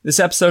This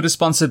episode is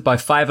sponsored by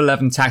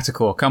 511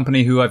 Tactical, a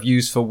company who I've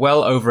used for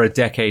well over a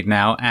decade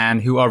now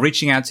and who are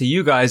reaching out to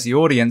you guys, the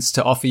audience,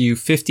 to offer you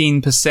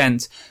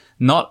 15%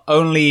 not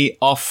only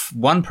off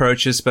one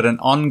purchase, but an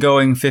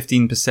ongoing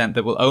 15%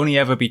 that will only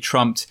ever be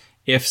trumped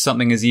if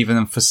something is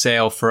even for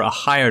sale for a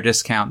higher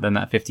discount than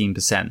that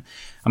 15%.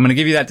 I'm going to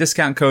give you that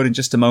discount code in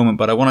just a moment,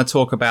 but I want to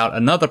talk about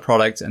another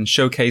product and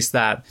showcase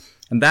that,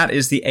 and that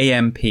is the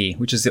AMP,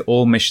 which is the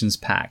All Missions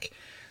Pack.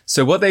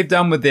 So what they've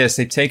done with this,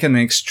 they've taken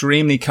an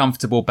extremely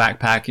comfortable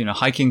backpack,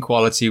 hiking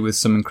quality with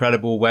some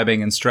incredible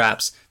webbing and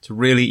straps to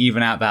really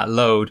even out that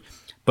load.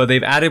 But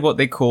they've added what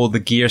they call the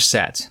gear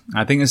set.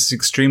 I think this is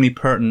extremely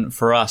pertinent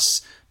for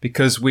us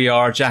because we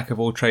are jack of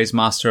all trades,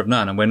 master of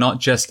none. And we're not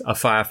just a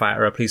firefighter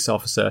or a police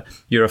officer.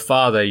 You're a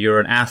father, you're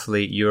an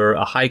athlete, you're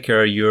a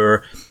hiker,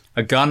 you're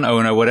a gun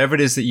owner, whatever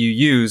it is that you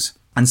use.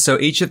 And so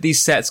each of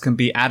these sets can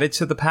be added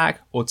to the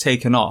pack or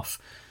taken off.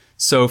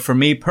 So for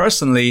me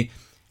personally,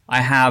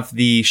 I have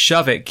the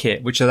Shove It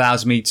kit, which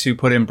allows me to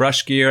put in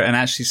brush gear and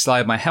actually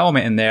slide my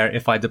helmet in there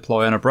if I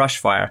deploy on a brush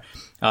fire.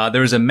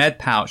 There is a med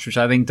pouch, which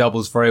I think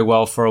doubles very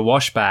well for a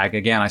wash bag.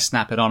 Again, I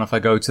snap it on if I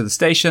go to the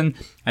station,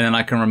 and then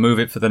I can remove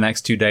it for the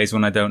next 2 days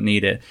when I don't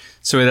need it.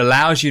 So it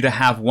allows you to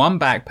have one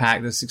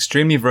backpack that's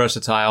extremely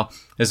versatile.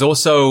 There's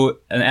also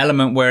an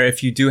element where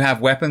if you do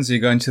have weapons, or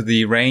you're going to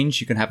the range,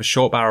 you can have a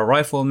short barrel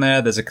rifle in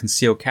there. There's a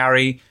concealed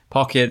carry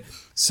pocket.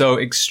 So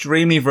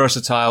extremely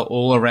versatile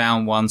all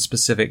around one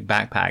specific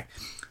backpack.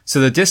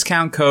 So the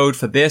discount code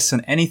for this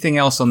and anything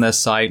else on their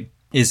site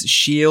is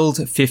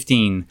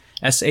SHIELD15,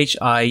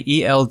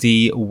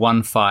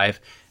 SHIELD15.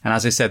 And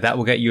as I said, that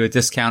will get you a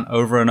discount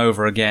over and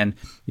over again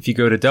if you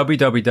go to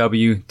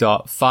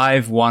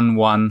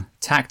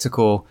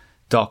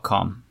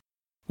www.511tactical.com.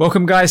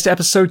 Welcome, guys, to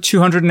episode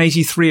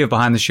 283 of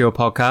Behind the Shield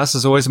podcast.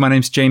 As always, my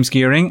name's James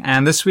Gearing,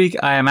 and this week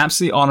I am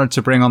absolutely honored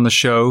to bring on the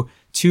show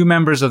two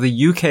members of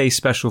the UK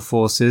Special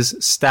Forces,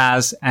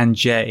 Stas and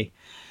Jay.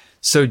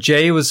 So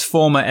Jay was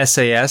former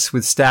SAS,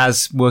 with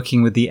Stas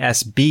working with the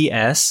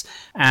SBS,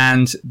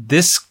 and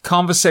this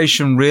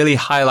conversation really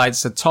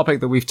highlights a topic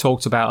that we've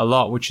talked about a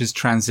lot, which is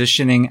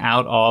transitioning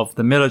out of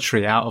the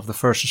military, out of the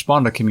first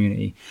responder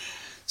community.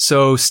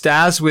 So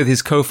Stas, with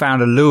his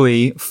co-founder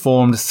Louis,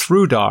 formed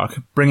Through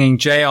Dark, bringing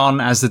Jay on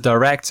as the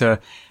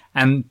director,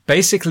 and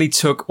basically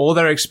took all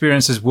their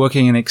experiences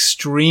working in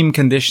extreme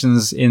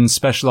conditions in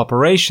special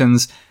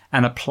operations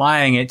and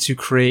applying it to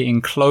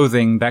creating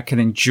clothing that can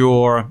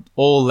endure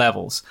all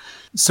levels.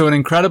 So an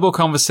incredible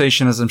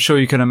conversation, as I'm sure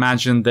you can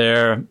imagine.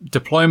 Their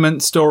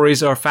deployment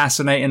stories are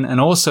fascinating, and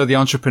also the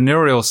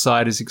entrepreneurial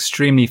side is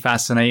extremely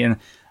fascinating,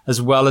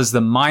 as well as the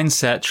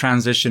mindset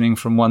transitioning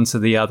from one to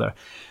the other.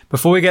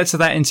 Before we get to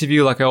that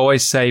interview, like I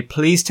always say,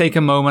 please take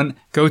a moment,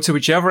 go to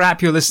whichever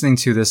app you're listening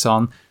to this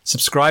on,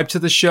 subscribe to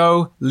the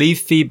show, leave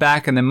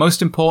feedback, and then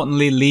most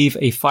importantly, leave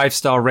a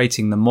 5-star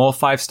rating. The more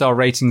 5-star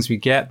ratings we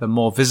get, the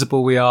more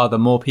visible we are, the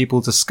more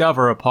people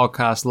discover a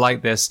podcast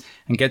like this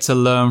and get to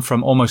learn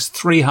from almost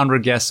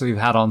 300 guests that we've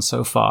had on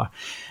so far.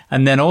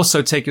 And then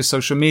also take your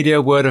social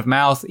media, word of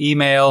mouth,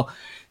 email,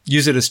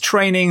 use it as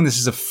training. This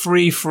is a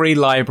free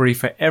library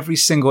for every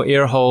single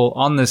ear hole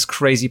on this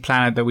crazy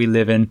planet that we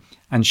live in,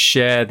 and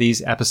share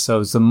these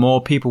episodes. The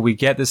more people we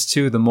get this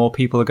to, the more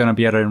people are going to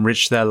be able to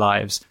enrich their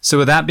lives. So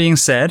with that being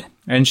said,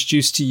 I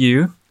introduce to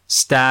you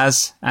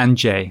Stas and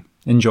Jay.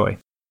 Enjoy.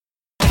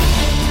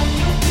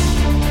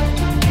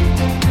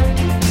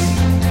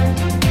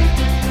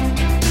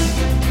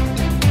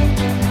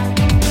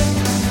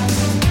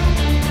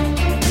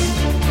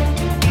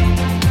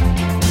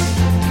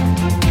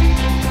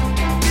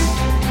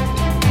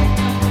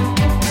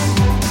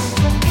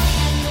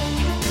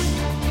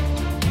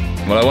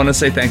 Well, I want to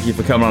say thank you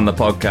for coming on the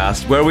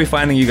podcast. Where are we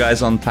finding you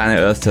guys on planet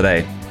Earth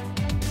today?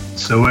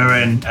 So we're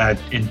in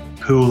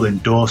Poole in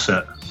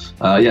Dorset.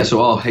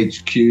 So our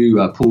HQ,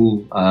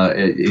 Poole,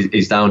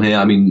 is down here.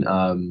 I mean,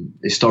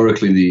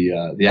 historically, the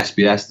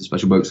SBS, the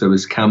Special Boat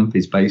Service camp,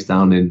 is based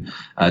down in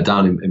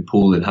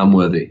Poole in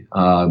Hamworthy,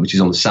 which is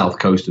on the south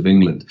coast of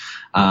England.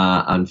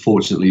 And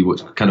fortunately,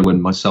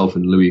 when myself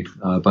and Louis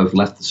both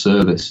left the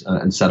service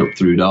and set up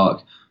Through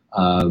Dark,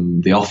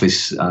 the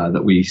office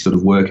that we sort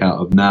of work out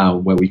of now,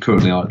 where we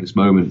currently are at this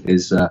moment,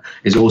 is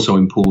also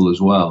in Poole as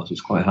well. So it's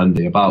quite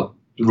handy, about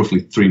roughly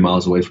 3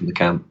 miles away from the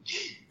camp.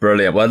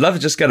 Brilliant. Well, I'd love to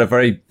just get a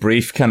very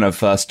brief kind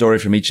of story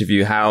from each of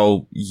you,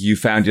 how you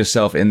found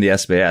yourself in the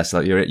SBS,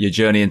 like your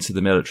journey into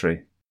the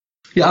military.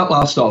 Yeah, well,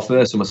 I'll start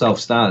first. So myself,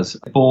 Stas,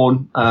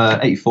 born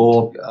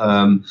 84,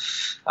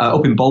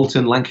 up in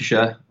Bolton,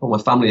 Lancashire. All my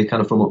family are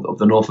kind of from up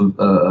the north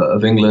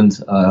of England,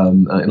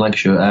 in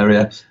Lancashire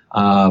area.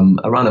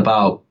 Around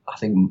about, I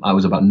think I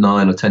was about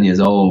 9 or 10 years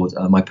old.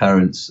 My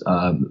parents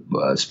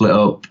split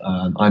up.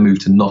 I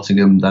moved to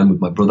Nottingham then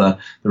with my brother.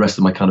 The rest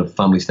of my kind of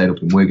family stayed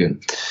up in Wigan.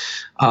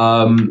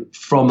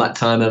 From that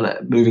time,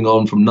 and moving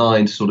on from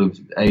 9 to sort of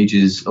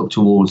ages up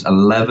towards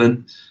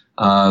 11,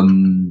 I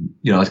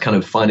was kind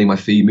of finding my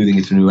feet, moving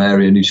into a new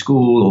area, new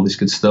school, all this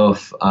good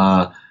stuff.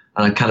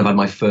 And I kind of had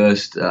my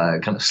first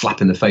kind of slap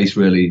in the face,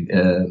 really,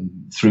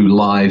 through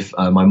life.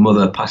 My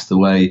mother passed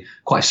away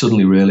quite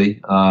suddenly,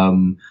 really.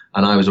 And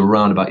I was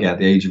around about,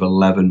 the age of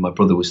 11. My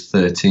brother was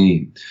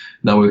 13.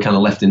 Now we were kind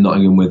of left in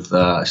Nottingham with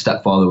a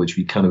stepfather, which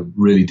we kind of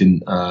really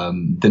didn't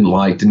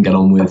like, didn't get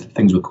on with.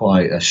 Things were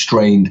quite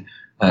strained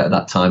at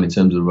that time in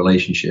terms of the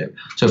relationship.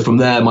 So from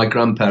there, my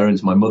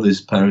grandparents, my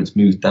mother's parents,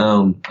 moved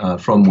down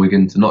from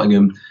Wigan to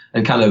Nottingham,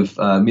 and kind of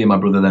me and my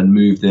brother then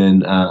moved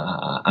in,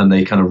 and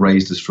they kind of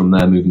raised us from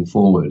there moving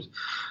forward.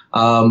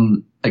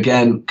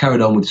 Again,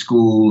 carried on with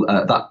school.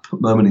 At that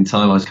moment in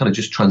time, I was kind of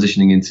just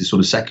transitioning into sort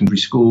of secondary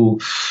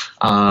school.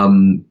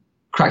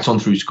 Cracked on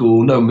through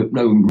school, no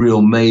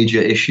real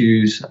major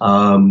issues,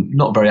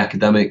 not very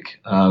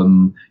academic,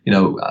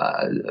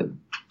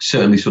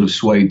 certainly sort of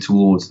swayed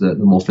towards the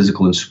more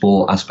physical and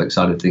sport aspect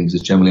side of things,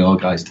 as generally our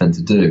guys tend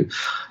to do.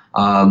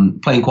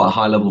 Playing quite a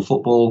high level of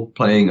football,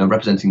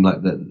 representing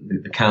like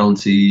the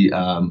county,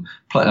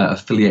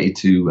 affiliated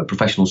to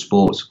professional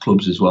sports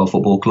clubs as well,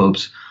 football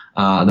clubs.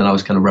 And then I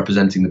was kind of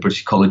representing the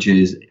British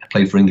colleges,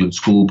 played for England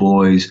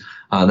schoolboys.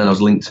 Then I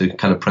was linked to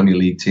kind of Premier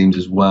League teams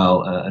as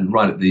well. And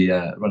right at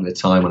the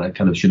time when I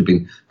kind of should have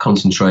been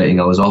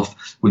concentrating, I was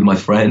off with my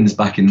friends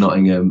back in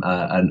Nottingham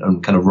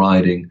and kind of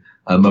riding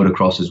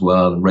motocross as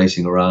well, and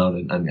racing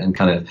around, and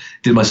kind of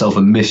did myself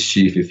a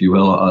mischief, if you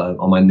will,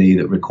 on my knee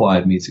that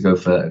required me to go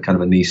for kind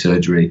of a knee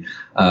surgery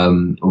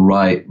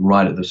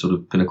right at the sort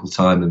of pinnacle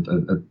time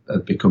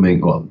of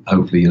becoming, well,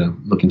 hopefully,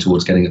 looking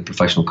towards getting a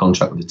professional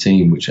contract with the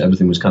team, which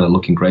everything was kind of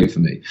looking great for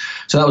me.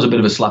 So that was a bit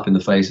of a slap in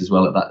the face as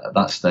well at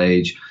that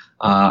stage.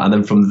 And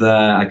then from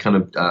there, I kind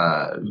of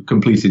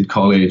completed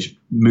college,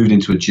 moved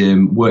into a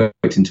gym, worked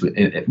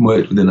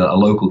within a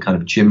local kind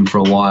of gym for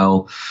a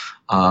while.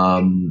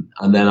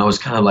 And then I was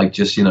kind of like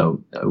just,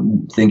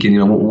 thinking,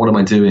 what am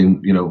I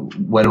doing?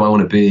 Where do I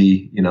want to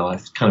be? I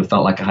kind of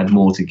felt like I had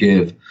more to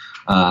give.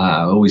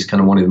 I always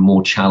kind of wanted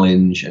more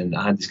challenge, and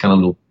I had this kind of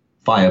little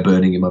fire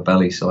burning in my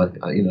belly. So I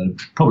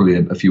probably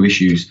a few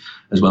issues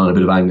as well, and a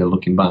bit of anger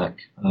looking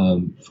back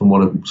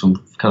from some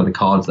kind of the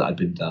cards that I'd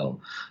been dealt.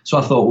 So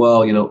I thought,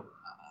 well,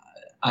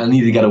 I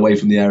need to get away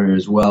from the area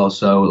as well.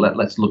 So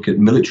let's look at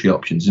military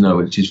options,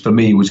 which is for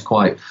me was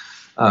quite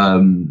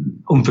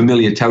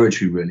unfamiliar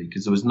territory, really,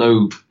 because there was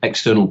no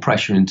external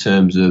pressure in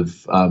terms of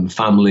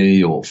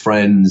family or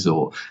friends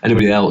or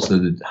anybody else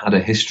that had a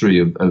history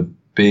of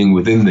being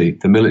within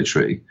the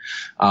military.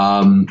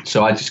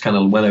 So I just kind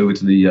of went over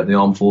to the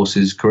Armed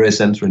Forces Career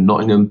Centre in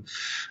Nottingham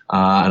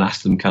and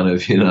asked them kind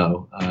of,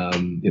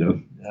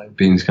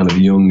 being kind of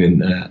young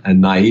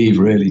and naive,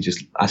 really,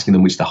 just asking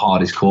them which the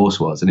hardest course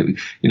was. And it,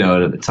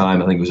 at the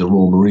time, I think it was a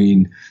Royal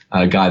Marine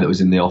guy that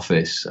was in the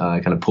office,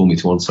 kind of pulled me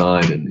to one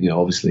side and,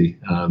 obviously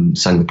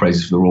sang the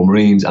praises for the Royal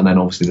Marines, and then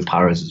obviously the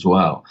paras as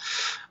well.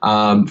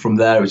 From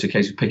there, it was a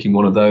case of picking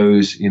one of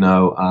those.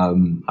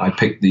 I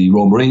picked the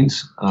Royal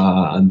Marines,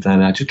 and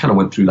then I just kind of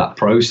went through that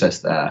process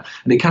there,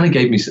 and it kind of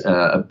gave me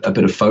a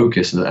bit of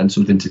focus and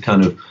something to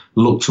kind of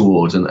look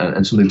towards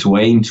and something to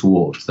aim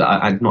towards that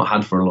I'd not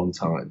had for a long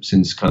time,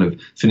 since kind of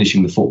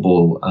finishing the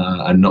football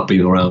and not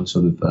being around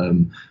sort of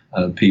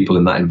people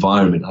in that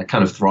environment. I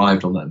kind of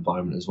thrived on that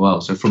environment as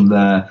well. So from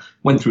there,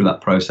 went through that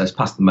process,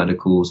 passed the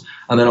medicals,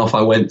 and then off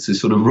I went to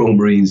sort of Royal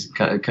Marines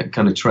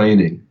kind of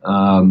training.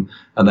 And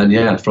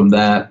then, from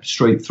there,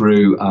 straight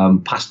through,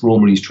 passed Royal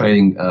Marines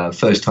training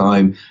first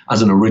time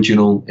as an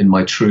original in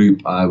my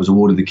troop. I was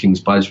awarded the King's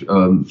Badge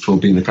for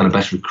being the kind of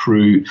best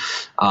recruit,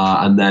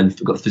 and then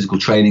got the physical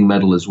training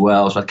medal as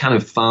well. So I kind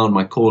of found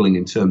my calling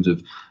in terms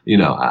of,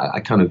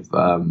 I'd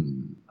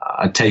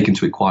taken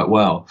to it quite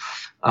well.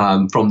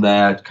 From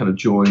there, kind of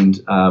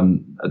joined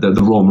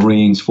the Royal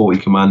Marines,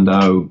 40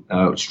 Commando,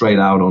 straight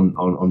out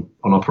on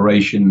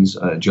operations,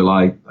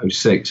 July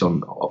 06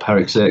 on Op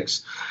Herrick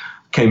 6.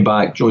 Came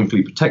back, joined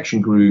Fleet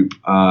Protection Group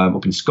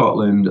up in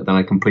Scotland. Then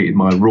I completed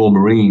my Royal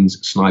Marines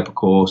sniper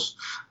course.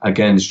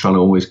 Again, just trying to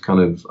always kind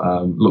of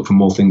look for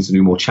more things to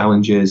do, more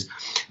challenges.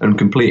 And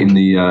completing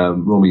the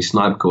Royal Marines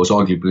sniper course,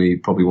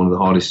 arguably probably one of the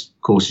hardest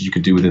courses you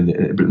could do within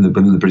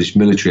the British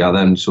military. I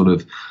then sort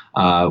of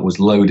was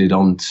loaded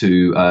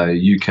onto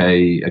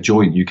a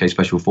joint UK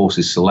Special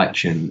Forces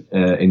selection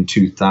in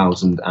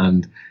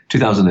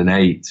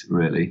 2008,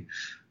 really.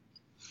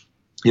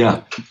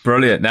 Yeah.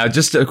 Brilliant. Now,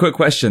 just a quick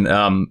question.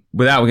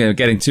 Without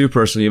getting too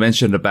personal, you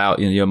mentioned about,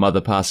 your mother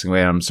passing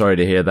away. I'm sorry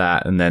to hear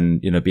that. And then,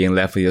 being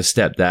left with your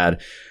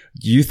stepdad.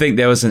 Do you think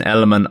there was an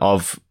element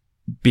of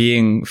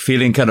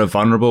feeling kind of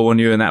vulnerable when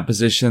you were in that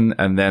position,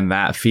 and then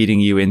that feeding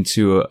you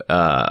into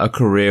a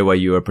career where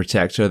you were a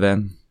protector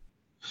then?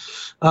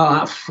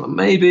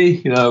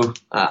 Maybe,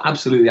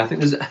 absolutely. I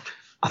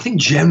think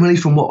generally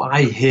from what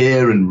I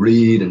hear and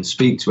read and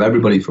speak to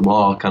everybody from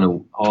our kind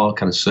of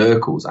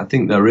circles, I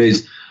think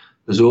there's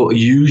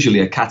usually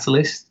a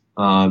catalyst.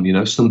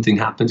 Something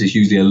happens. It's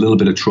usually a little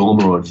bit of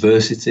trauma or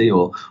adversity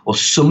or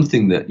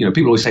something that,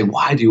 people always say,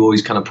 why do you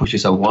always kind of push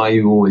yourself? Why are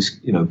you always,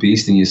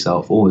 beasting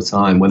yourself all the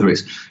time, whether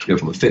it's,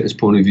 from a fitness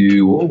point of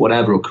view or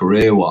whatever, or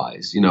career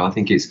wise, I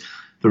think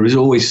there is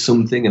always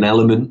something, an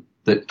element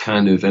that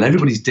kind of, and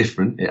everybody's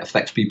different. It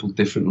affects people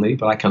differently,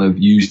 but I kind of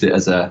used it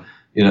as a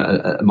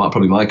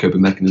Probably my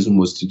coping mechanism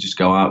was to just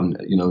go out and,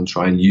 and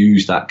try and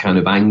use that kind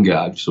of anger.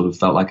 I sort of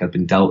felt like I'd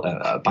been dealt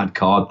a bad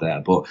card there,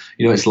 but,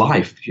 it's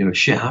life,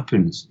 shit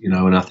happens,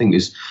 and I think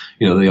as,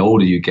 the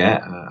older you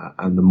get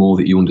and the more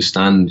that you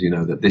understand,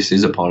 that this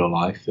is a part of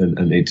life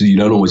and you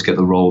don't always get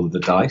the roll of the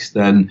dice,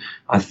 then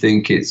I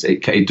think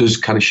it does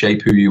kind of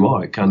shape who you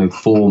are. It kind of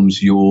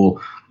forms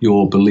your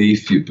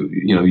belief,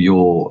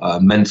 your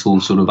mental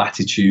sort of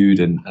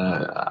attitude. And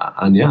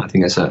I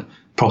think that's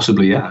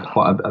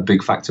quite a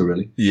big factor,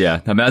 really.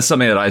 Yeah, I mean, that's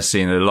something that I've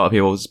seen. A lot of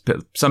people,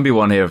 some people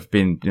on here have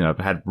been,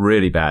 had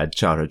really bad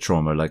childhood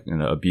trauma, like,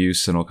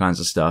 abuse and all kinds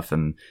of stuff.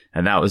 And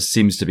that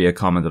seems to be a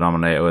common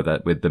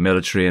denominator with the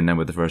military and then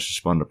with the first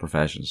responder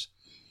professions.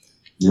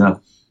 Yeah.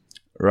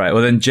 Right.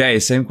 Well, then, Jay,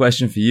 same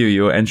question for you,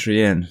 your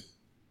entry in.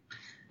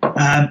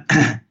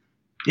 Yeah,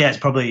 it's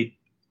probably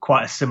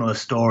quite a similar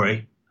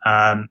story.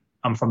 I'm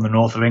from the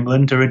north of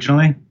England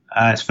originally.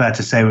 It's fair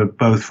to say we're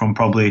both from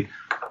probably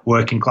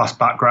working class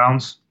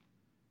backgrounds.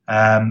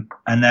 And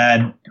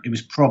then it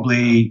was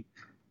probably,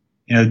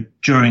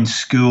 during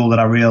school that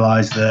I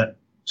realized that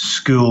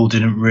school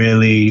didn't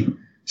really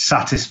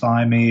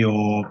satisfy me,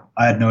 or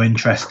I had no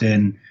interest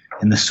in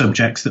the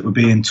subjects that were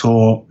being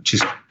taught, which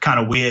is kind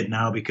of weird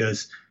now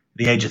because at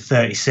the age of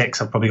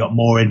 36, I've probably got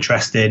more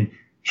interest in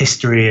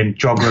history and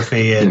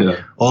geography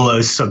and all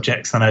those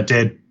subjects than I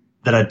did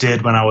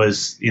when I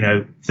was,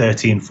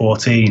 13,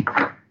 14.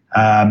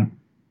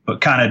 But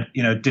kind of,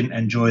 didn't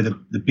enjoy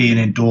the being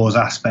indoors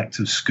aspect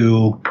of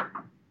school.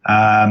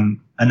 And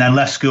then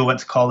left school,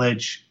 went to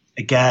college.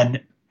 Again,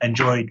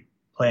 enjoyed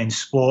playing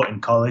sport in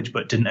college,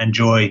 but didn't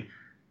enjoy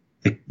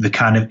the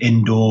kind of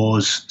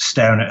indoors,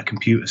 staring at a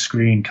computer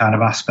screen kind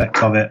of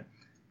aspect of it.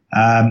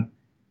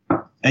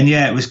 And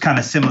yeah, it was kind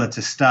of similar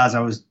to Stas. I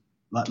was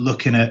like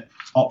looking at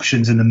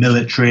options in the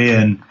military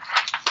and,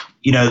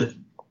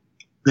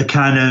 the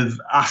kind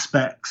of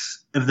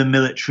aspects of the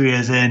military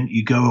as in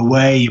you go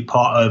away, you're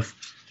part of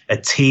a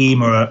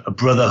team or a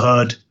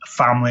brotherhood, a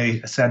family,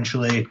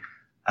 essentially.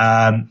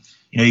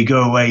 You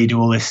go away, you do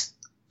all this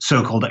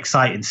so-called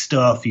exciting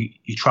stuff. You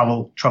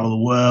travel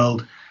the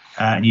world,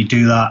 and you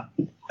do that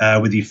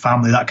with your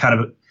family. That kind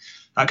of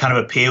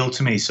appealed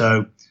to me.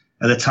 So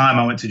at the time,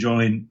 I went to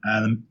join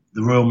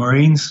the Royal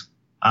Marines,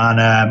 and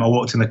I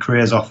walked in the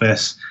careers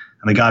office,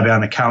 and the guy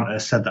behind the counter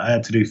said that I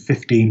had to do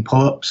 15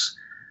 pull-ups.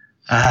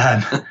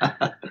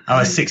 I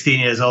was 16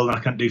 years old and I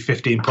couldn't do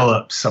 15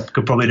 pull-ups. I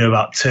could probably do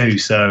about 2.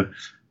 So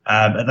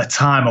at the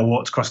time, I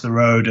walked across the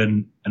road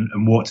and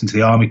walked into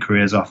the Army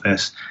careers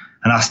office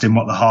and asked him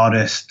what was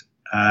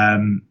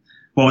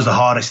the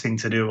hardest thing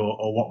to do,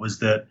 or what was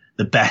the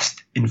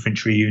best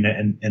infantry unit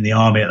in the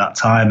Army at that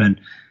time.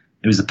 And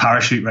it was the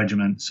parachute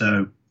regiment.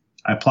 So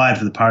I applied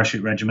for the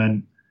parachute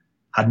regiment,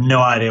 had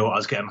no idea what I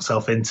was getting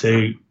myself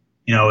into.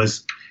 I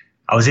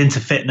was into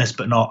fitness,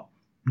 but not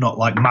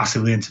like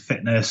massively into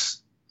fitness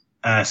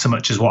so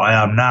much as what I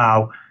am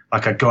now.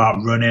 Like I'd go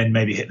out running,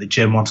 maybe hit the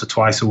gym once or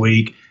twice a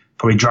week,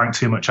 probably drank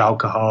too much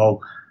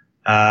alcohol,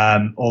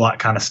 all that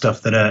kind of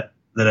stuff that a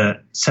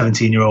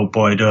 17-year-old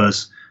boy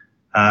does.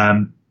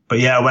 But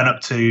yeah, I went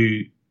up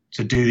to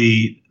do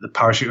the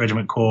parachute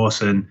regiment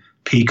course and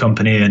P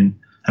company and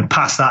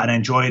passed that and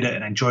enjoyed it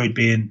and enjoyed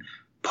being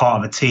part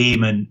of a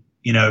team and,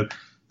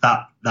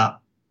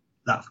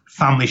 that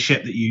family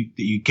ship that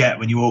you get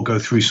when you all go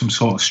through some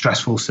sort of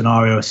stressful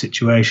scenario or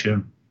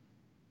situation.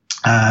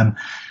 And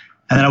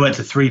then I went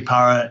to 3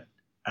 Para.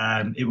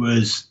 It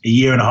was a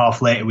year and a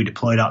half later, we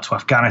deployed out to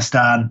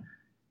Afghanistan,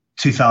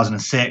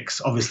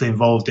 2006, obviously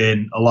involved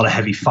in a lot of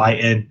heavy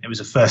fighting. It was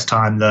the first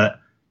time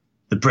that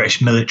the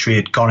British military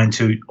had gone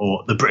into,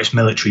 or the British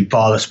military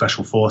bar the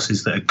special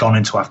forces that had gone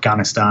into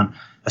Afghanistan,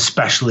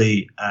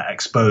 especially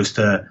exposed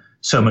to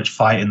so much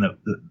fighting that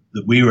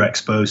we were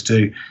exposed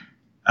to.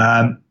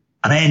 And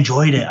I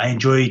enjoyed it. I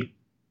enjoyed,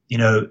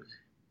 the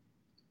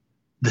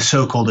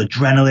so-called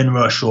adrenaline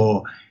rush,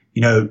 or,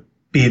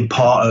 being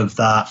part of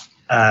that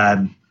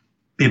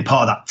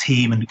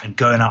team and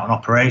going out on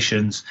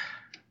operations.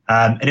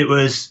 And it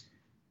was,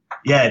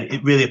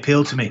 it really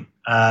appealed to me.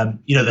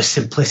 The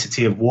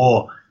simplicity of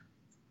war.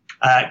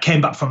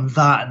 Came back from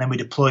that, and then we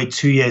deployed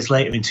 2 years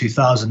later in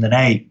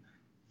 2008.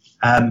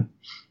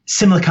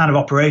 Similar kind of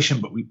operation,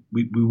 but we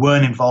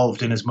weren't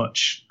involved in as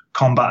much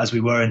combat as we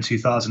were in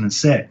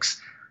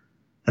 2006.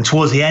 And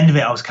towards the end of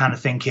it, I was kind of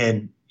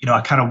thinking,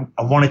 I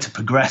wanted to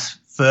progress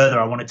further.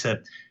 I wanted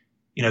to,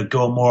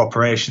 go on more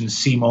operations,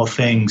 see more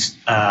things,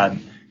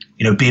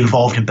 be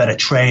involved in better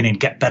training,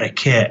 get better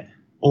kit,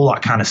 all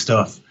that kind of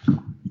stuff.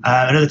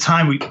 And at the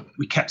time, we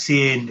kept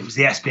seeing, it was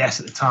the SBS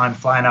at the time,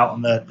 flying out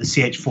on the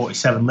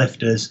CH-47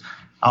 lifters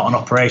out on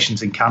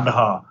operations in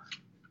Kandahar.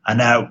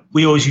 And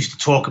we always used to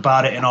talk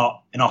about it in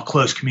our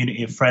close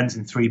community of friends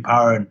in 3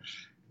 Para, and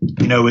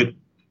we'd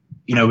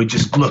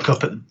just look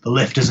up at the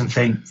lifters and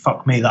think,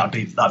 fuck me,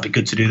 that'd be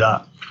good to do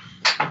that.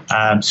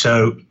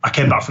 So I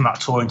came back from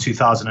that tour in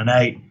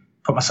 2008,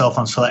 put myself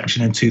on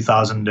selection in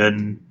 2000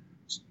 and,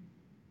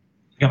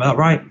 get that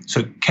right?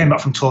 So came back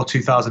from tour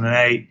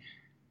 2008,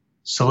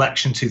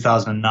 selection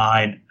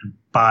 2009, and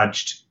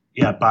badged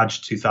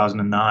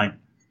 2009.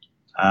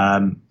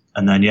 And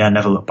then,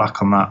 never look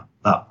back on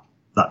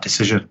that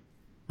decision.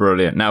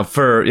 Brilliant. Now,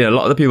 for a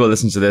lot of the people that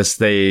listen to this,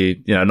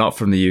 they not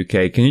from the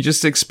UK. Can you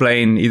just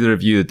explain, either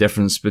of you, the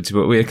difference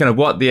between kind of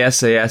what the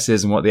SAS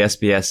is and what the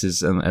SBS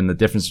is, and the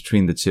difference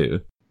between the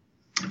two?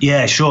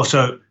 Yeah, sure.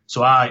 So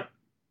I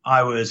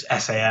was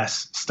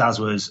SAS, Stas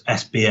was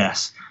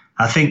SBS.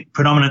 I think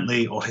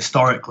predominantly or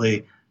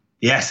historically,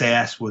 the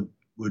SAS would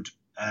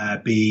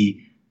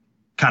be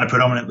kind of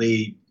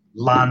predominantly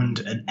land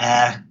and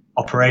air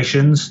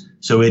operations.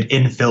 So we'd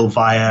infill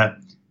via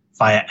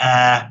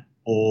air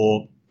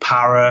or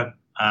para.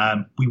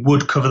 We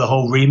would cover the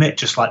whole remit,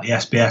 just like the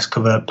SBS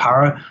cover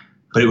para,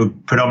 but it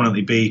would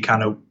predominantly be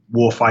kind of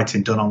war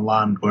fighting done on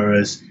land,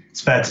 whereas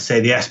it's fair to say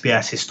the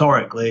SBS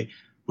historically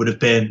would have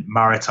been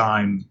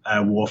maritime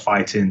war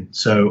fighting,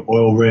 so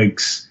oil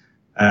rigs,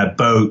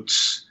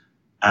 boats,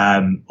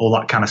 all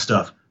that kind of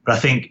stuff. But I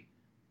think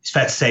it's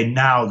fair to say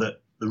now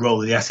that the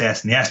role of the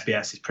SAS and the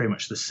SBS is pretty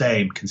much the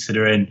same,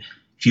 considering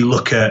if you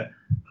look at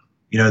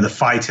the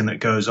fighting that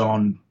goes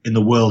on in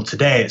the world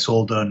today, it's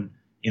all done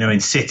in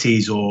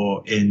cities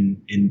or in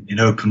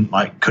open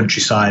like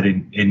countryside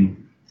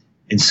in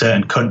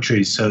certain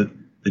countries. So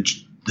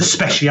the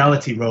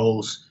speciality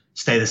roles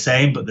stay the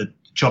same, but the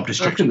job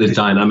description. I think the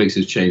dynamics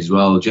has changed as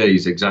well.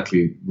 Jay's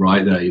exactly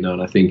right there,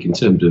 and I think in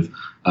terms of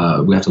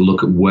we have to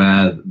look at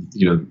where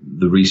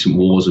the recent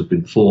wars have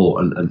been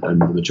fought, and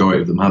the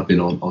majority of them have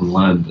been on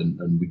land,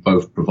 and we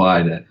both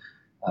provide a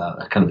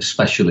kind of a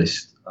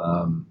specialist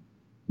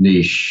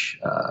niche.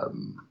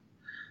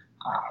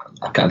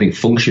 I think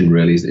function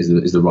really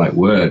is the right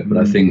word, but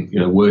I think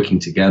working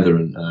together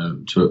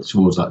and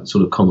towards that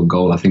sort of common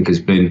goal, I think has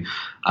been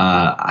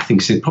I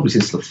think probably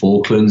since the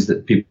Falklands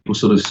that people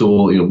sort of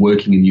saw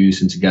working in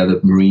unison together,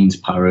 Marines,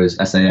 Paras,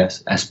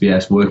 SAS,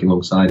 SBS working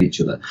alongside each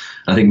other. And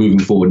I think moving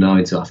forward now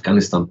into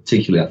Afghanistan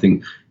particularly, I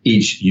think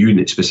each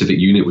specific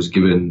unit was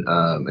given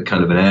a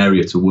kind of an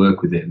area to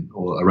work within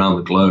or around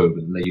the globe,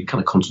 and they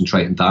kind of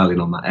concentrate and dial in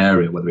on that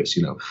area, whether it's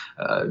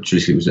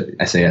traditionally it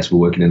was SAS were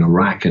working in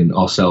Iraq, and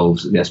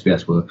ourselves the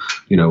SBS were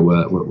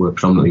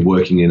predominantly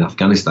working in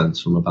Afghanistan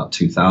from about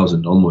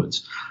 2000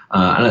 onwards,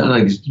 and I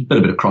think there's been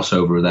a bit of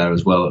crossover there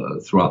as well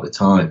throughout the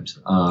times.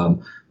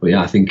 But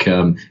yeah, I think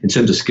in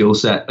terms of skill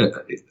set,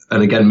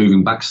 and again,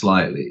 moving back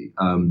slightly,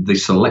 the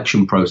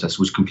selection process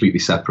was completely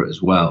separate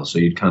as well. So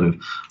you'd kind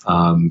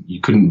of,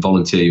 you couldn't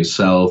volunteer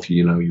yourself.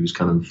 You was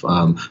kind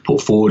of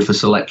put forward for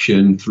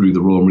selection through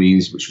the Royal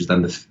Marines, which was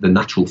then the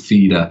natural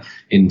feeder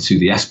into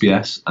the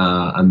SBS,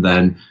 and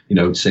then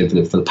same for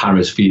the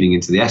Paras feeding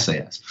into the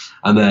SAS.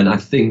 And then I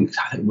think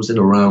it was in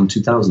around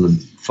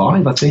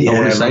 2005, I think, I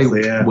want to say,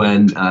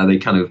 when they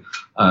kind of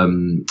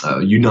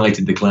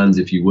united the clans,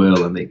 if you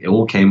will, and it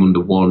all came under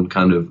one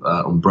kind of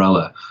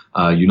umbrella,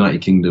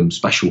 United Kingdom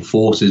Special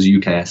Forces,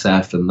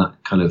 UKSF, and that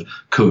kind of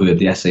covered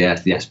the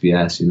SAS, the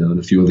SBS, and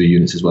a few other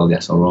units as well, the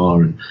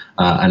SRR,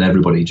 and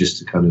everybody, just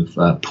to kind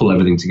of pull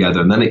everything together.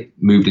 And then it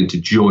moved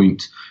into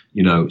joint,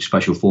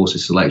 Special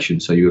Forces selection.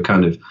 So you were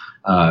kind of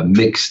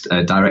mixed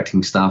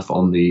directing staff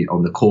on the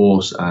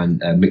course, and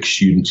mixed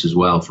students as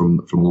well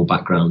from all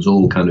backgrounds,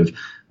 all kind of,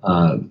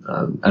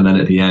 and then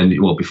at the end,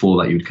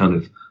 before that, you would kind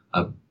of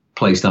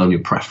place down your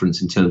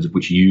preference in terms of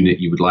which unit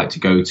you would like to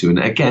go to. And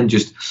again,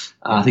 just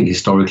I think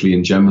historically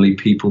and generally,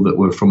 people that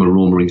were from a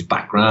Royal Marines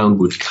background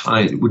would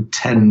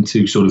tend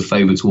to sort of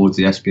favour towards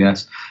the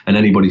SBS, and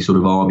anybody sort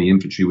of Army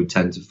infantry would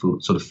tend to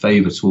sort of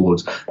favour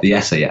towards the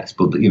SAS.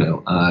 But you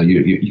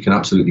can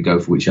absolutely go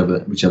for whichever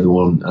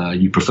one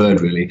you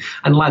preferred, really.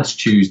 And lads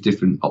choose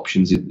different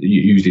options,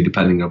 usually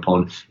depending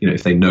upon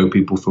if they know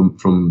people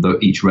from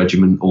each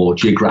regiment, or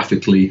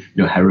geographically,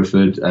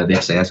 Hereford,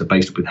 the SAS are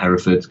based up in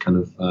Hereford, kind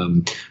of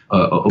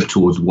up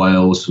towards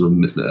Wales, sort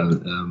of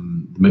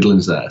the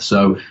Midlands there.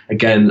 So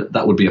again,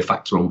 that would be a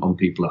factor on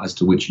people as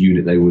to which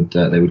unit they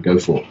would go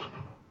for.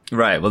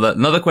 Right. Well,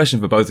 another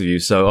question for both of you.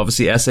 So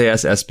obviously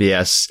SAS,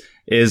 SBS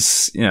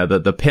is,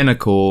 the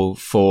pinnacle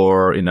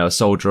for, a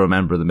soldier or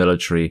member of the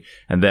military.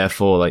 And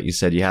therefore, like you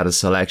said, you had a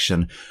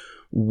selection.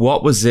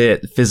 What was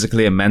it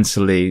physically and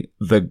mentally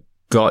that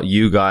got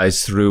you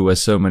guys through where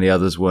so many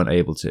others weren't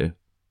able to?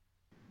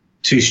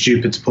 Too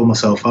stupid to pull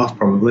myself off,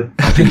 probably.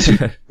 I think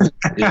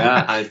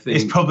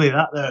it's probably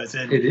that, though.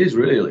 It is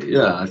really,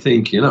 yeah. I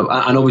think and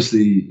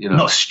obviously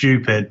not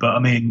stupid, but I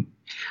mean,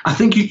 I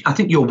think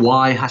your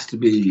why has to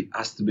be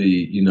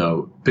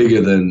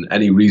bigger than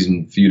any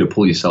reason for you to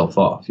pull yourself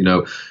off.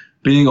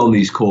 Being on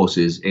these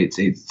courses,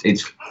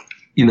 it's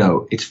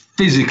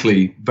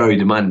physically very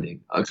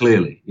demanding,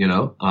 clearly,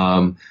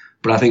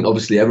 But I think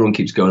obviously everyone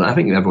keeps going. I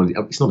think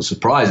it's not a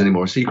surprise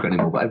anymore, a secret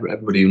anymore, but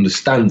everybody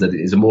understands that it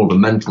is more of a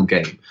mental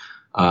game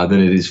than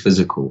it is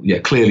physical. Yeah,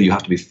 clearly you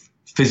have to be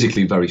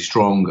physically very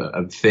strong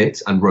and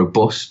fit and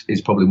robust is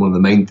probably one of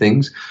the main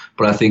things.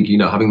 But I think,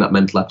 having that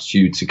mental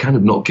aptitude to kind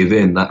of not give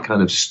in, that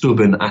kind of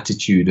stubborn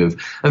attitude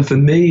and for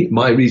me,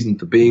 my reason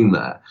for being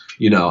there,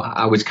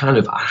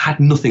 I had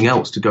nothing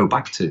else to go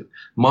back to.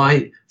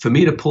 My for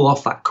me to pull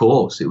off that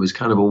course, it was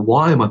kind of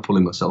why am I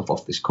pulling myself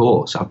off this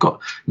course? I've got,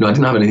 I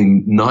didn't have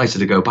anything nicer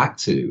to go back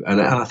to.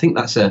 And I think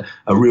that's a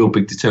real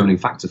big determining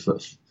factor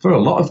for a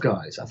lot of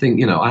guys. I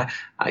think, I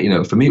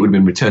for me, it would have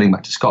been returning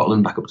back to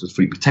Scotland, back up to the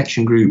Fleet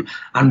Protection Group.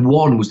 And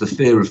one was the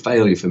fear of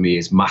failure for me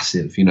is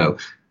massive.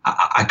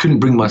 I couldn't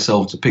bring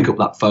myself to pick up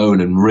that phone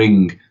and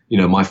ring,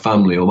 my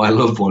family or my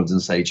loved ones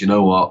and say, do you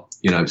know what?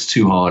 It's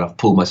too hard. I've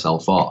pulled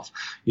myself off.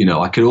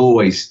 I could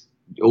always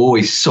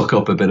suck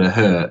up a bit of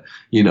hurt,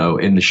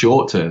 in the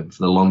short term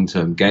for the long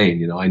term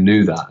gain. I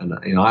knew that.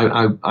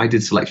 And, I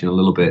did selection a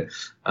little bit.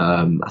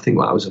 I think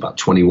I was about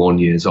 21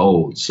 years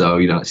old. So,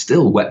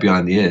 still wet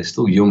behind the ears,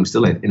 still young,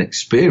 still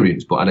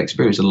inexperienced, but I'd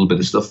experienced a little bit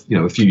of stuff,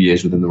 a few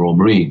years within the Royal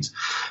Marines.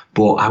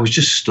 But I was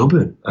just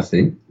stubborn, I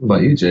think. What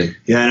about you, Jay?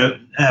 Yeah,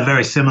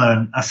 very similar.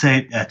 And I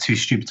say too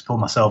stupid to pull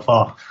myself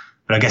off.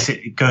 But I guess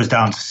it goes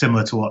down to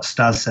similar to what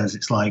Stas says.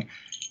 It's like,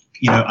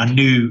 I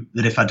knew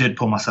that if I did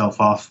pull myself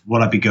off,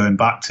 what I'd be going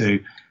back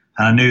to.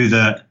 And I knew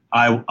that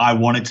I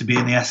wanted to be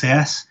in the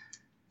SAS.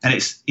 And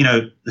it's,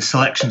 the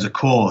selection's a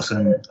course.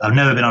 And I've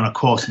never been on a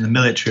course in the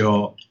military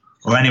or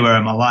anywhere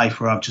in my life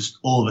where I've just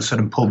all of a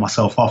sudden pulled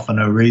myself off for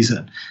no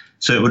reason.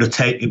 So it would have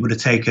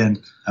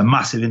taken a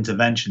massive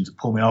intervention to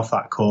pull me off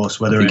that course,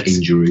 whether it's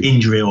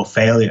injury or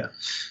failure.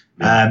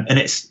 Yeah. And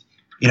it's,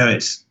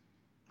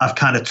 I've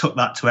kind of took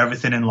that to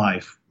everything in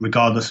life,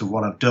 regardless of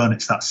what I've done.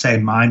 It's that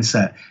same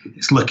mindset.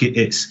 It's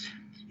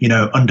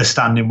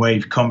understanding where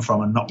you've come from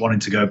and not wanting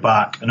to go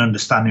back, and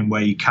understanding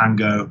where you can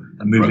go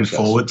and moving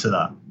forward to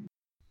that.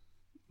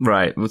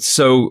 Right.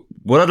 So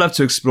what I'd love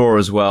to explore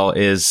as well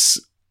is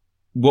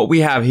what we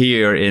have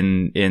here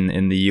in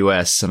the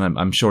US, and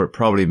I'm sure it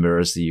probably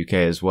mirrors the UK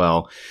as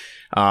well.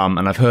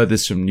 And I've heard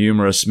this from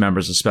numerous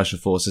members of Special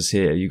Forces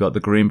here. You got the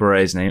Green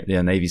Berets,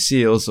 the Navy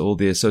SEALs, all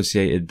the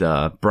associated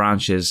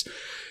branches.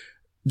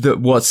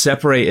 What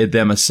separated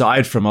them,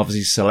 aside from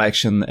obviously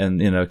selection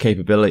and,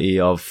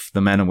 capability of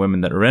the men and women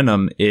that are in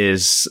them,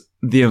 is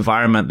the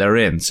environment they're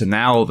in. So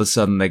now all of a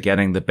sudden they're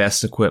getting the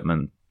best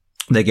equipment.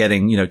 They're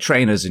getting,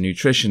 trainers and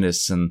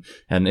nutritionists and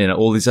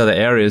all these other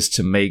areas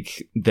to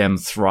make them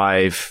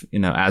thrive,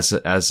 as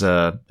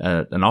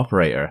an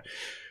operator.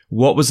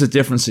 What was the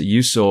difference that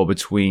you saw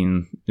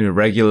between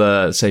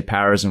regular, say,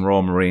 Paras and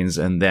Royal Marines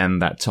and then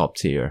that top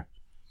tier?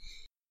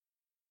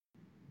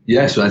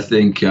 Yes, I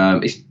think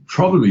it's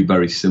probably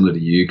very similar to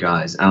you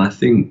guys. And I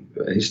think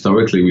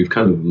historically we've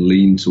kind of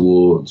leaned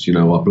towards,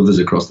 our brothers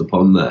across the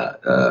pond there.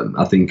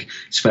 I think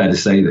it's fair to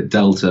say that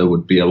Delta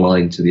would be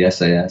aligned to the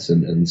SAS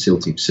and SEAL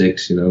Team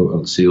 6,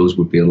 or SEALs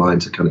would be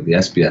aligned to kind of the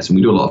SBS. And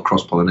we do a lot of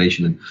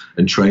cross-pollination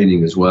and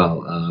training as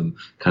well,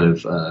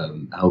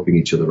 helping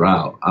each other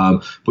out.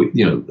 But,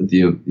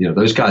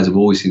 those guys have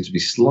always seemed to be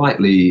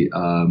slightly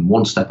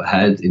one step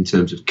ahead in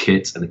terms of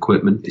kit and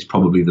equipment is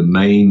probably the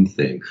main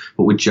thing.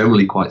 But we're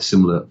generally quite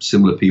similar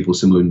people,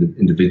 similar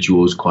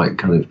individuals, quite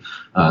kind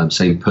of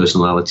same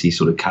personality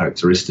sort of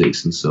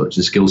characteristics and such,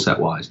 and skill set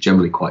wise,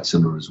 generally quite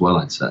similar as well,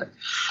 I'd say.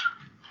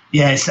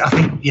 Yes, I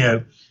think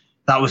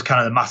that was kind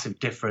of the massive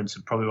difference,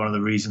 and probably one of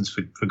the reasons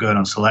for going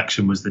on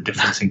selection was the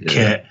difference in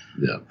kit.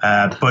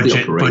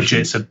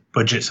 Budget's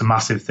a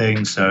massive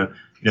thing. So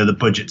the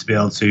budget to be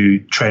able to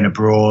train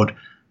abroad,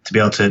 to be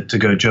able to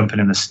go jumping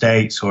in the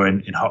States or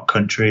in hot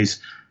countries,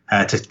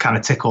 to kind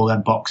of tick all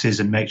them boxes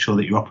and make sure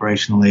that you're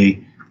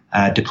operationally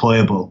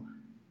deployable.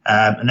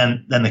 And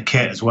then the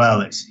kit as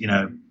well. It's,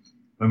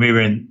 when we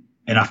were in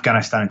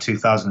Afghanistan in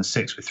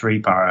 2006 with 3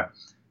 Para,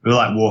 we were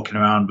like walking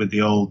around with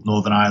the old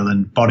Northern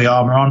Ireland body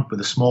armor on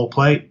with a small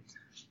plate.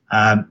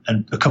 And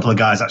a couple of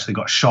guys actually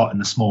got shot in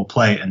the small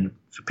plate. And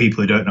for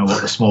people who don't know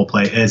what the small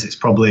plate is,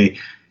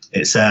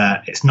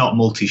 it's not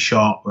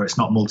multi-shot or it's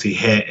not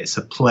multi-hit. It's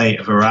a plate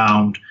of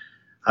around,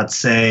 I'd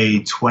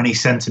say 20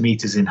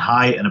 centimeters in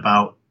height and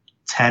about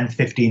 10,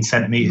 15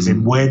 centimeters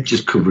in width.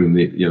 Just covering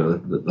the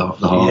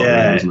heart.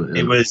 Yeah, isn't it?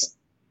 It was,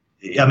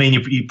 I mean,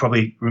 you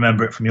probably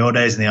remember it from your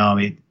days in the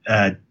army.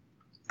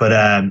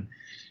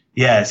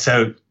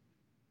 So,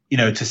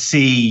 to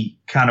see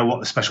kind of what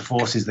the Special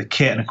Forces, the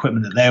kit and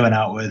equipment that they went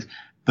out with,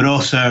 but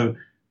also,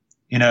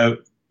 the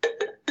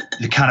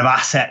kind of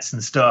assets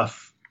and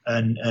stuff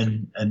and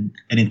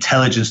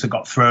intelligence that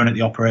got thrown at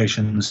the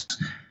operations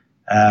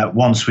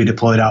once we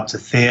deployed out to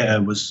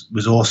theatre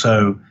was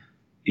also,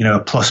 a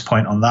plus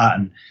point on that.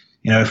 And,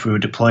 if we were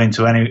deploying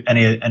to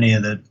any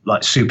of the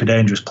like super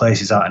dangerous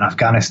places out in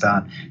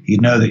Afghanistan, you'd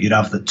know that you'd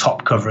have the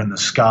top cover in the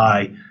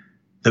sky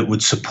that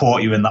would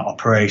support you in that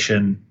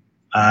operation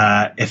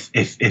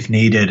if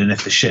needed and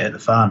if the shit hit the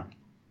fan.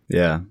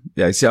 Yeah.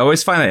 See, I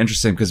always find that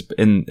interesting because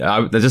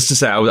just to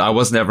say, I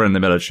was never in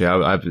the military.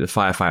 I've been a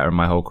firefighter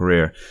my whole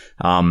career.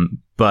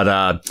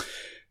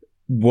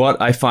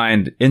 What I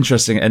find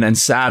interesting and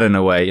sad in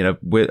a way,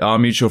 with our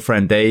mutual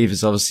friend Dave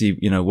is obviously,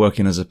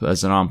 working as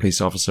an armed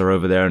police officer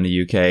over there in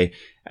the UK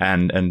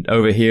and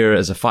over here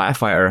as a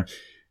firefighter.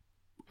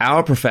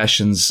 Our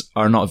professions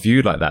are not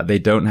viewed like that. They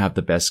don't have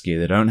the best gear.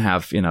 They don't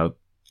have,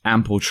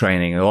 ample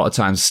training. A lot of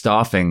times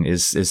staffing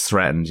is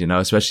threatened,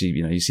 especially,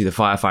 you see the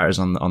firefighters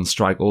on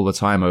strike all the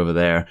time over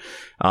there.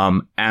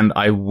 And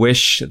I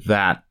wish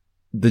that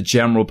the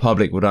general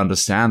public would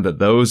understand that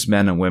those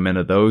men and women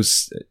at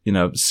those,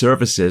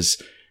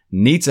 services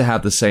need to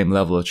have the same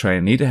level of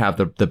training, need to have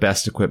the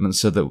best equipment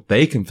so that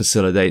they can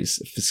facilitate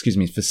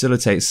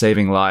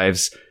saving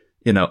lives,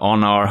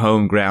 on our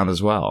home ground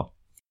as well.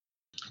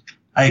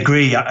 I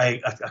agree.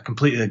 I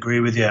completely agree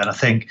with you. And I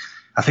think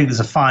there's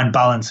a fine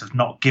balance of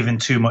not giving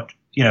too much,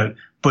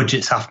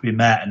 budgets have to be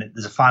met. And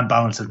there's a fine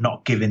balance of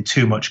not giving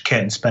too much kit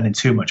and spending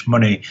too much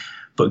money,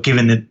 but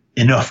giving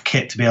enough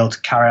kit to be able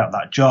to carry out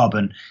that job.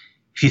 And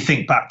if you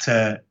think back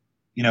to,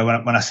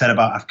 when I said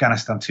about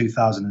Afghanistan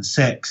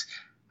 2006,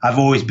 I've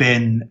always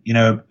been,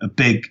 a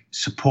big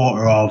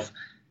supporter of,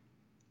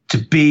 to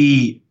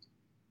be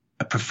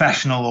a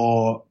professional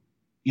or,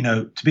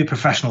 to be a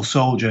professional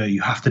soldier,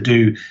 you have to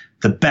do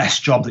the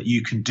best job that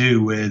you can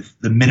do with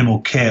the minimal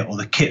kit or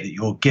the kit that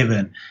you're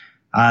given.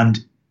 And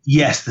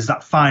yes, there's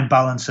that fine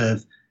balance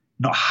of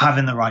not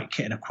having the right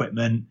kit and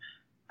equipment,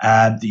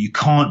 that you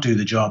can't do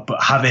the job,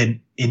 but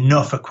having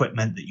enough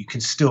equipment that you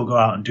can still go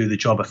out and do the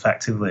job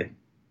effectively.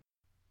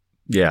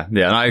 Yeah, and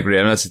I agree.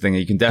 I mean, that's the thing.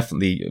 You can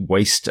definitely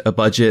waste a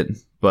budget,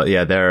 but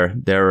yeah,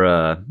 there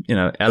are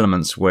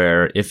elements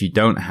where if you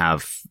don't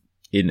have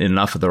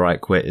enough of the right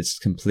kit, it's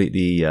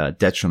completely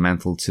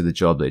detrimental to the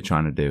job that you're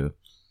trying to do.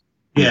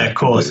 Yeah, of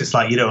course. It's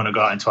like you don't want to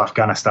go out into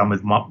Afghanistan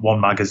with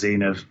one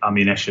magazine of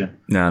ammunition.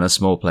 No, and a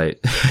small plate.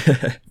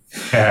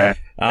 Yeah.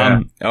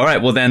 All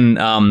right. Well, then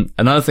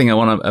another thing I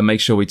want to make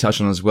sure we touch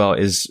on as well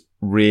is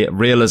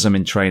realism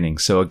in training.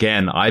 So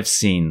again, I've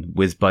seen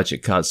with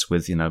budget cuts,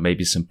 with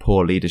maybe some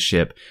poor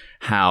leadership,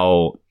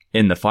 how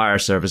in the fire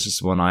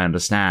services, when I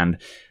understand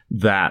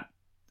that,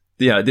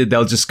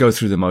 they'll just go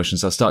through the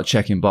motions. They'll start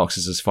checking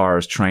boxes as far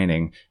as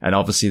training, and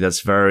obviously that's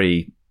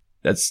very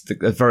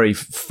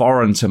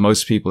foreign to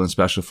most people in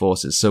special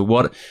forces. So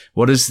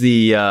what is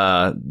the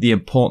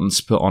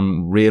importance put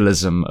on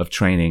realism of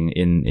training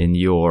in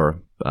your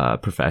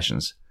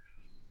professions?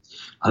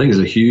 I think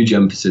there's a huge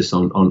emphasis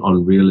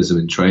on realism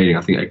in training.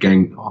 I think,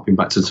 again, hopping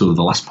back to sort of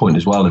the last point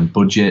as well, and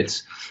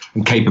budgets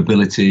and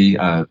capability,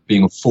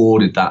 being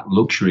afforded that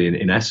luxury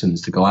in essence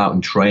to go out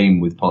and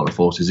train with partner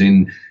forces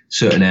in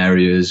certain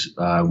areas,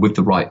 with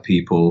the right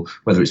people,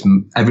 whether it's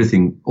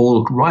everything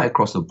all right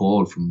across the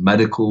board, from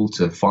medical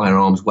to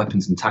firearms,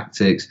 weapons and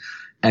tactics,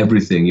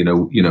 everything.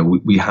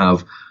 We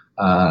have,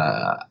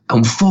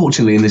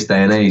 unfortunately in this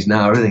day and age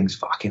now, everything's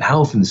fucking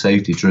health and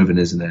safety driven,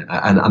 isn't it?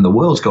 And the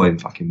world's going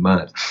fucking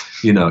mad,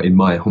 in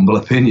my humble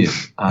opinion.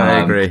 I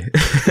agree.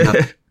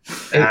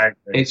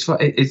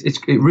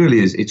 It really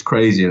is. It's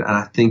crazy, and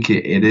I think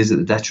it is at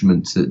the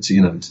detriment to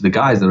the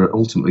guys that are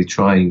ultimately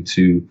trying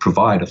to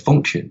provide a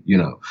function.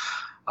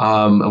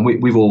 And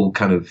we've all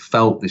kind of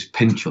felt this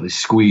pinch or this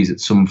squeeze at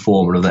some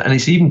form or another, and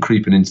it's even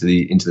creeping into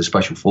the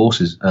special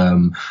forces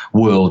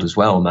world as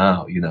well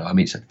now. I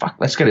mean, it's like, fuck,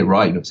 let's get it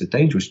right. It's a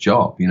dangerous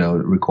job. It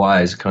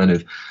requires kind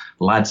of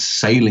lads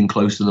sailing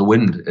close to the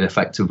wind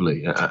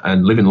effectively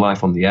and living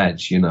life on the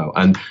edge,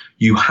 and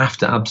you have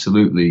to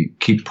absolutely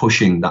keep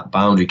pushing that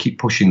boundary, keep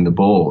pushing the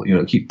ball,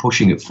 keep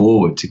pushing it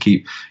forward to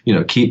keep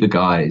the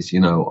guys,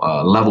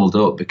 leveled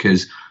up,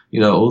 because,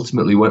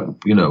 ultimately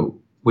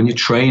when you're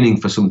training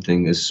for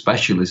something as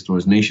specialist or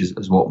as niche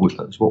as what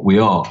we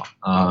are,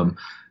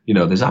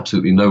 there's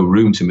absolutely no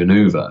room to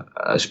maneuver,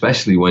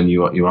 especially when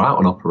you're out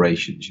on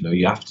operations.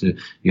 You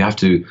have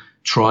to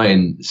try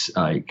and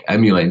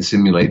emulate and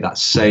simulate that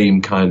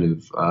same kind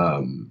of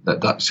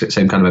that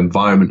same kind of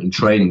environment and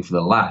training for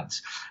the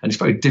lads. And it's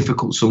very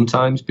difficult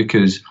sometimes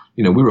because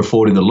we were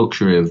afforded the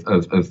luxury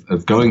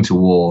of going to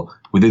war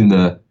within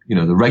the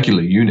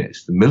regular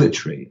units, the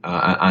military,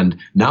 and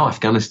now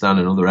Afghanistan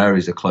and other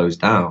areas are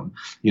closed down.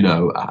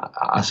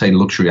 I say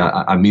luxury,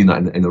 I mean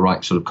that in the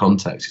right sort of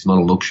context. It's not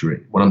a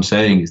luxury. What I'm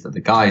saying is that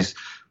the guys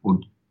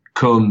would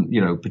come,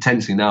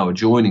 potentially now are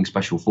joining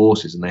special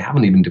forces, and they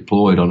haven't even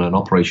deployed on an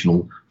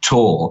operational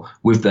tour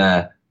with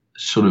their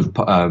sort of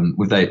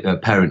with their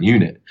parent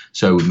unit.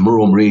 So the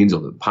Royal Marines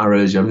or the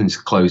Paras, everything's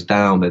closed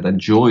down. They're then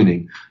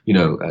joining,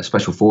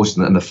 special forces,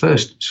 and the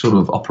first sort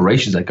of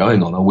operations they're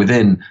going on are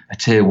within a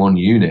tier 1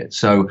 unit.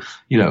 So,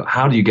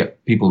 how do you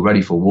get people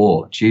ready for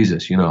war?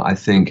 Jesus, I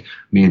think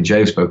me and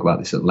Jay spoke about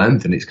this at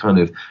length, and it's kind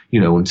of,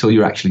 until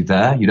you're actually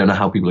there, you don't know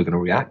how people are going to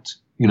react.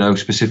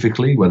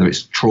 Specifically, whether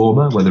it's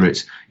trauma, whether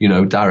it's,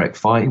 direct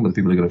fighting, whether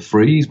people are going to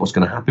freeze, what's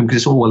going to happen, because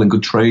it's all well and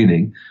good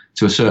training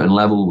to a certain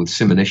level with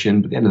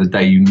simulation. But at the end of the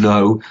day, you're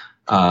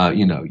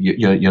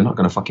not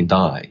going to fucking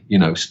die. You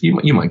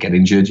might get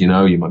injured, you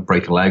might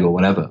break a leg or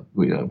whatever,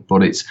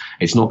 but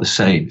it's not the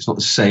same. It's not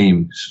the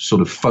same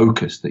sort of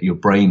focus that your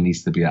brain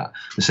needs to be at,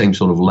 the same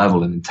sort of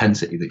level and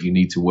intensity that you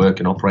need to work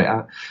and operate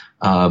at.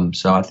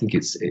 So I think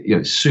it's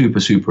super,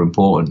 super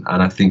important.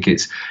 And I think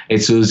it's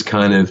us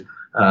kind of,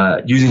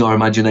 using our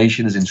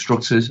imagination as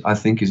instructors, I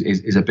think,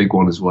 is a big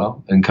one as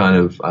well, and kind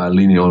of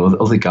leaning on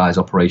other guys'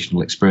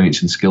 operational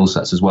experience and skill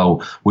sets as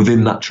well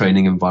within that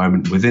training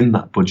environment, within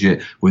that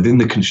budget, within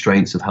the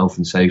constraints of health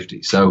and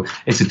safety. So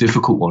it's a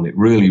difficult one. It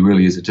really,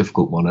 really is a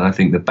difficult one. And I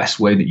think the best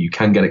way that you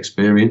can get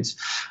experience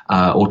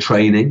or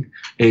training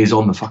is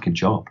on the fucking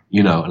job,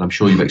 and I'm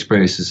sure you've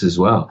experienced this as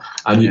well.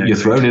 And you're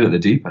thrown in at the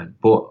deep end,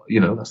 but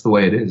that's the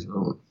way it is.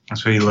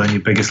 That's where you learn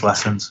your biggest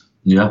lessons.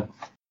 Yeah.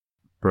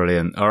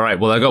 Brilliant. All right.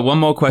 Well, I got one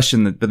more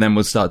question, but then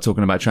we'll start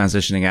talking about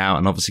transitioning out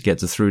and obviously get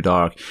to Through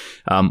Dark.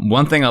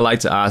 One thing I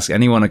like to ask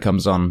anyone that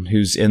comes on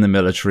who's in the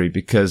military,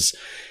 because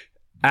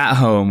at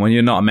home, when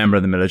you're not a member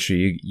of the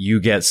military,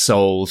 you get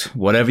sold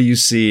whatever you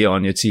see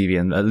on your TV.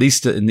 And at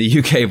least in the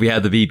UK, we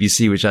have the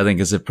BBC, which I think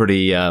is a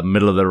pretty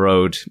middle of the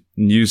road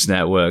news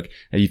network.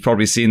 And you've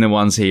probably seen the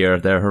ones here.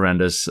 They're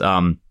horrendous.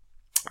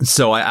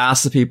 So I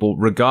asked the people,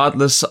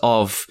 regardless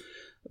of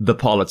the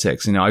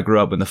politics, I grew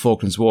up when the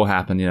Falklands War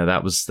happened.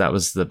 That was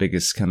the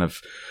biggest kind of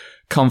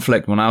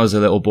conflict when I was a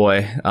little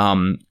boy.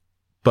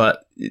 But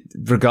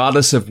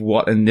regardless of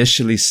what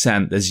initially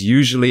sent, there's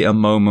usually a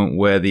moment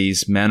where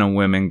these men and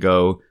women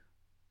go,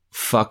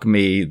 fuck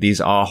me,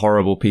 these are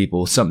horrible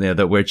people, something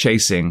that we're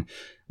chasing.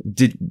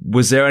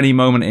 Was there any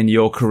moment in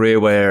your career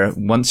where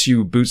once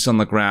you boots on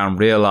the ground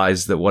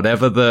realized that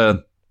whatever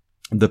the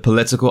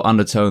political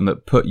undertone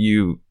that put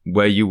you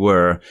where you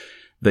were,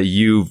 that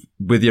you,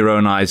 with your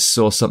own eyes,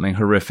 saw something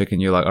horrific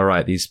and you're like, all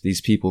right,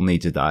 these people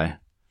need to die?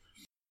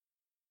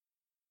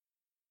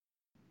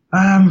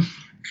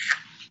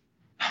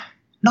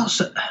 Not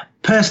so,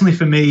 personally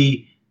for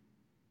me,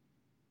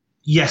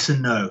 yes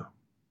and no.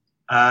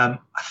 I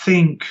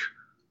think,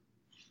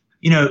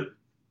 you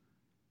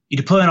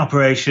deploy in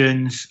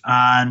operations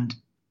and,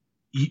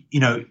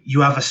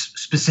 you have a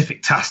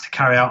specific task to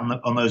carry out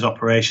on those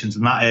operations.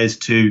 And that is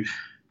to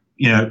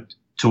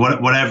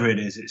whatever it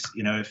is. It's,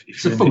 if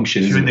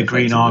you're in the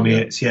Green Army,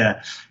 it's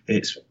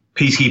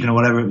peacekeeping or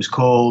whatever it was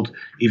called,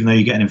 even though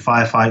you're getting in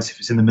firefights. If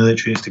it's in the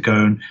military, it's to go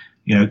and,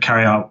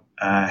 carry out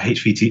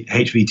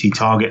HVT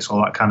targets,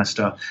 all that kind of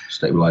stuff.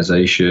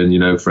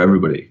 Stabilization, for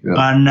everybody. Yeah.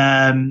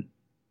 And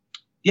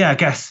I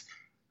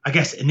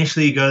guess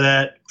initially you go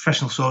there,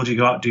 professional soldier, you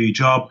go out, do your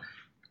job.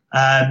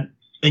 They're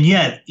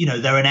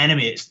an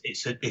enemy.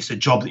 It's a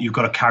job that you've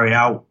got to carry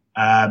out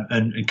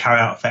and carry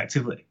out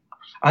effectively.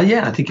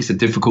 I think it's a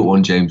difficult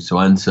one, James, to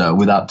answer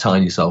without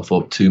tying yourself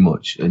up too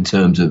much in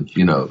terms of,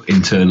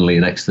 internally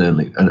and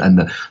externally and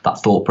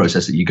that thought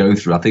process that you go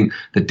through. I think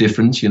the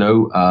difference, between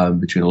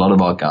a lot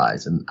of our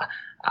guys, and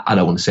I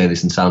don't want to say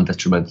this and sound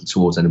detrimental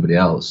towards anybody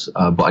else,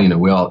 but,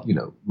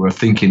 we're a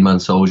thinking man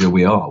soldier.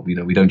 We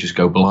we don't just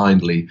go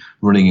blindly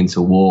running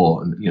into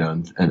war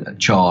and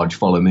charge,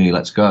 follow me,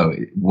 let's go.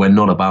 We're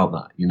not about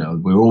that.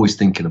 We're always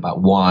thinking about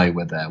why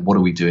we're there. What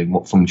are we doing?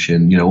 What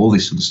function? All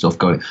this sort of stuff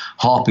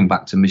harping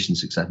back to mission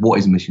success. What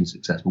is mission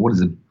success? But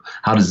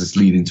how does this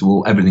lead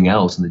into everything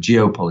else and the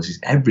geopolicies,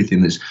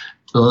 everything that's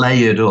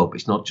layered up?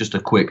 It's not just a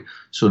quick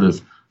sort of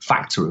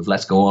factor of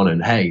let's go on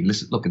and hey,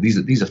 listen, look,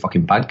 these are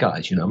fucking bad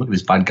guys. Look at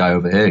this bad guy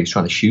over here. He's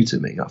trying to shoot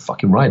at me. Oh,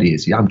 fucking right he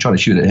is. Yeah, I'm trying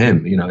to shoot at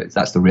him.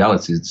 That's the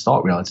realities, the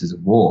stark realities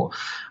of war.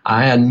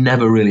 I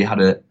never really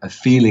had a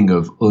feeling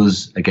of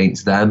us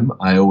against them.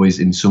 I always,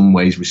 in some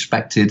ways,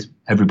 respected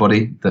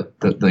everybody. That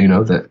at the end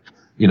of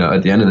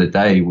the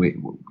day,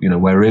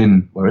 we're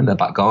in their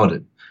back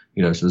garden.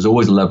 So there's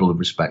always a level of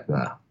respect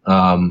there.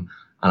 And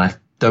I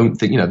don't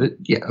think,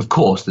 of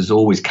course, there's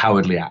always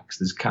cowardly acts.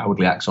 There's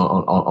cowardly acts on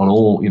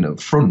all,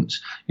 fronts.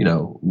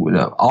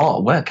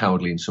 We're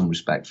cowardly in some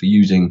respect for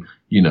using,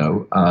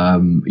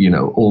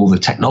 all the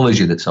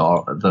technology that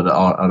are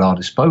at our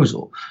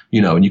disposal.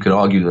 And you could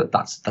argue that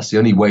that's the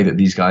only way that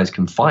these guys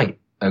can fight.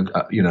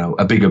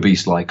 A bigger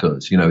beast like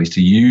us, is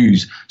to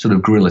use sort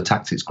of guerrilla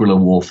tactics, guerrilla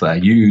warfare,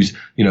 use,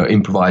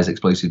 improvised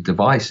explosive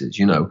devices,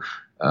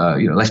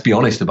 let's be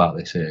honest about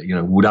this here.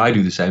 Would I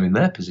do the same in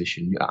their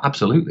position? Yeah,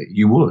 absolutely,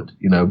 you would.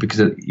 Because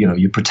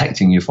you're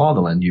protecting your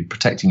fatherland, you're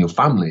protecting your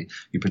family,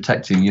 you're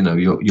protecting,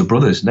 your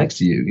brothers next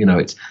to you.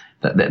 It's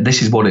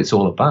this is what it's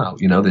all about.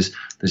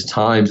 There's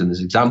times and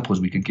there's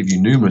examples. We could give you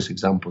numerous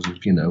examples of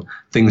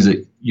things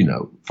that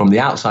from the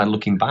outside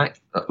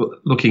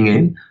looking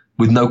in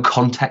with no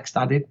context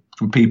added,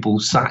 from people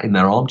sat in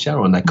their armchair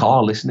or in their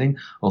car listening,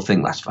 or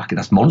think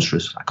that's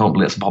monstrous. I can't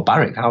believe it's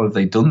barbaric. How have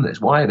they done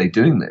this? Why are they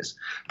doing this?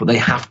 But they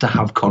have to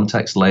have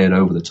context layered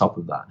over the top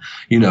of that.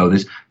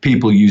 There's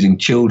people using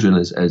children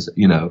as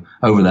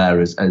over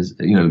there as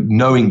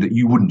knowing that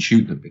you wouldn't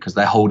shoot them because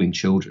they're holding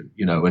children,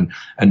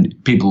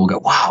 and people will go,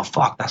 wow,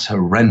 fuck, that's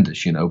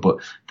horrendous, but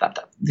that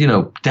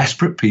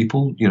desperate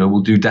people,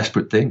 will do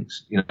desperate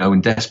things,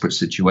 in desperate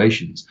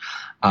situations.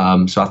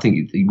 So I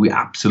think we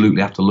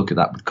absolutely have to look at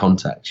that with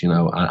context,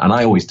 and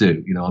I always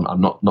do.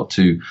 I'm not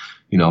too,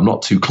 I'm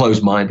not too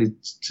close-minded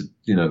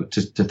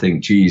to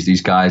think, geez,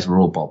 these guys were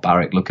all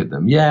barbaric. Look at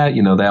them. Yeah,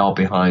 they are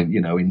behind,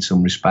 in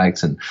some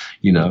respects, and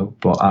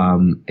but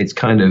it's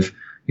kind of,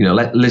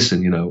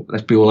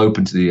 let's be all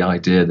open to the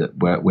idea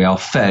that we are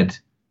fed,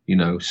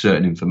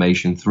 certain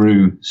information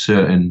through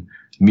certain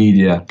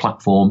media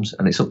platforms,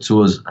 and it's up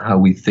to us how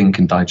we think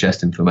and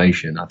digest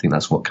information. I think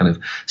that's what kind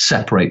of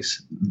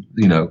separates,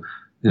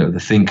 the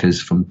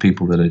thinkers from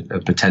people that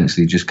are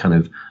potentially just kind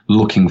of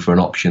looking for an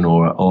option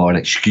or an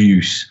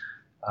excuse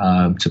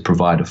to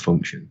provide a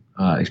function.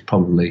 It's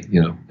probably,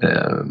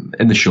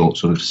 in the short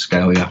sort of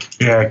scale, yeah.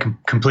 Yeah, I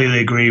completely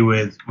agree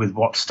with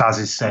what Stas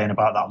is saying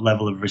about that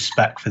level of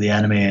respect for the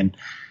enemy. And,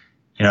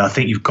 I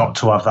think you've got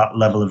to have that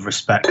level of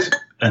respect.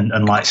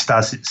 And like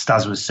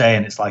Stas was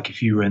saying, it's like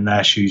if you were in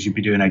their shoes, you'd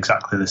be doing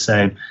exactly the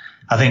same.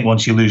 I think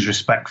once you lose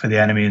respect for the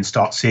enemy and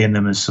start seeing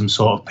them as some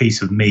sort of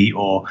piece of meat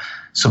or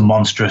some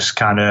monstrous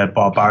kind of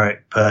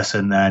barbaric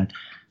person, then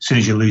as soon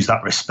as you lose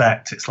that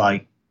respect, it's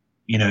like,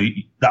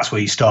 that's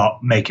where you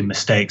start making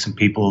mistakes and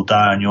people will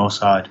die on your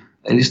side.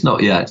 And it's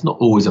not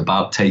always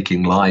about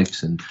taking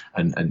lives and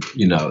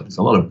there's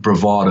a lot of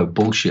bravado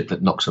bullshit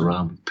that knocks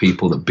around with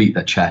people that beat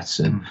their chests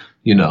and,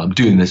 I'm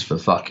doing this for the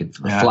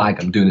flag,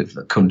 I'm doing it for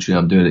the country,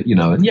 I'm doing it,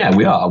 and yeah,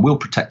 we are. We'll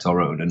protect our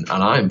own. And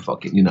I'm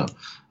fucking,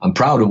 I'm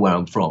proud of where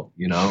I'm from,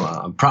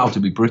 I'm proud to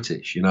be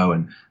British,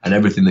 and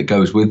everything that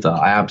goes with that.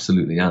 I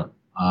absolutely am.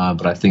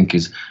 But I think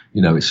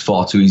it's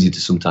far too easy to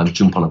sometimes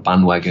jump on a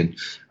bandwagon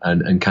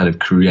and kind of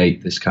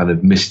create this kind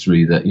of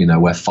mystery that,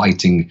 we're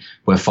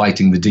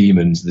fighting the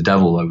demons, the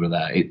devil over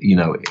there.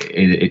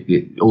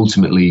 It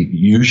ultimately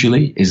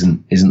usually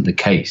isn't the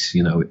case.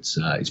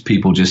 It's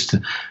people just,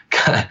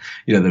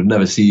 they've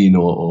never seen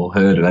or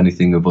heard of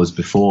anything of us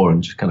before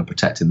and just kind of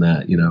protecting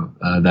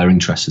their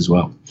interests as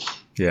well.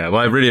 Yeah,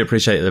 well, I really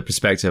appreciate the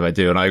perspective. I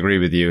do, and I agree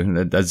with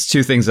you. There's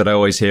two things that I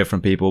always hear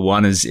from people.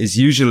 One is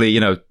usually,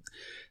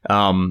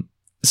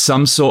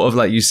 some sort of,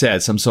 like you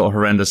said, some sort of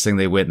horrendous thing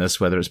they witness,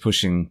 whether it's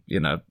pushing,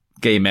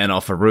 gay men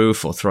off a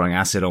roof or throwing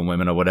acid on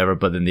women or whatever.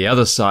 But then the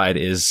other side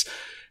is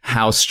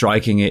how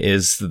striking it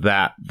is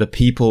that the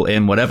people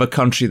in whatever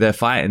country they're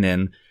fighting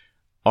in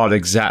are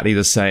exactly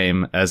the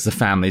same as the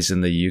families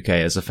in the UK,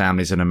 as the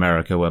families in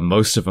America, where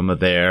most of them are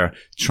there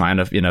trying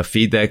to,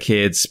 feed their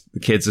kids. The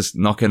kids are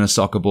knocking a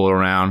soccer ball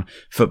around,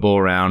 football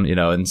around,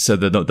 and so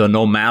the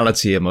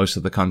normality of most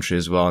of the country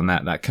as well. And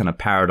that kind of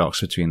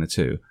paradox between the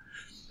two.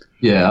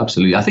 Yeah,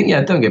 absolutely. I think,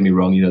 don't get me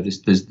wrong,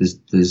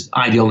 there's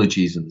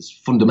ideologies and there's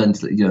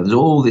fundamentally, there's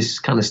all this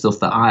kind of stuff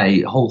that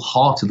I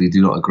wholeheartedly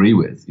do not agree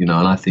with, and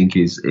I think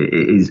is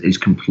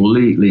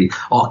completely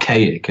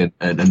archaic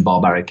and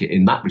barbaric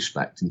in that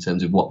respect in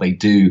terms of what they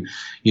do,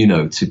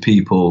 to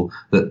people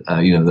that,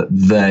 that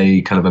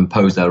they kind of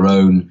impose their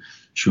own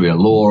Sharia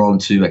law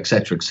onto, et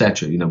cetera,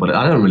 but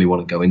I don't really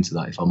want to go into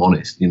that if I'm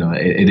honest.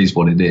 It is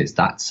what it is.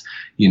 That's,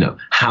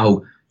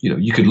 how,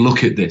 you could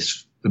look at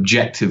this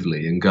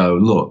objectively and go,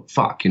 look,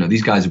 fuck,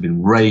 these guys have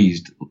been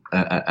raised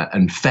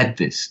and fed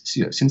this,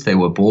 since they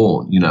were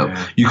born.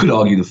 You could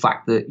argue the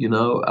fact that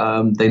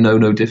they know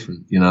no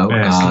different. So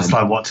it's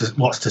like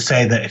what's to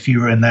say that if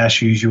you were in their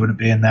shoes, you wouldn't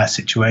be in their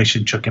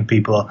situation, chucking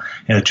people,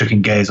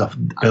 chucking gays off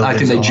buildings. I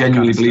think they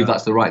genuinely believe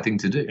that's the right thing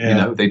to do.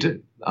 Yeah. They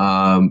do.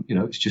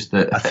 It's just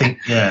that I think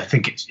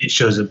it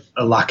shows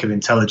a lack of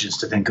intelligence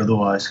to think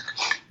otherwise.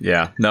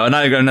 Yeah, no,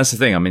 and that's the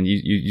thing. I mean,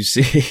 you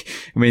see,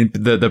 I mean,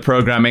 the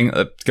programming.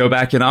 Go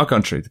back in our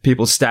country, the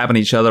people stabbing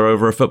each other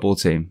over a football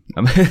team.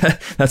 I mean,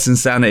 that's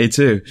insanity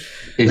too.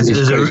 There's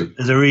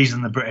a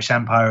reason the British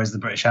Empire is the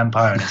British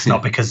Empire, and it's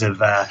not because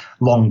of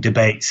long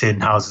debates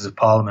in Houses of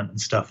Parliament and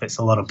stuff. It's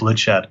a lot of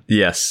bloodshed.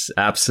 Yes,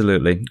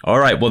 absolutely. All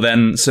right, well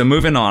then, so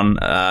moving on.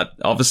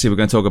 Obviously, we're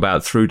going to talk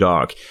about Through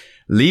Dark.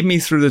 Lead me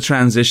through the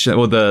transition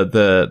or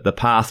the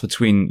path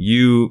between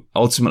you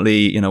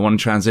ultimately, wanting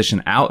to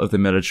transition out of the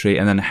military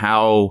and then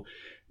how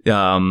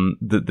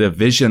the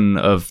vision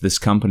of this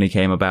company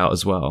came about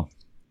as well.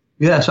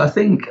 Yeah, so I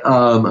think,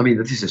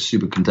 this is a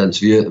super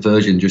condensed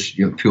version, just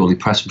purely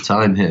pressed for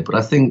time here. But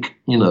I think,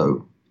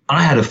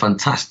 I had a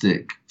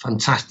fantastic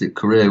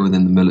career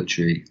within the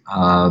military.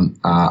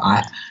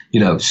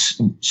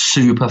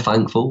 Super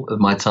thankful of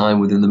my time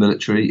within the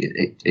military.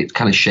 It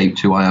kind of shaped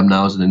who I am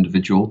now as an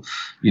individual,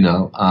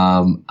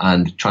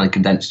 and trying to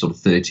condense sort of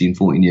 13,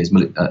 14 years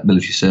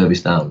military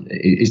service down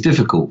is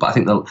difficult. But I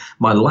think that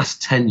my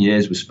last 10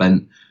 years were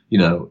spent,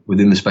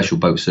 within the Special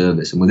Boat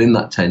Service. And within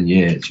that 10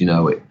 years,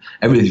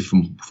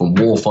 everything from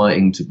war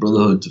fighting to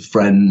brotherhood to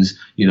friends,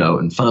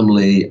 and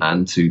family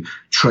and to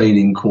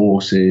training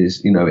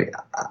courses,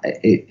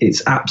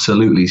 it's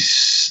absolutely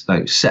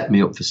set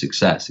me up for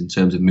success in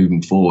terms of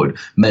moving forward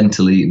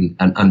mentally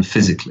and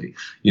physically,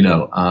 and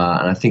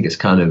I think it's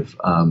kind of,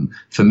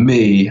 for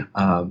me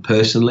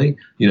personally,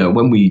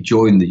 when we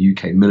joined the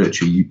UK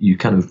military, you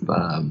kind of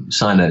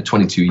sign a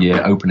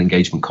 22-year open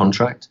engagement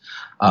contract.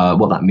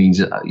 What that means,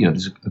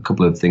 there's a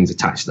couple of things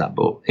attached to that.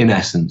 But in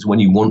essence, when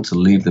you want to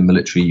leave the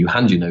military, you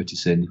hand your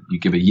notice in, you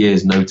give a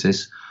year's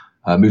notice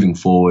moving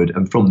forward.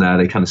 And from there,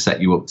 they kind of set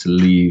you up to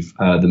leave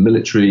the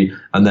military.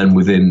 And then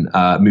within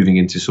moving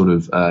into sort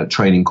of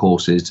training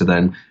courses to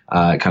then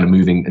kind of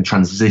moving and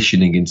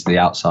transitioning into the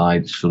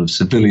outside sort of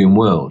civilian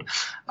world.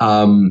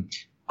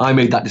 I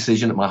made that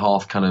decision at my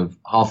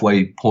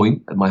halfway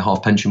point, at my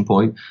half pension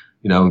point.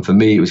 And for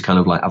me, it was kind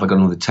of like, have I got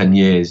another 10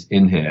 years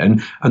in here?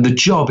 And the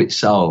job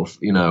itself,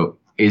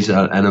 is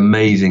an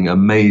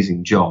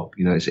amazing job.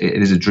 You know, it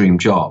is a dream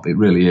job. It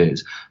really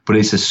is. But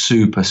it's a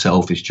super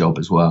selfish job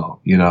as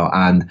well, you know,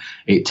 and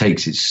it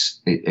takes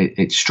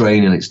its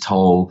strain and its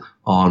toll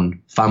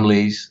on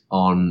families,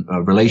 on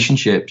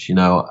relationships. You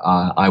know,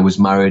 I was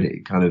married.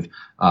 It kind of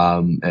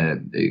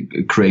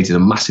it created a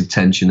massive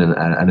tension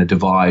and a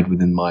divide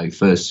within my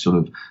first sort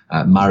of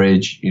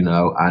marriage, you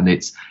know, and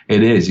it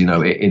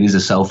is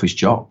a selfish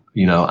job,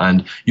 you know,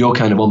 and you're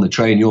kind of on the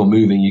train, you're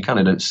moving, you kind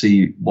of don't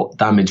see what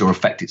damage or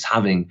effect it's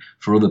having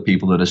for other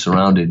people that are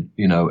surrounded,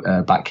 you know,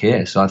 back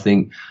here. So I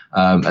think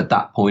at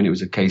that point it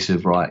was a case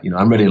of, right, you know,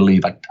 I'm ready to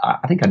leave.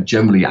 I think I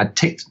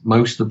ticked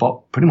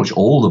pretty much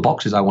all the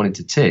boxes I wanted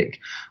to tick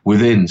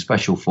within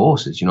Special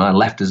Forces. You know, I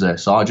left as a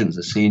sergeant, as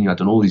a senior, I'd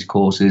done all these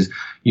courses,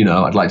 you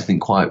know, I'd like to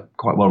think quite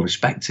well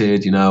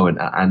respected, you know, and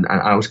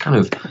I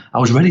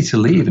was ready to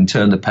leave and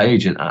turn the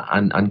page and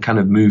kind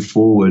of move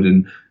forward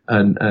and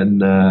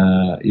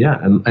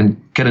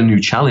get a new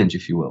challenge,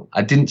 if you will.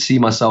 I didn't see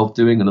myself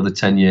doing another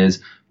 10 years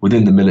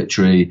within the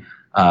military.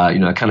 You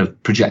know, I kind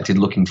of projected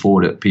looking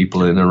forward at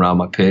people in and around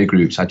my peer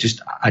groups. I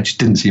just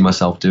didn't see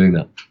myself doing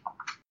that.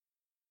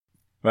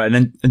 Right,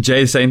 and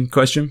Jay, same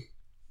question.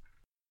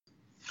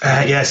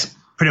 Yes,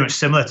 pretty much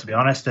similar, to be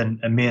honest. And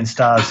me and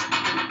Stars,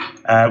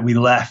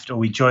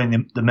 we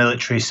joined the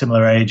military,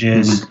 similar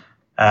ages.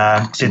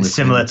 Did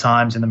similar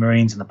times in the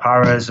Marines and the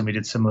Paras, and we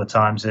did similar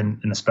times in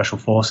the Special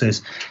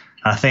Forces.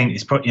 And I think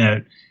it's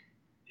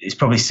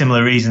probably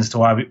similar reasons to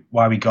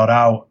why we got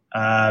out.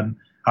 I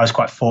was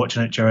quite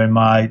fortunate during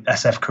my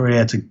SF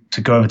career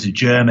to go over to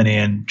Germany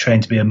and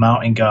train to be a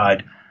mountain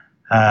guide,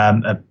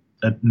 a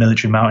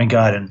military mountain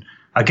guide. And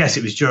I guess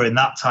it was during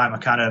that time I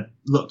kind of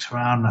looked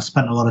around and I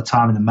spent a lot of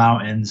time in the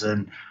mountains.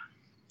 And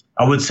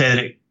I would say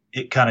that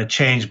it kind of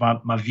changed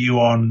my view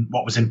on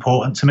what was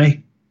important to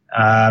me.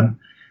 And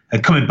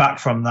coming back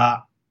from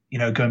that, you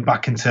know, going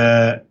back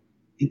into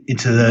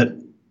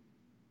the,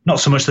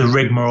 not so much the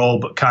rigmarole,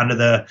 but kind of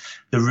the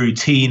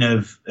routine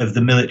of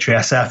the military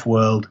SF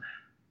world.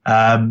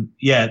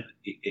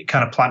 It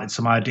kind of planted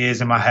some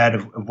ideas in my head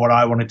of what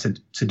I wanted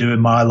to do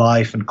in my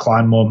life and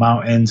climb more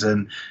mountains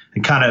and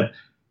kind of,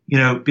 you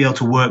know, be able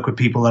to work with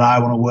people that I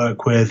want to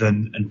work with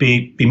and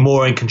be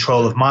more in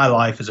control of my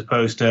life as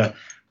opposed to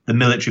the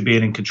military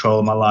being in control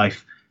of my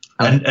life.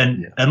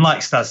 And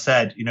like Stas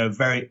said, you know,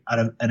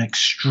 an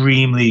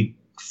extremely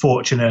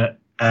fortunate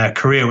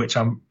career, which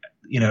I'm,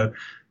 you know,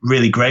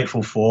 really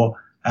grateful for.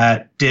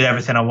 Did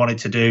everything I wanted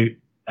to do,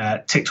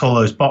 ticked all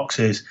those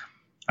boxes,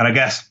 and I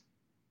guess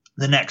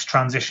the next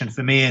transition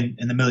for me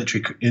in the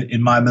military,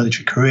 in my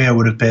military career,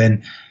 would have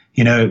been,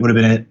 you know, it would have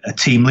been a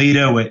team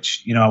leader,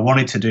 which, you know, I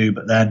wanted to do,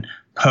 but then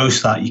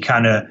post that, you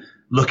kind of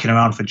looking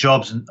around for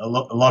jobs, and a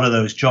lot of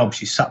those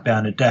jobs you sat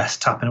behind a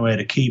desk tapping away at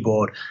a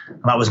keyboard,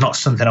 and that was not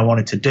something I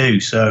wanted to do.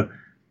 So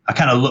I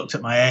kind of looked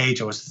at my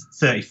age. I was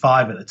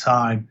 35 at the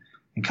time,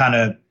 and kind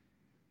of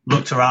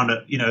looked around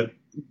at, you know,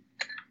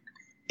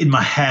 in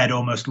my head,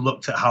 almost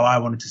looked at how I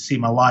wanted to see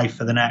my life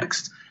for the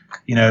next,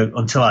 you know,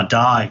 until I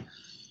die,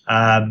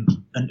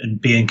 and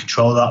be in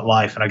control of that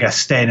life. And I guess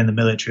staying in the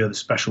military or the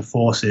Special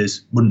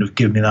Forces wouldn't have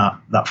given me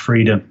that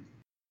freedom.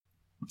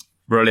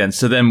 Brilliant.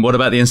 So then what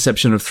about the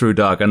inception of Through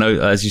Dark? I know,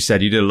 as you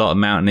said, you did a lot of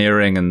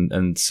mountaineering,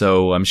 and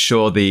so I'm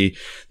sure the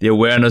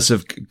awareness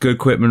of good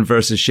equipment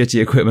versus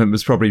shitty equipment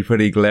was probably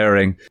pretty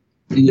glaring.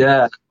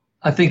 Yeah.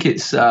 I think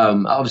it's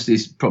obviously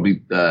it's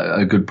probably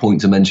a good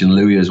point to mention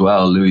Louis as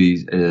well.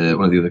 Louis,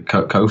 one of the other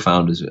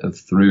co-founders of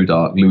Through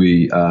Dark.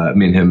 Louis,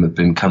 me and him have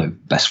been kind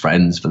of best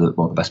friends for the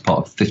best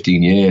part of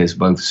 15 years.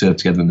 Both served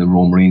together in the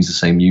Royal Marines, the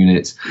same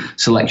unit.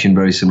 Selection,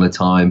 very similar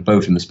time.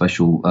 Both in the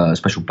special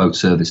boat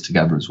service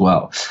together as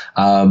well.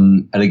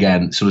 And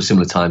again, sort of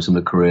similar time,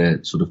 similar career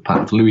sort of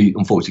path. Louis,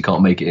 unfortunately,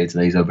 can't make it here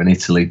today. He's over in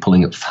Italy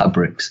pulling up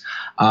fabrics.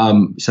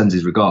 Sends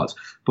his regards.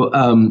 But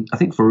I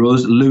think for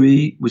us,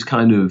 Louis was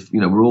kind of,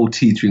 you know, we're all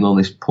teetering on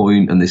this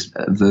point and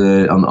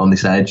on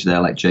this edge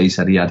there. Like Jay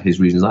said, he had his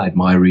reasons, I had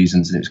my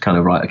reasons, and it was kind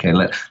of right. Okay,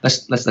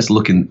 let's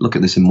look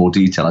at this in more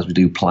detail as we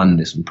do plan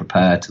this and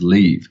prepare to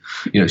leave.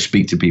 You know,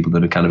 speak to people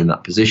that are kind of in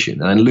that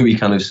position. And Louis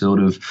kind of sort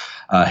of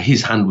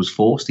his hand was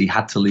forced. He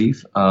had to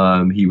leave.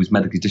 He was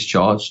medically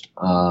discharged.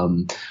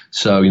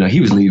 So, you know,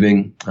 he was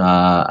leaving,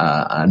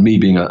 and me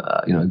being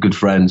a good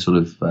friend, sort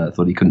of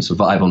thought he couldn't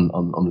survive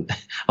on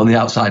the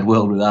outside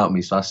world without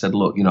me. So I said,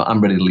 look, you know, I'm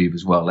ready to leave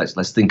as well.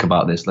 Let's think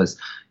about this. Let's,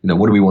 you know,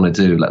 what do we want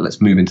to do?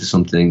 Let's move into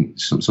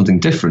something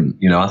different.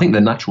 You know, I think the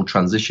natural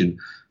transition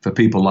for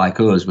people like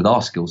us with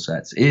our skill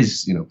sets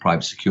is, you know,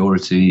 private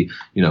security,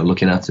 you know,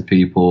 looking after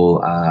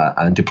people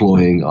and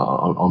deploying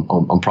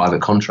on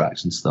private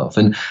contracts and stuff.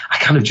 And I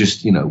kind of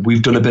just, you know,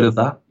 we've done a bit of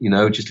that, you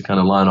know, just to kind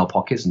of line our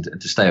pockets and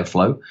to stay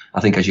afloat.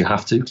 I think as you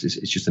have to, because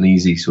it's just an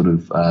easy sort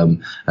of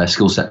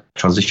skill set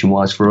transition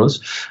wise for us.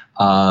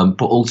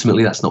 But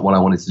ultimately, that's not what I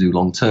wanted to do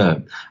long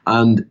term.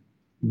 And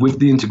with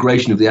the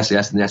integration of the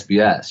SAS and the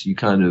SBS, you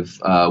kind of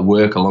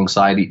work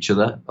alongside each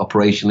other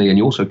operationally, and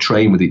you also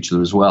train with each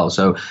other as well.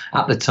 So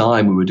at the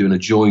time, we were doing a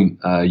joint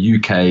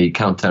UK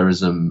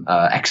counterterrorism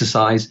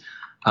exercise.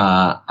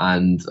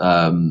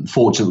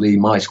 Fortunately,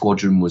 my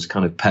squadron was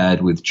kind of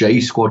paired with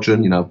Jay's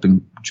squadron. I've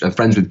been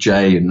friends with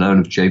Jay and known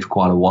of Jay for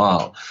quite a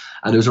while.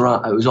 And it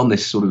was on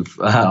this sort of,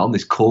 on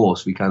this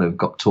course, we kind of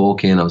got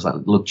talking. I was like,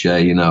 look,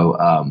 Jay,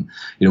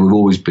 we've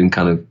always been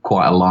kind of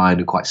quite aligned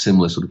and quite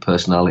similar sort of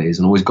personalities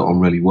and always got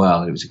on really well.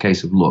 And it was a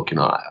case of, look,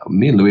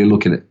 me and Louis are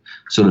looking at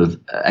sort of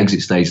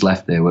exit stage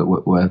left there.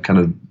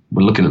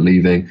 We're looking at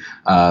leaving.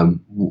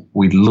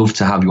 We'd love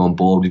to have you on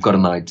board. We've got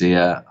an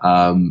idea.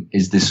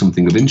 Is this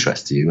something of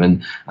interest to you?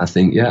 And I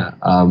think,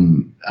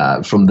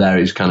 from there,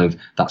 it's kind of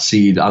that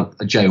seed.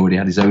 Jay already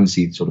had his own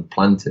seed sort of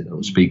planted. I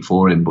won't speak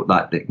for him, but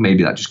that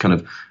just kind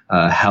of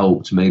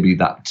helped. Maybe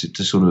that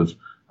to sort of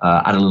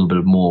add a little bit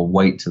of more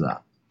weight to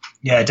that.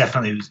 Yeah,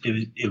 definitely.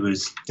 It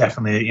was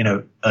definitely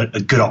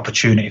a good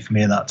opportunity for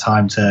me at that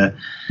time to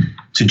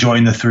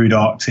join the Through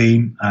Dark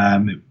team.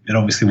 It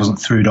obviously wasn't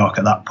Through Dark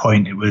at that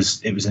point. It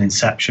was an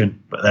inception,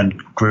 but then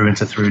grew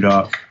into Through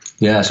Dark.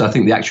 Yeah, so I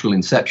think the actual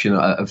inception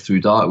of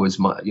Through Dark was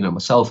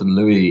myself and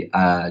Louis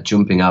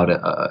jumping out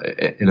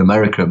in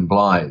America and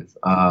Blythe,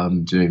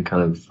 doing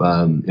kind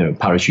of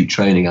parachute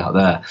training out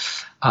there.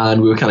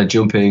 And we were kind of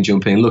jumping,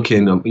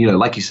 looking,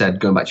 like you said,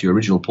 going back to your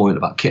original point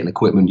about kit and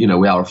equipment,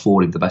 we are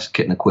afforded the best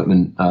kit and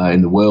equipment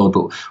in the world,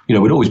 but,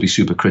 we'd always be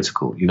super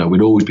critical.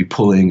 We'd always be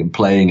pulling and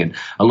playing. And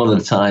a lot of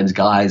the times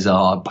guys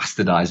are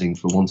bastardizing,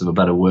 for want of a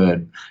better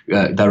word,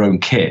 their own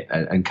kit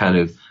and kind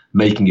of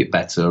making it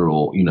better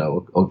or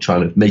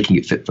trying to making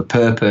it fit for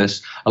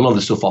purpose. A lot of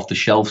the stuff off the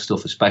shelf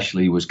stuff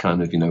especially was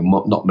kind of,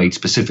 not made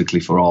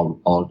specifically for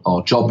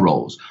our job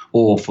roles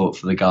or for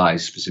the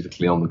guys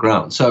specifically on the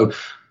ground. So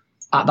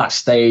at that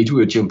stage, we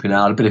were jumping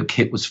out. A bit of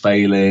kit was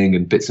failing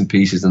and bits and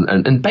pieces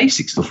and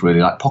basic stuff, really,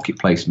 like pocket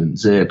placement,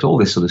 zips, all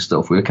this sort of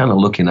stuff. We were kind of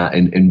looking at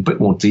in a bit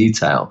more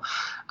detail.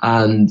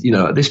 And,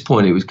 at this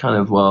point, it was kind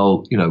of,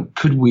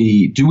 do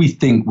we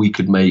think we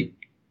could make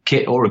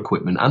kit or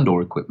equipment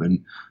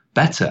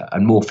better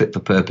and more fit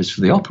for purpose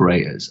for the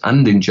operators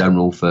and in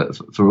general for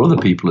other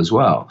people as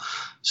well?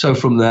 So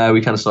from there, we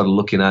kind of started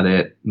looking at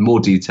it in more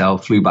detail,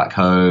 flew back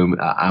home,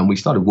 and we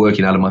started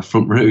working out of my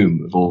front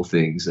room, of all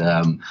things.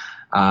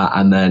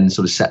 And then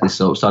sort of set this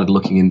up, started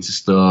looking into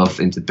stuff,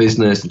 into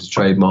business, into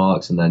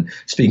trademarks, and then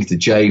speaking to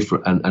Jay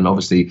and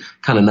obviously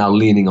kind of now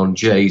leaning on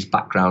Jay's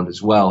background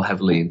as well,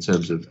 heavily in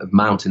terms of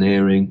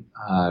mountaineering,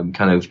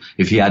 kind of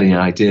if he had any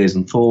ideas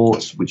and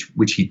thoughts,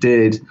 which he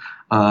did.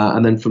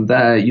 And then from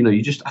there,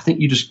 you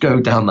just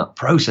go down that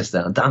process,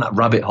 down that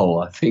rabbit hole,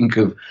 I think,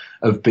 of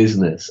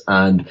business,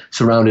 and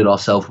surrounded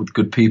ourselves with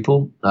good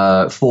people.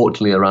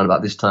 Fortunately, around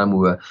about this time, we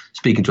were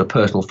speaking to a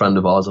personal friend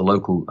of ours, a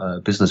local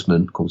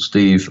businessman called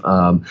Steve,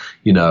 a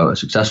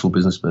successful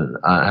businessman.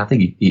 I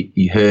think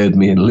he heard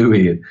me and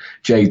Louis and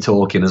Jay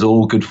talking, as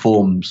all good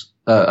forms,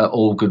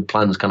 all good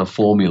plans kind of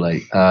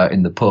formulate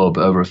in the pub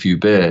over a few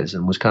beers,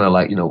 and was kind of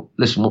like,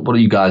 listen, what are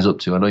you guys up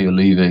to? I know you're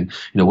leaving.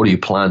 What are your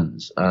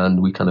plans?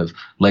 And we kind of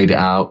laid it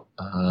out.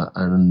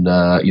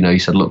 He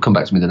said, look, come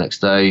back to me the next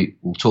day.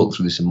 We'll talk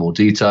through this in more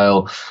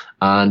detail.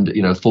 And,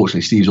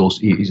 fortunately, Steve's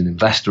he's an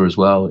investor as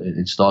well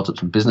in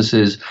startups and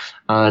businesses.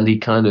 And he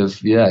kind of,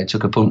 he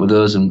took a punt with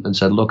us and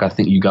said, look, I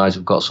think you guys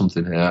have got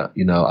something here.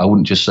 I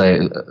wouldn't just say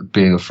it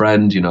being a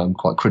friend, I'm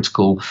quite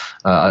critical.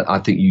 I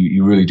think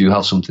you really do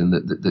have something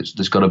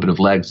that's got a bit of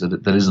legs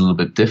that is a little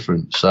bit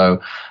different.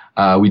 So,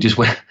 we just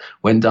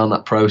went down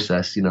that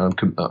process. I'm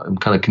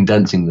kind of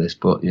condensing this,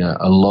 but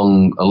a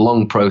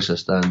long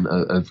process then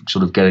of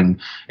sort of getting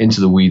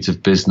into the weeds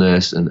of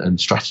business and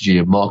strategy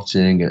and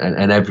marketing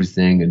and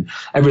everything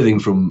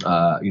from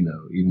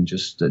even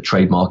just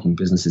trademarking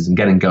businesses and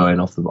getting going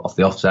off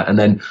the offset, and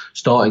then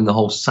starting the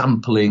whole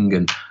sampling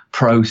and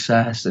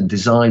process and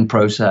design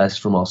process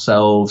from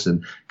ourselves,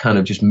 and kind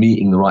of just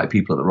meeting the right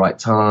people at the right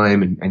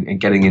time and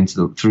getting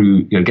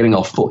getting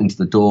our foot into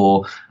the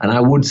door. And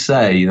I would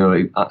say,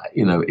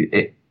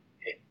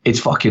 it's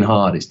fucking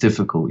hard. It's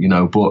difficult,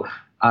 but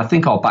I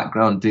think our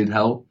background did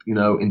help,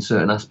 in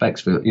certain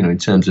aspects, for, in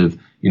terms of,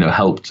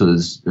 helped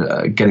us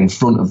get in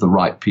front of the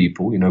right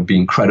people,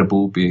 being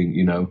credible, being,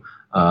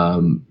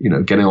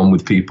 getting on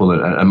with people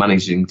and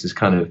managing to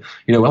kind of,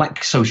 we're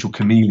like social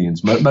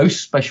chameleons.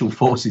 Most special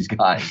forces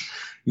guys,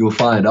 you'll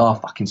find, are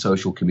fucking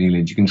social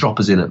chameleons. You can drop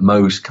us in at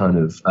most kind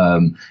of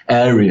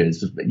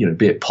areas,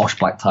 be it posh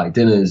black tie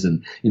dinners,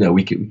 and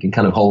we can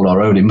kind of hold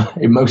our own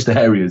in most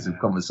areas of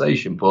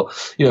conversation. But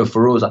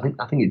for us, I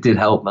think it did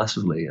help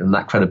massively, and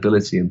that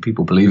credibility and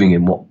people believing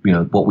in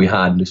what we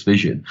had in this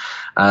vision.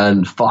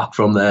 And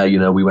from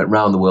there, we went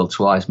round the world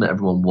twice, met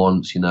everyone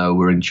once.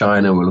 We're in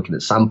China, we're looking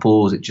at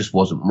samples. It just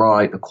wasn't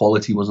right. The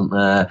quality wasn't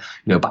there.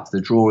 Back to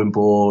the drawing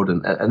board,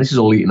 and this is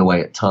all eating away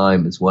at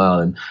time as well.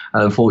 And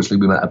unfortunately,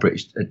 we met a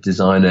British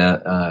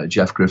designer,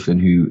 Jeff Griffin,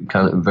 who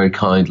kind of very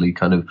kindly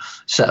kind of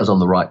set us on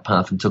the right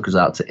path and took us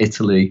out to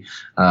Italy,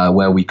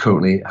 where we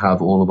currently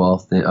have all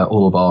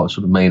of our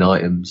sort of main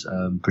items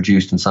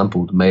produced and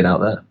sampled and made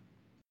out there.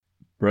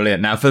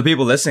 Brilliant. Now, for the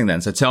people listening, then,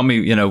 so tell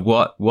me,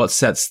 what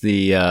sets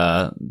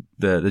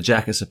the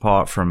jackets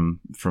apart from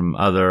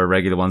other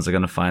regular ones they're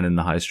going to find in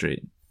the high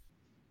street?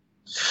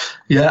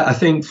 Yeah, I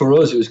think for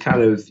us, it was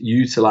kind of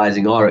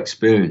utilizing our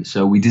experience.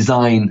 So we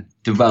design,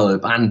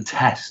 develop and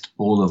test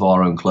all of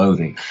our own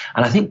clothing.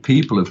 And I think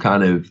people have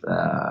kind of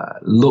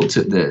looked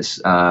at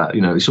this,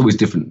 it's always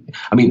different.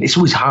 I mean, it's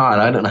always hard.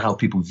 I don't know how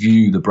people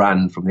view the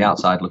brand from the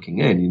outside looking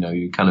in.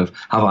 You kind of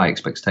have high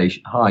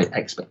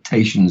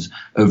expectations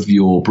of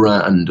your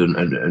brand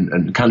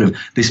and kind of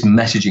this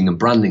messaging and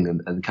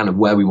branding and kind of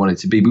where we want it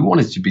to be. We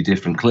want it to be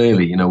different,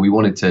 clearly. We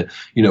wanted to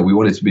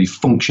be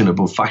function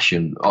above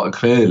fashion.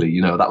 Clearly,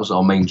 that was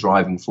our main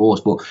driving force.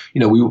 But,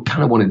 we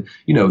kind of wanted,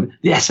 the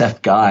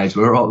SF guys,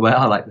 we're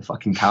like the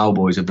fucking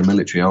cowboys of the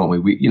military, aren't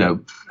we?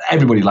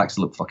 Everybody likes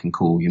to look fucking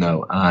cool,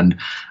 and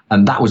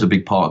that was a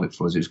big part of it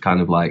for us. It was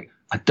kind of like,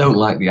 I don't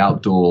like the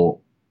outdoor,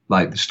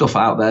 like the stuff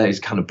out there is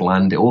kind of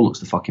bland. It all looks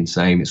the fucking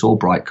same. It's all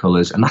bright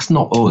colors, and that's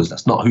not us.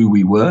 That's not who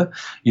we were.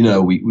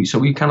 So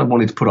we kind of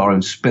wanted to put our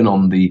own spin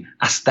on the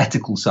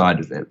aesthetical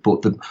side of it,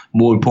 but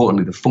more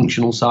importantly, the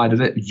functional side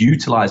of it,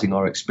 utilizing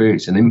our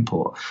experience and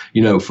input.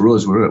 For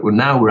us,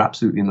 we're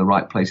absolutely in the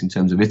right place in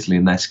terms of Italy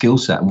and their skill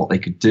set and what they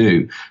could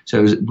do.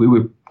 So we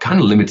were kind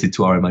of limited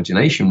to our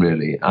imagination,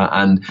 really.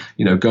 And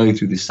going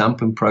through this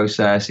sampling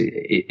process,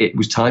 it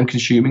was time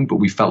consuming, but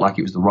we felt like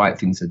it was the right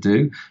thing to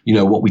do.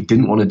 What we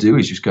didn't want to do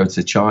is just go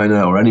to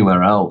China or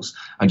anywhere else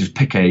and just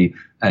pick a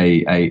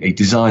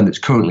design that's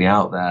currently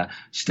out there,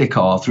 stick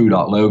our Through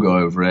Dark logo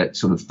over it,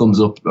 sort of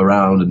thumbs up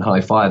around and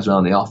high fives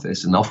around the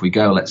office, and off we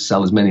go. Let's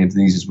sell as many of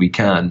these as we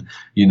can,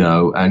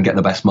 and get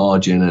the best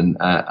margin. And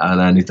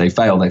then if they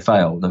fail, they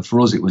fail. And for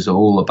us, it was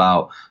all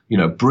about,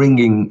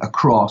 bringing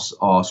across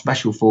our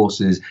special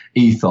forces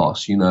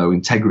ethos,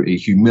 integrity,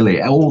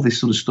 humility, all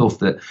this sort of stuff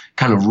that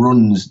kind of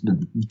runs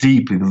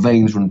deeply, the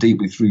veins run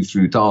deeply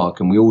through Dark.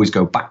 And we always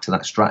go back to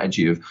that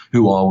strategy of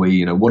who are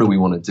we, what do we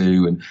want to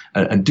do,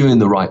 and doing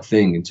the right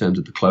thing in terms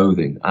of the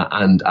clothing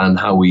and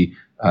how we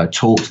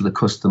talk to the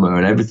customer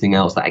and everything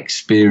else, that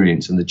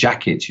experience and the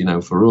jackets.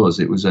 For us,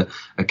 it was a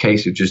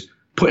case of just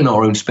putting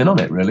our own spin on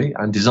it, really,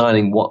 and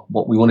designing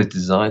what we wanted to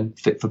design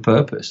fit for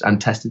purpose and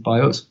tested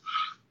by us.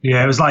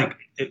 Yeah, it was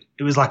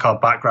like our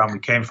background. We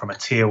came from a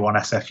tier 1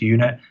 SF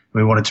unit.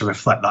 We wanted to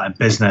reflect that in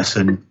business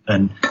and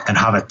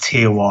have a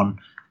tier 1,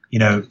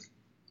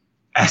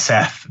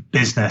 SF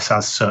business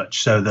as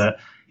such, so that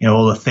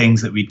all the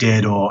things that we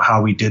did or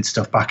how we did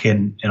stuff back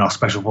in our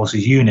special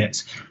forces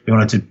units, we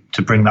wanted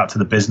to bring that to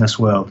the business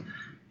world.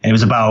 And it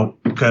was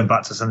about, going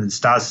back to something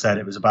Stas said,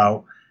 it was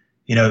about,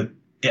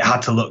 it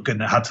had to look good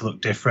and it had to look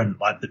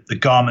different. Like the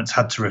garments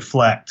had to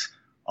reflect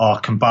our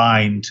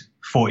combined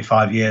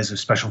 45 years of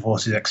special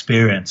forces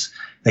experience.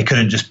 They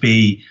couldn't just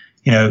be,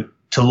 to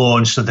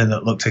launch something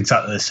that looked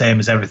exactly the same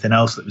as everything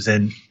else that was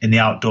in the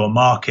outdoor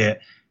market,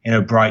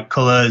 bright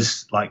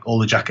colors, like all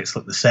the jackets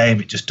look the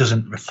same. It just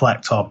doesn't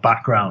reflect our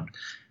background.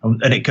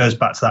 And it goes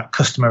back to that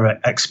customer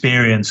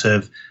experience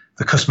of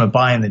the customer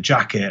buying the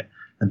jacket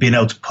and being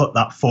able to put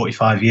that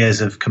 45 years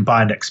of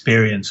combined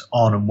experience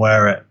on and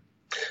wear it.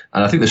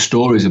 And I think the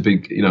story is a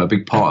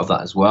big part of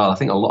that as well. I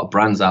think a lot of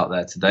brands out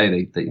there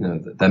today,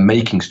 they're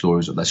making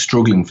stories, or they're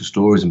struggling for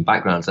stories and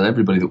backgrounds. And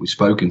everybody that we've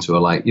spoken to are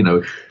like,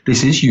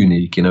 this is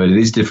unique. It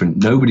is different.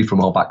 Nobody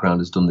from our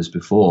background has done this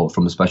before,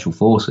 from the special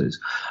forces,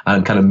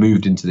 and kind of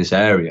moved into this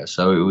area.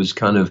 So it was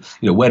kind of,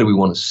 where do we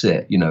want to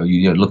sit?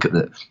 You look at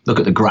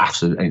the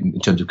graphs in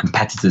terms of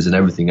competitors and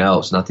everything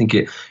else. And I think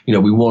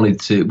we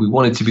wanted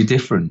to be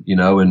different,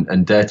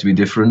 and dare to be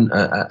different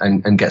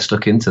and get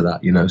stuck into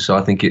that. So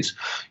I think it's,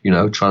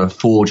 trying to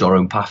forge our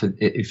own path,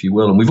 if you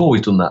will. And we've always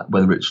done that,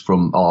 whether it's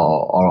from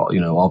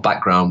our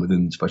background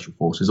within special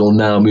forces or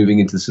now moving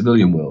into the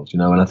civilian world,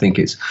 and I think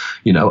it's,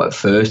 at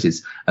first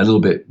it's a little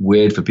bit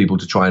weird for people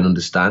to try and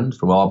understand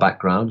from our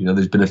background.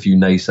 There's been a few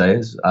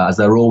naysayers, as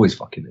there always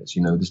fucking is.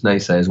 There's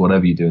naysayers,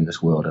 whatever you do in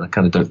this world, and I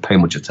kind of don't pay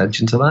much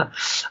attention to that.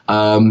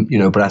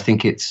 But I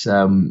think it's,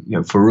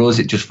 for us,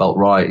 it just felt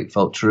right. It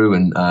felt true.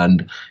 And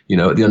at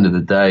the end of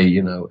the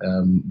day,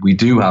 we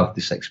do have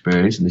this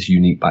experience and this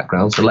unique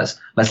background. So let's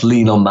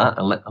lean on that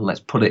and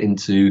let's put it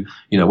into,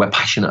 we're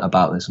passionate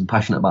about this and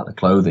passionate about the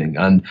clothing,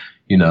 and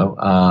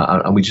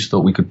and we just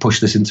thought we could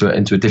push this into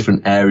a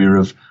different area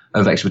of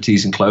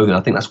expertise in clothing. I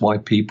think that's why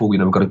people,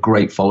 we've got a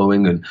great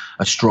following and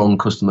a strong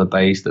customer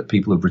base, that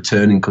people have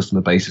returning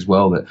customer base as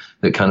well,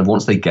 that kind of,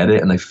 once they get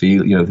it and they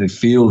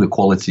feel the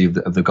quality of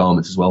the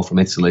garments as well from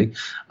Italy,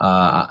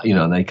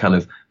 and they kind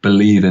of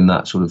believe in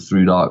that sort of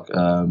Through Dark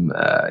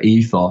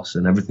ethos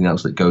and everything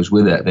else that goes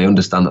with it. They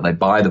understand that they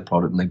buy the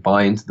product and they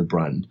buy into the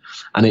brand,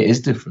 and it is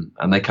different,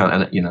 and they can't,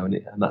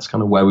 and that's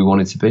kind of where we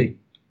wanted to be.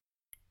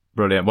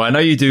 Brilliant. Well, I know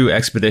you do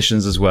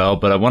expeditions as well,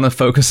 but I want to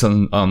focus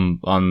on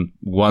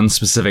one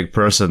specific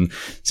person.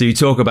 So you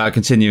talk about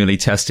continually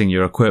testing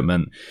your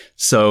equipment.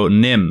 So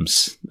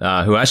Nims,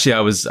 who actually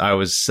I was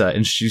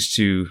introduced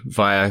to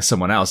via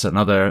someone else,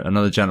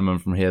 another gentleman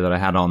from here that I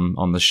had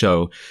on the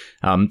show.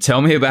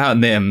 Tell me about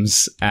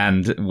Nims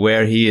and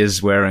where he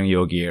is wearing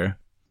your gear.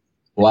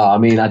 Well, I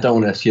mean, I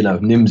don't want to,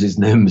 Nims is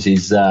Nims.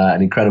 He's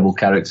an incredible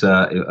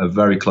character, a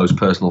very close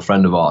personal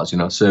friend of ours.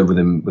 I served with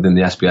him within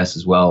the SBS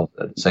as well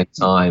at the same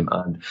time.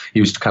 And he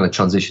was kind of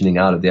transitioning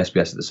out of the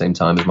SBS at the same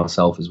time as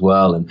myself as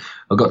well. And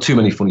I've got too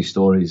many funny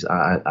stories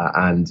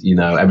and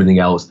everything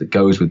else that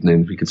goes with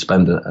Nims. We could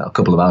spend a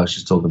couple of hours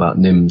just talking about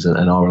Nims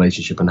and our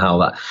relationship and how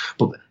that,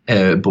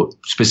 but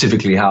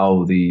specifically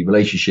how the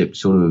relationship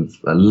sort of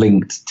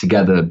linked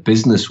together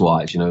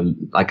business-wise.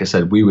 Like I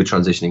said, we were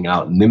transitioning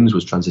out, Nims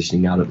was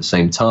transitioning out at the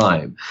same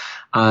time.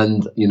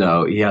 And,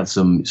 he had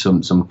some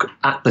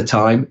at the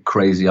time,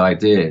 crazy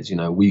ideas.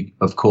 We,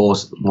 of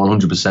course,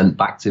 100%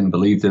 backed him,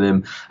 believed in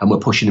him, and we're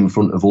pushing him in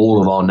front of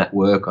all of our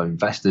network, our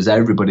investors,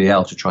 everybody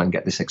else to try and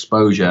get this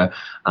exposure.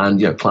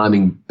 And,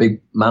 climbing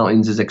big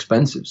mountains is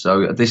expensive.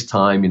 So at this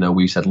time,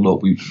 we said,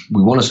 look, we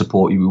want to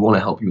support you. We want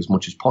to help you as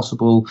much as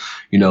possible.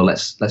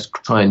 Let's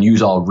try and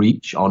use our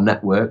reach, our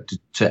network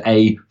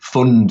to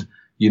fund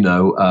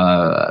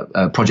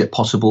Project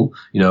Possible,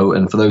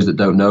 and for those that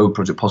don't know,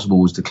 Project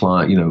Possible was to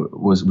climb,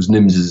 was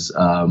Nims's,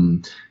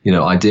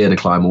 idea to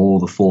climb all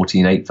the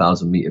 14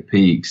 8,000 meter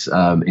peaks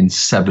in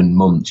 7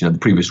 months, the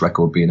previous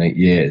record being 8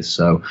 years.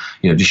 So,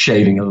 just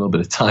shaving a little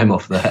bit of time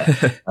off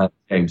there,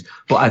 James.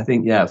 But I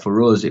think,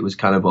 for us, it was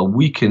kind of,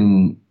 we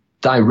can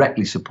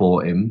directly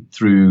support him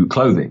through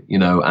clothing,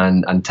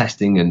 and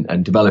testing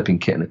and developing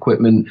kit and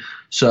equipment.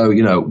 So,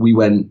 we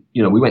went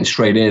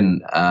straight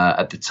in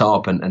at the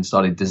top and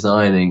started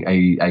designing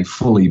a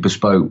fully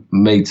bespoke,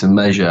 made to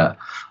measure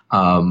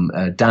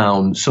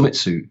down summit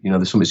suit,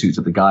 the summit suits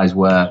that the guys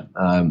wear,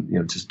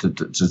 to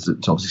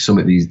obviously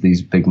summit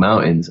these big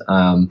mountains.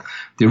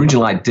 The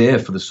original idea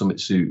for the summit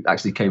suit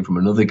actually came from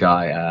another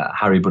guy,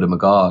 Harry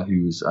Buddha-McGar,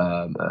 who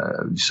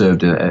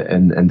served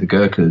in the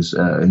Gurkhas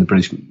in the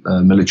British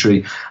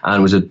military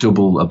and was a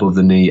double above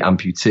the knee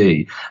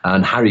amputee.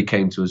 And Harry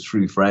came to us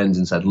through friends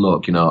and said,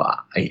 look,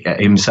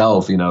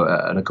 himself,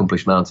 an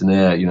accomplished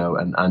mountaineer,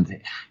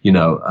 and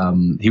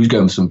he was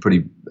going for some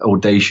pretty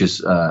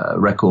audacious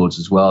records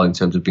as well, in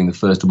terms of being the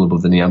first double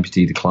above the knee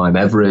amputee to climb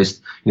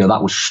Everest.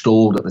 That was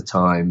stalled at the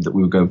time that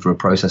we were going through a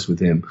process with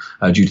him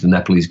due to the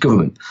Nepalese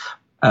government.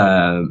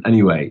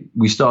 Anyway,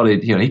 we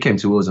started, he came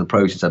to us and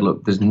approached and said,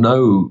 look, there's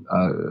no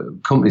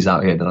companies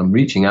out here that I'm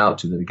reaching out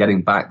to that are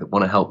getting back that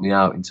want to help me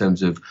out in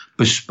terms of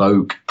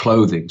bespoke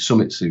clothing,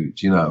 summit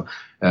suits,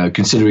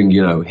 considering,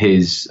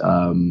 his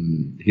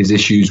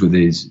issues with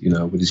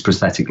his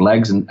prosthetic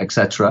legs and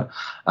etc.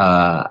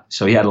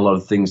 So he had a lot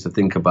of things to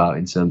think about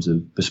in terms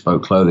of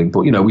bespoke clothing.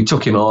 But, we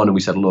took him on and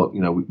we said, look,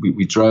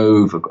 we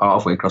drove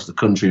halfway across the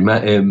country,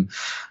 met him,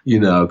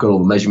 got all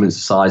the measurements,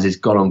 the sizes,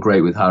 got on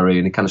great with Harry,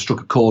 and it kind of struck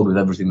a chord with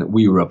everything that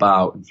we were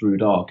about and through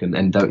dark and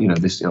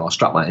this, our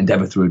strapline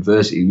endeavor through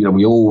adversity.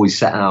 We always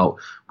set out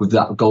with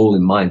that goal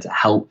in mind to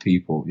help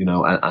people,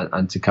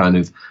 and to kind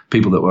of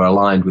people that were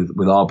aligned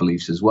with our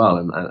beliefs as well.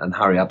 And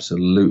Harry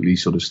absolutely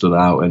sort of stood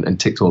out and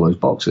ticked all those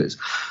boxes.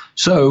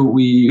 So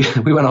we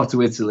went off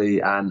to Italy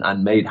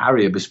and made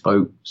Harry a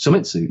bespoke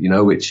summit suit,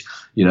 which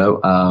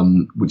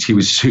he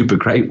was super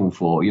grateful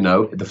for.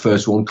 The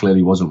first one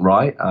clearly wasn't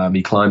right.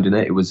 He climbed in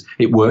it.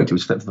 It worked. It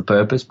was fit for the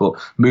purpose. But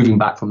moving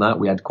back from that,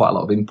 we had quite a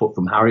lot of input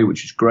from Harry,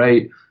 which was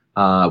great.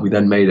 We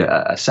then made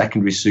a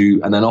secondary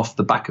suit, and then off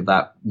the back of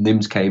that,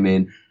 Nims came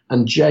in,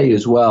 and Jay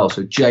as well.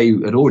 So Jay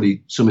had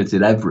already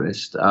summited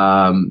Everest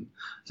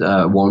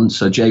once,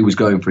 so Jay was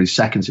going for his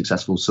second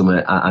successful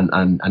summit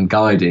and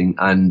guiding,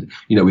 and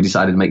we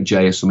decided to make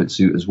Jay a summit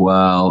suit as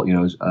well,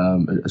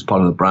 as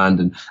part of the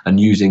brand, and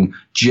using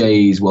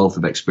Jay's wealth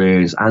of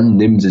experience and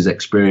Nims's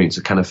experience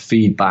to kind of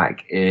feed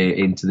back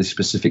into this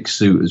specific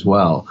suit as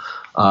well.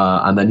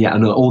 And then,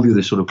 and all the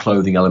other sort of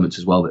clothing elements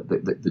as well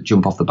that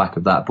jump off the back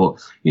of that.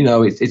 But,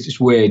 it's just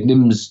weird.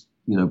 Nims,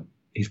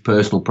 his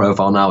personal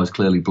profile now has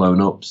clearly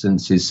blown up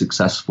since his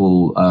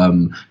successful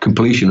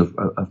completion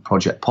of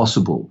Project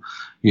Possible.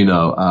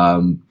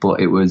 But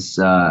it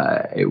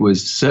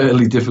was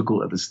certainly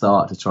difficult at the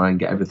start to try and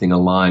get everything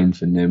aligned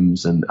for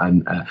Nims,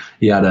 and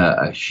he had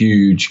a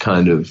huge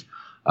kind of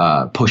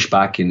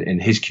pushback in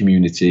his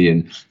community,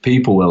 and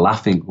people were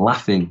laughing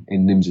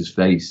in Nims's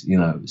face,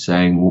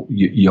 saying, well,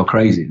 you're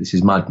crazy. This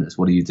is madness.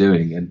 What are you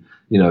doing? And,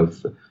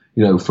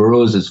 for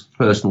us as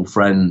personal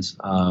friends,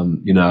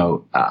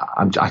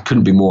 I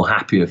couldn't be more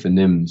happier for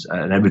Nims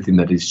and everything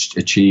that he's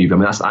achieved. I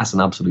mean, that's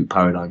an absolute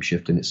paradigm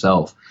shift in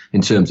itself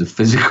in terms of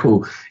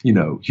physical,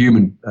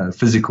 human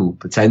physical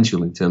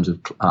potential in terms of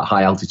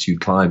high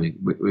altitude climbing,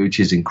 which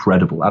is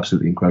incredible,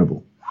 absolutely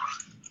incredible.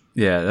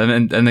 Yeah,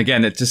 and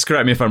again, just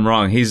correct me if I'm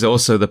wrong, he's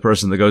also the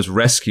person that goes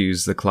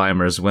rescues the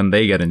climbers when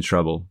they get in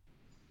trouble.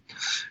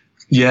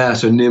 Yeah,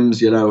 so Nims,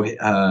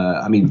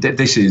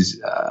 this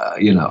is,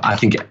 I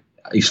think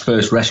his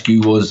first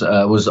rescue was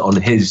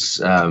on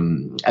his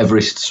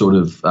Everest sort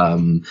of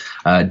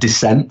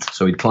descent.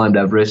 So he'd climbed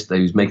Everest.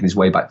 He was making his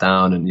way back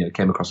down, and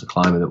came across a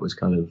climber that was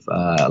kind of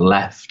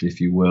left, if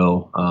you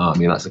will. I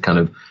mean, that's the kind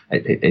of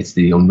it's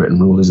the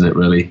unwritten rule, isn't it?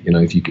 Really,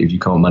 if you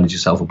can't manage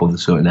yourself above a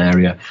certain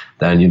area,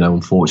 then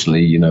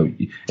unfortunately,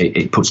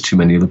 it puts too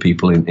many other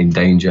people in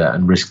danger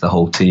and risk the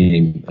whole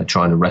team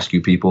trying to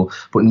rescue people.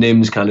 But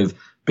Nims kind of,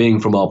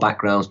 being from our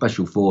background,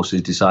 special forces,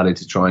 decided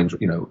to try and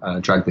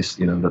drag this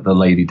the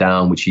lady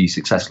down, which he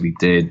successfully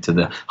did to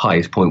the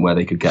highest point where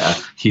they could get a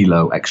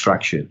helo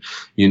extraction,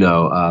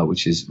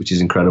 which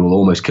is incredible.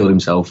 Almost killed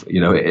himself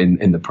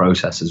in the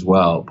process as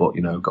well, but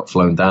got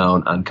flown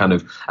down, and kind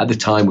of at the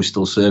time was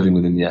still serving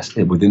within the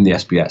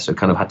SBS, so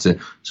kind of had to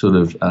sort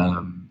of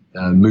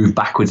move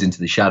backwards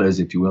into the shadows,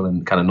 if you will,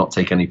 and kind of not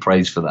take any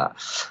praise for that.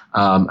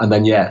 And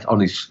then,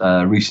 on his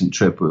recent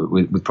trip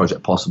with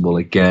Project Possible,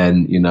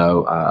 again,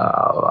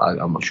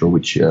 I'm not sure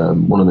which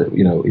one of the,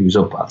 he was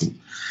up, I think.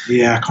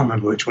 Yeah, I can't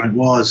remember which one it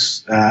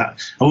was. I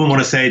wouldn't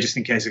want to say just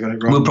in case I got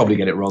it wrong. We'll probably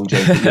get it wrong,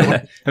 James.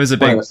 It was a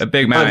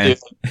big mountain.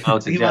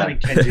 He might have been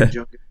Kenyan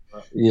Jungle.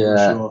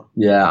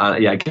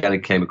 Again, I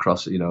came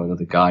across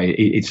another guy.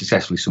 He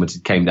successfully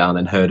summited, came down,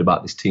 and heard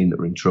about this team that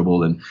were in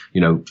trouble, and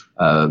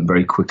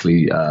very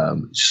quickly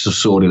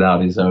sorted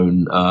out his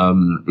own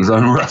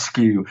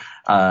rescue,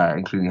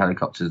 including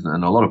helicopters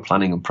and a lot of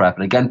planning and prep,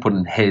 and again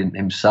putting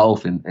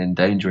himself in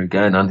danger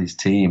again, and his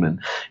team. And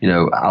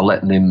I'll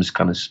let Nims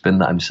kind of spin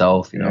that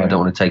himself. I don't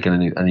want to take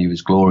any of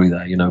his glory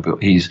there, but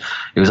it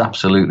was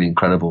absolutely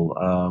incredible.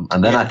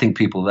 And then I think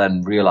people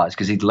then realised,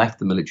 because he'd left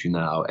the military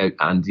now,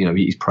 and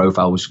his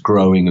profile was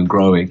growing and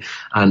growing,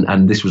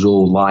 and this was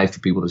all live for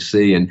people to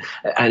see. And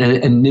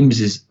Nims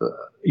is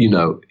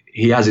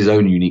he has his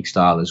own unique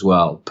style as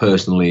well,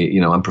 personally,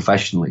 and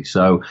professionally.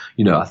 So,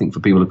 I think for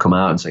people to come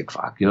out and say,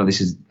 fuck, this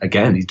is,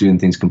 again, he's doing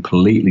things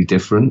completely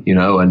different,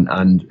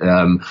 and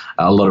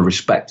a lot of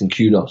respect and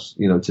kudos,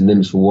 to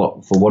Nims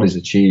for what he's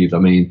achieved. I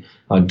mean,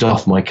 I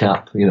doff my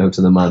cap,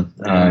 to the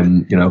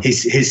man.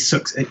 His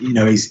success,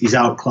 he's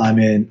out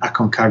climbing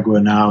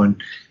Aconcagua now,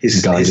 and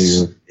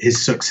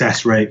his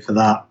success rate for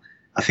that,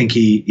 I think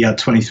he had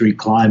 23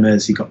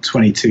 climbers, he got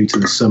 22 to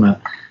the summit.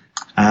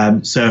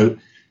 So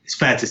it's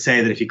fair to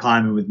say that if you're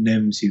climbing with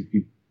Nims,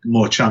 you've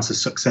more chance of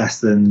success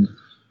than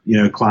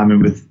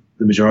climbing with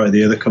the majority of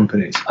the other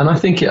companies. And I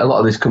think a lot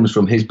of this comes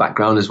from his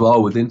background as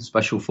well within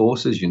special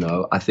forces.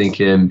 I think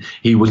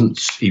he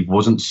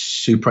wasn't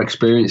super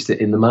experienced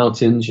in the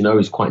mountains.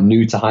 He's quite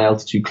new to high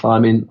altitude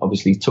climbing.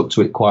 Obviously, he took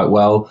to it quite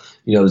well.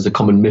 There's a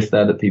common myth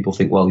there that people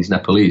think, well, he's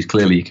Nepalese,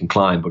 clearly he can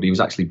climb, but he was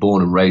actually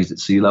born and raised at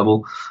sea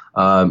level,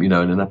 in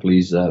a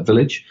Nepalese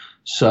village.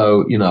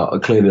 So,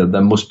 clearly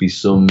there must be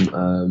some,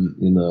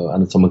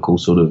 anatomical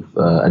sort of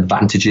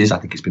advantages. I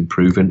think it's been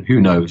proven. Who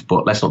knows?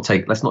 But let's not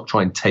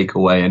try and take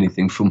away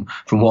anything from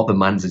what the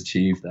man's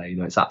achieved there.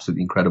 It's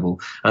absolutely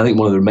incredible. And I think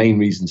one of the main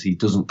reasons he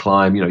doesn't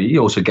climb, he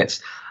also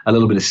gets a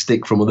little bit of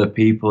stick from other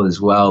people as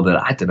well.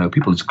 That, I don't know,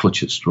 people just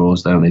clutch at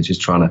straws, don't they?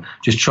 Just trying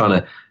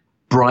to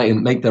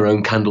brighten, make their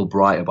own candle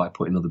brighter by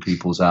putting other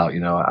people's out,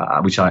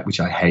 which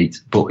I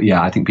hate. But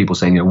yeah, I think people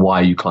saying,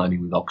 why are you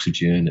climbing with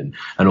oxygen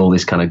and all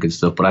this kind of good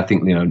stuff. But I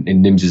think,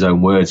 in Nims's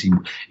own words,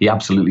 he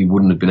absolutely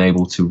wouldn't have been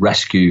able to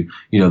rescue,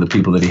 the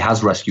people that he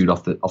has rescued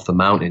off the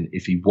mountain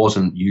if he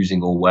wasn't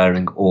using or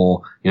wearing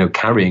or,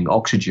 carrying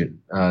oxygen,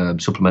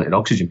 supplemented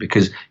oxygen,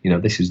 because,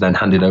 this is then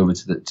handed over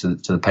to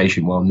the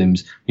patient while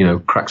Nims,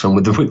 cracks on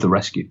with the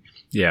rescue.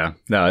 Yeah,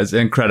 no, it's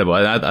incredible.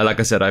 Like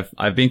I said,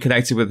 I've been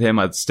connected with him.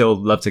 I'd still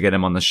love to get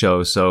him on the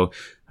show. So,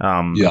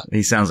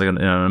 he sounds like an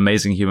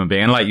amazing human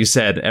being. And like you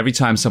said, every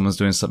time someone's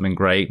doing something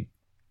great,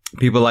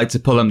 people like to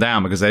pull them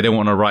down because they don't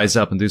want to rise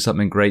up and do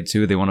something great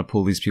too. They want to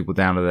pull these people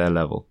down to their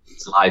level.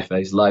 It's life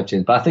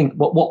change. But I think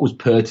what was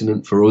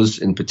pertinent for us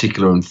in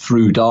particular, and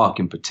through Dark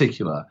in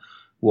particular,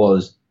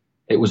 was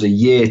it was a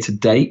year to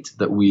date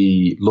that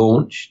we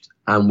launched,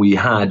 and we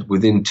had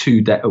within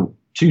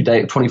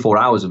 24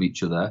 hours of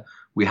each other,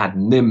 we had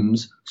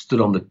Nims stood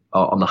on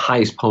the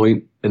highest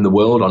point in the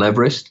world, on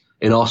Everest,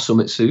 in our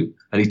summit suit,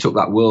 and he took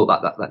that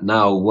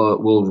now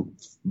world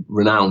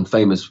renowned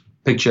famous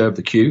picture of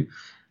the queue.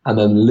 And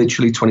then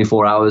literally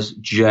 24 hours,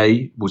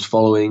 Jay was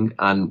following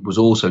and was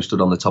also stood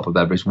on the top of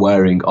Everest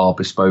wearing our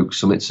bespoke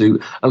summit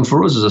suit. And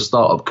for us as a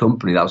startup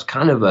company, that was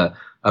kind of a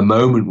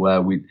moment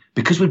where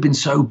because we'd been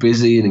so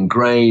busy and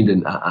ingrained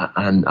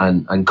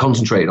and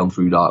concentrated on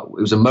Through Dark,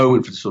 it was a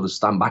moment for to sort of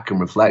stand back and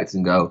reflect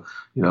and go,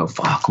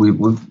 fuck,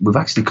 we've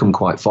actually come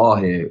quite far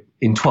here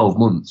in 12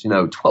 months,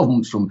 12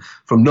 months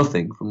from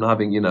nothing, from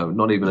having,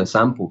 not even a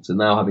sample, to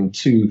now having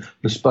 2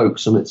 bespoke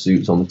summit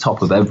suits on the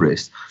top of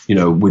Everest,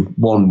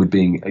 with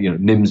being,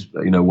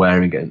 Nims,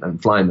 wearing it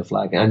and flying the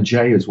flag, and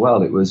Jay as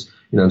well. It was,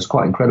 it's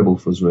quite incredible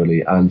for us,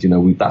 really. And,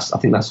 I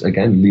think that's,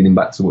 again, leaning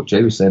back to what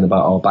Jay was saying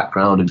about our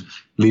background and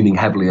leaning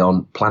heavily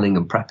on planning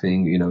and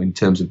prepping, in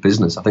terms of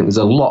business. I think there's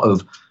a lot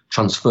of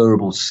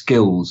transferable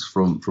skills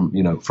from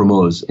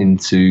us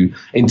into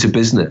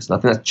business. And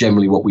I think that's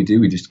generally what we do.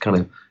 We just kind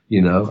of,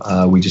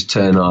 we just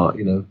turn our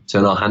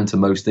hand to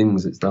most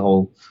things. It's the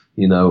whole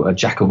a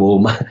jack of all,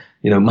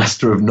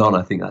 master of none.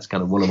 I think that's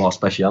kind of one of our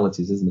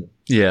specialities, isn't it?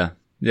 Yeah.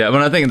 Yeah,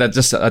 well, I think that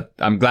just,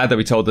 I'm glad that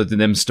we told the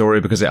Nim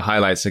story because it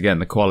highlights, again,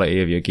 the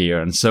quality of your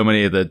gear. And so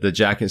many of the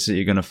jackets that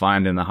you're going to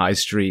find in the high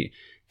street,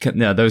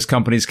 those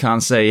companies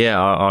can't say,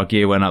 our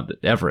gear went up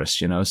Everest,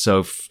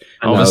 So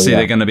obviously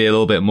they're going to be a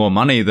little bit more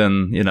money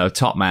than,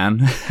 Top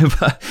Man.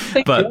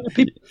 but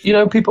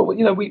people,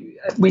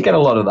 we get a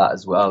lot of that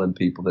as well. And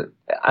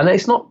and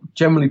it's not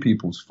generally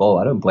people's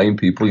fault. I don't blame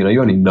people.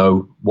 You only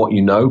know what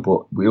you know,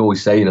 but we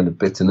always say, the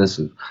bitterness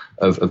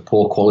of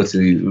poor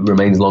quality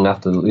remains long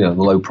after, the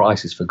low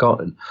price is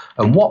forgotten.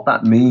 And what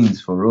that means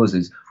for us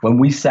is when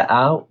we set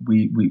out,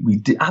 we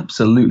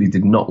absolutely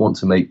did not want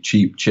to make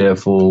cheap,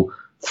 cheerful,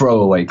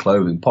 throwaway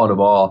clothing. Part of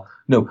our,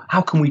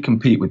 how can we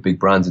compete with big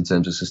brands in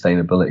terms of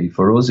sustainability?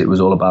 For us, it was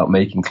all about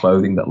making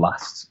clothing that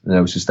lasts,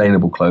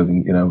 sustainable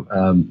clothing,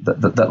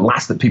 that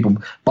lasts, that people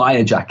buy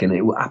a jacket and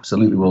it will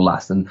absolutely will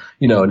last. And,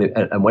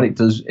 and when it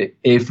does,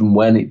 if and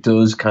when it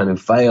does kind of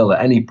fail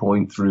at any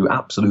point through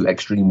absolute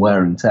extreme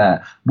wear and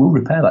tear, we'll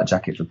repair that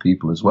jacket for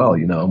people as well,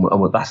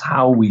 and that's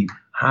how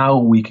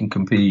we can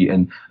compete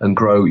and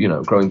grow,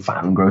 growing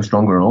fat and grow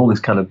stronger and all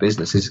this kind of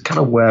business is kind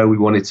of where we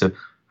wanted to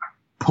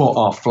put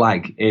our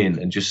flag in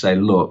and just say,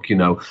 look,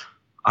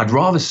 I'd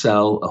rather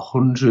sell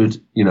 100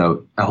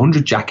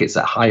 jackets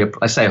at higher,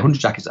 let's say 100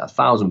 jackets at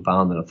 £1,000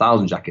 than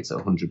 1,000 jackets at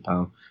 £100.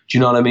 Do you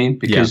know what I mean?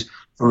 Because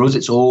for us,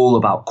 it's all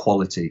about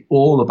quality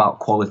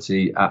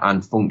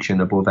and function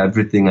above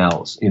everything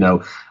else,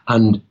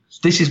 and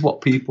this is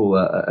what people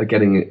are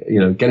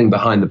getting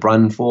behind the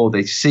brand for.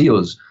 They see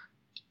us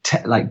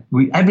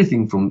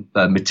everything from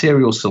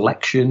material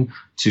selection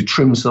to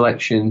trim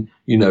selection,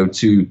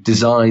 to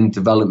design,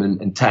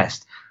 development and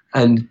test.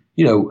 And,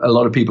 a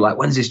lot of people are like,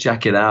 when's this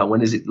jacket out?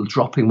 When is it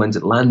dropping? When's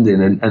it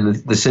landing? And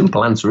the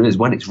simple answer is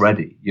when it's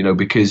ready,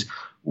 because,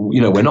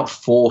 we're not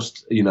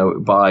forced,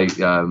 by,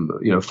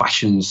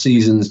 fashion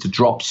seasons to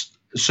drop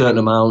certain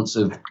amounts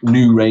of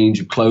new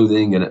range of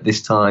clothing. And at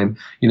this time,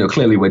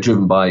 clearly we're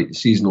driven by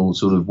seasonal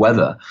sort of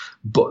weather.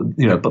 But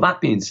that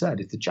being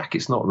said, if the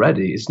jacket's not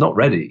ready, it's not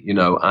ready,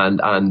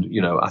 and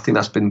I think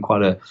that's been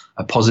quite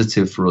a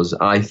positive for us.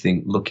 I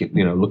think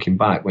looking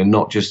back, we're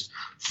not just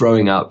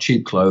throwing out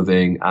cheap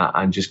clothing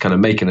and just kind of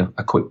making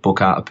a quick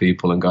buck out of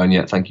people and going,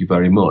 yeah, thank you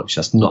very much.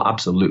 That's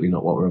absolutely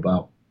not what we're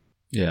about.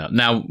 Yeah.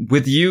 Now,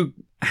 with you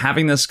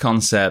having this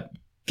concept,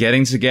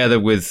 getting together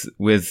with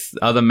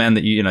other men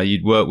that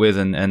you'd work with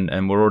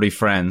and were already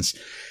friends,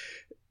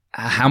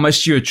 how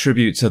much do you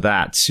attribute to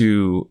that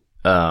to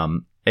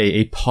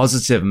a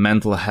positive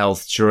mental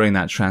health during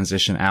that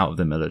transition out of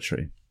the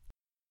military?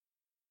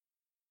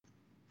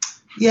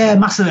 Yeah,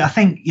 massively. I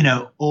think,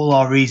 all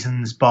our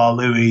reasons bar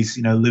Louis,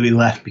 Louis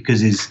left because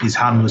his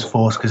hand was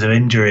forced because of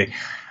injury.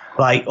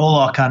 Like all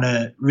our kind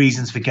of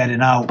reasons for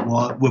getting out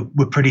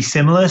were pretty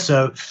similar.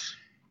 So,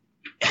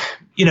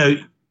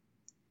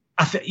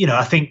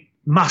 I think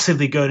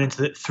massively going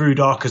into Through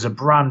Dark as a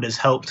brand has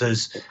helped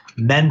us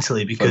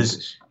mentally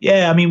because,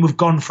 we've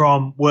gone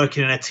from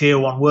working in a tier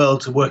 1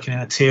 world to working in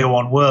a tier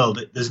 1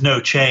 world. There's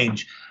no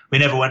change. We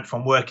never went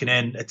from working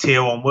in a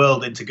tier 1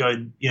 world into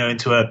going,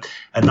 into a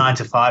 9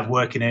 to 5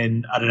 working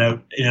in, I don't know,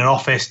 in an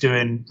office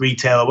doing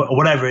retail or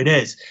whatever it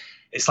is.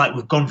 It's like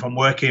we've gone from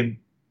working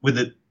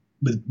with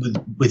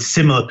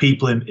similar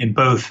people in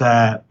both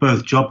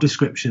job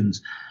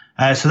descriptions.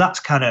 So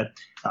that's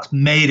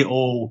made it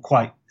all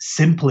quite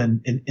simple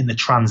in the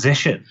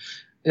transition.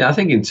 Yeah, I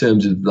think in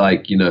terms of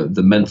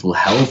the mental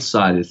health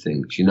side of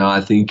things,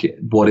 I think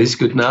what is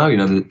good now,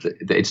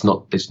 that it's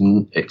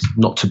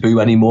not taboo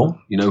anymore,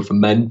 for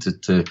men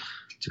to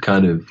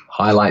kind of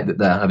highlight that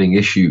they're having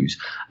issues.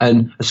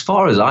 And as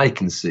far as I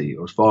can see,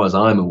 or as far as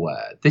I'm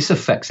aware, this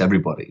affects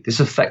everybody. This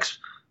affects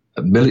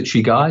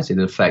military guys. It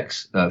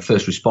affects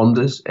first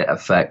responders. It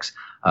affects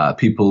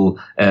people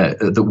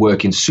that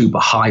work in super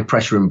high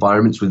pressure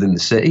environments within the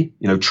city,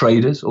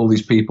 traders, all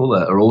these people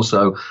are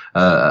also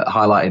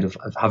highlighted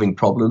of having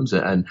problems.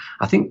 And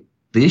I think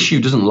the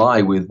issue doesn't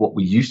lie with what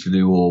we used to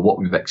do or what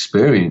we've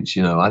experienced.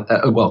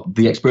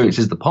 The experience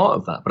is the part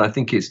of that, but I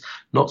think it's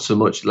not so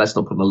much. Let's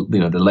not put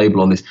the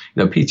label on this.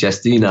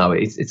 PTSD now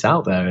it's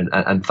out there,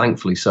 and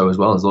thankfully so as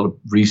well. There's a lot of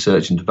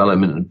research and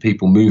development and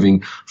people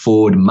moving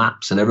forward,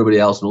 maps and everybody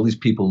else, and all these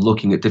people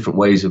looking at different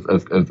ways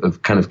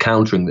of kind of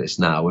countering this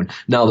now. And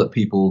now that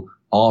people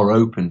are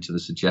open to the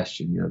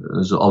suggestion,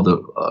 there's other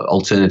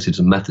alternatives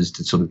and methods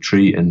to sort of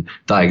treat and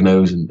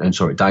diagnose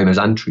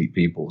and treat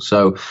people.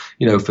 So,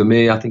 for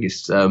me, I think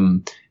it's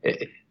the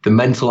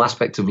mental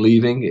aspect of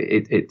leaving.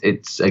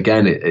 It's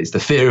the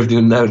fear of the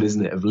unknown,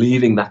 isn't it? Of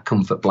leaving that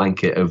comfort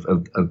blanket of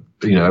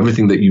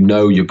everything that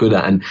you're good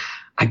at. And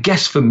I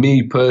guess for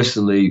me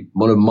personally,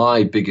 one of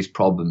my biggest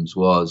problems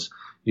was,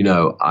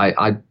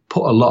 I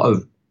put a lot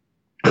of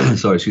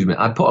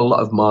I put a lot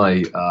of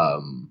my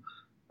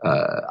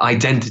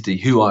identity,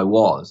 who I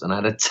was, and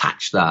I'd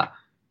attached that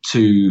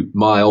to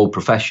my old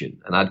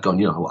profession. And I'd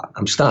gone,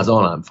 I'm Staz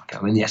on,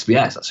 I'm in the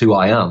SBS, that's who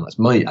I am, that's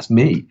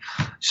me.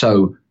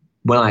 So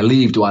when I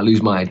leave, do I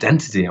lose my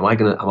identity? Am I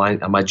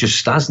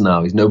just Staz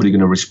now? Is nobody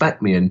going to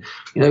respect me? And,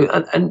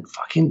 and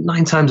fucking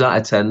 9 times out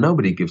of 10,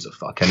 nobody gives a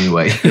fuck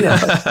anyway.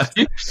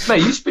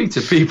 Mate, you speak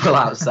to people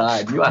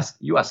outside.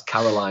 You ask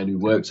Caroline, who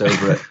works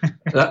over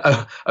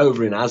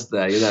in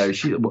Asda,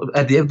 she,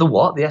 the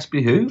what? The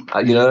SB who?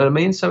 You know what I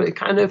mean? So it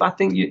kind of, I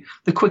think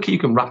the quicker you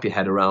can wrap your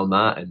head around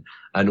that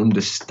and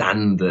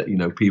understand that,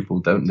 people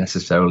don't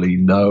necessarily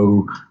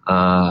know,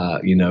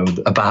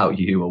 about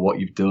you or what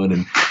you've done.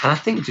 And I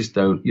think just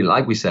don't,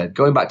 like we said,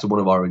 going back to one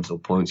of our original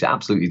points, it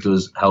absolutely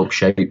does help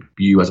shape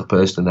you as a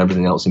person and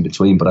everything else in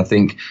between. But I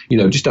think,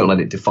 just don't let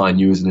it define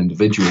you as an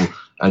individual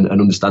and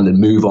understand and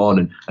move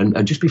on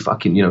and just be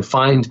fucking,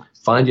 find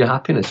your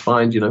happiness,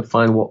 find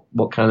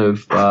what kind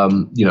of,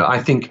 I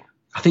think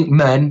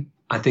men,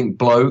 I think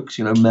blokes,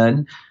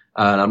 men,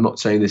 and I'm not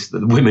saying this that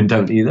the women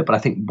don't either, but I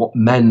think what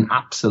men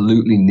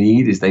absolutely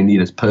need is they need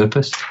a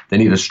purpose, they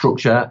need a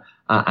structure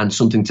and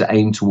something to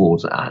aim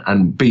towards,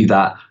 and be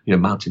that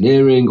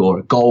mountaineering or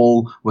a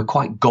goal. We're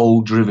quite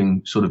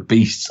goal-driven sort of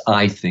beasts,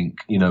 I think.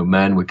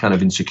 Men, we're kind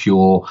of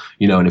insecure,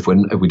 and if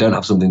we don't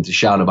have something to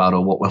shout about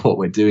or what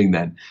we're doing,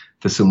 then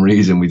for some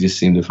reason we just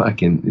seem to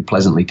fucking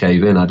pleasantly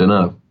cave in. I don't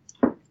know.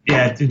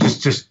 Yeah,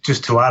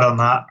 just to add on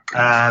that.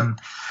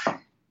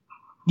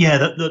 Yeah,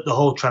 the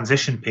whole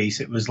transition piece,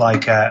 it was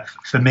like,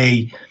 for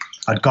me,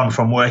 I'd gone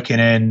from working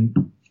in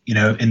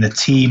the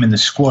team, in the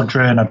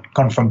squadron, I'd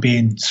gone from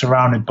being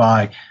surrounded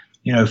by,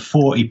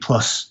 40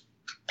 plus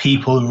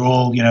people who were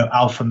all,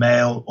 alpha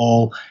male,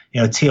 all,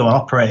 tier 1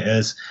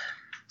 operators,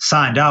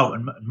 signed out,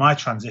 and my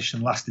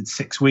transition lasted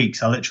 6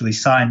 weeks. I literally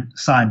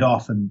signed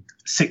off, and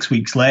 6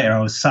 weeks later, I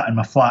was sat in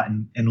my flat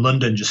in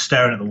London, just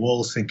staring at the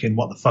walls thinking,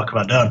 what the fuck have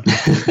I done?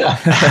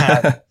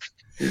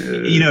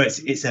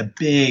 It's a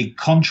big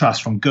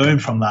contrast from going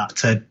from that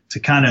to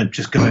kind of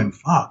just going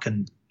fuck,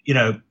 and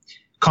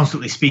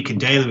constantly speaking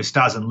daily with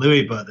Staz and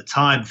Louis, but at the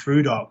time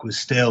Through Dark was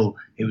still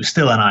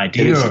an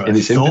idea or a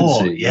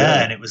thought,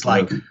 and it was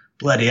like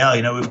bloody hell,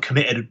 we've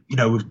committed,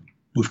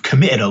 we've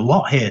committed a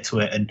lot here to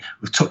it, and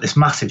we've took this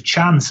massive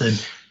chance.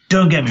 And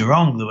don't get me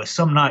wrong, there were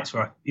some nights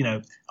where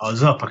I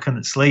was up, I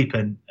couldn't sleep,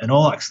 and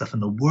all that stuff,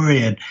 and the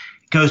worry, and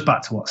it goes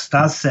back to what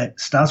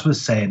Staz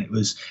was saying. It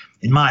was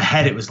in my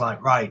head, it was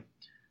like, right,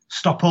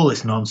 stop all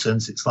this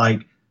nonsense. It's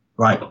like,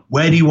 right,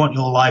 where do you want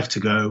your life to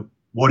go?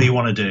 What do you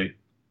want to do?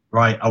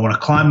 Right, I want to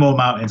climb more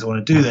mountains. I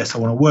want to do this. I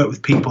want to work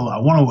with people I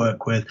want to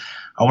work with.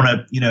 I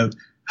want to,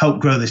 help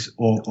grow this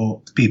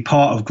or be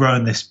part of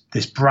growing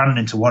this brand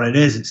into what it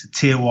is. It's a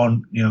tier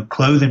 1,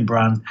 clothing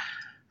brand.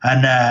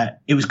 And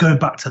it was going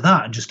back to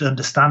that and just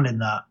understanding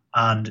that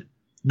and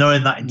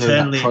knowing that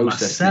internally in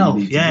myself.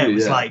 Yeah, it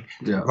was like,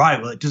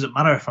 right, well, it doesn't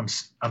matter if I'm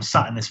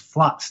sat in this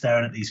flat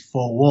staring at these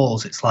 4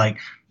 walls. It's like,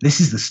 this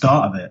is the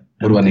start of it.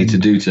 What do I need to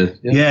do to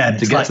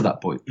get like, to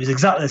that point? It was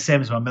exactly the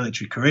same as my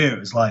military career. It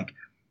was like,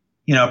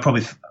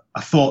 I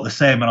thought the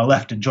same when I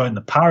left and joined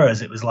the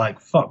Paras. It was like,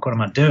 fuck, what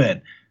am I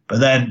doing? But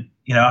then,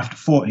 after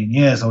 14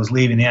 years, I was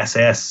leaving the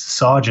SAS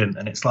sergeant,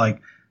 and it's like,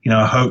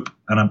 I hope,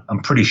 and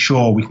I'm pretty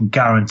sure we can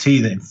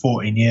guarantee that in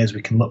 14 years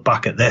we can look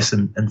back at this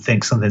and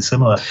think something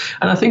similar.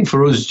 And I think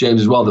for us,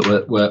 James, as well,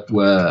 that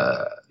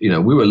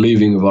we were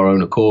leaving of our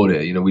own accord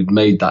here. We'd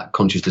made that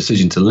conscious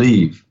decision to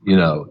leave, the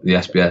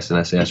SBS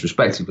and SAS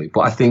respectively.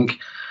 But I think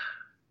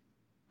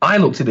I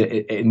looked at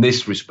it in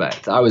this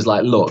respect. I was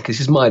like, look, this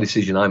is my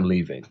decision. I'm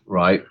leaving,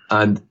 right?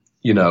 And,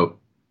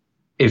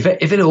 if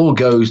it all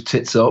goes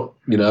tits up,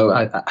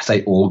 I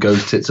say all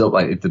goes tits up,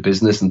 like if the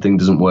business and thing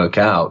doesn't work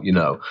out,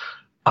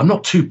 I'm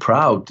not too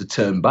proud to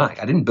turn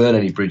back. I didn't burn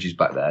any bridges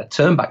back there.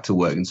 Turn back to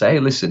work and say, hey,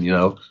 listen,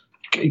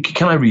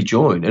 can I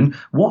rejoin? And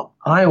what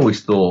I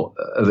always thought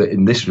of it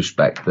in this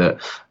respect,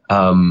 that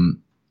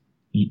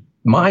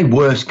my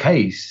worst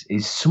case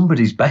is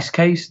somebody's best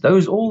case.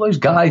 All those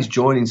guys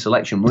joining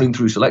selection, running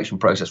through selection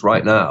process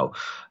right now,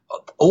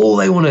 all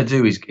they want to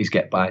do is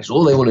get by. So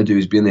all they want to do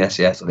is be in the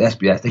SAS or the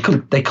SBS.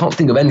 They can't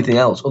think of anything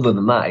else other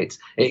than that.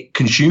 It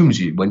consumes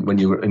you when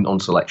you're on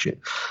selection.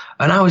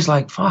 And I was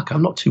like, fuck,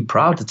 I'm not too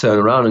proud to turn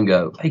around and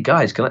go, hey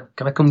guys, can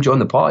I come join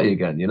the party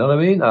again? You know what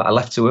I mean? I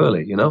left too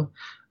early,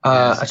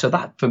 Yes. So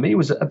that for me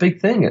was a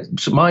big thing.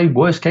 So my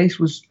worst case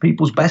was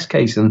people's best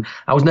case, and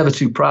I was never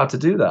too proud to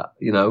do that.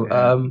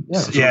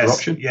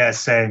 Option. Yeah,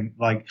 same.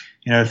 Like,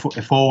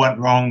 if all went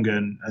wrong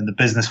and the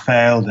business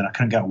failed and I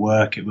couldn't get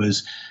work, it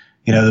was,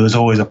 there was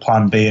always a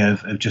plan B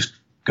of just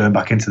going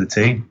back into the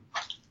team.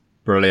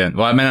 Brilliant.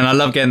 Well, and I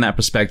love getting that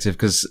perspective,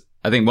 because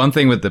I think one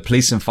thing with the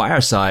police and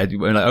fire side,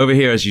 over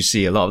here, as you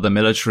see, a lot of the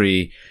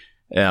military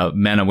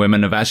men and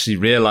women have actually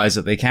realized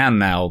that they can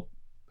now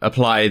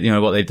apply,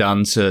 what they've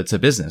done to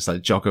business.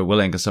 Like Jocko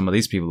Willink and some of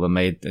these people have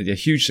made a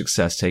huge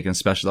success taking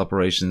special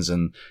operations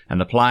and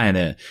applying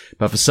it.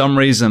 But for some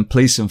reason,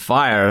 police and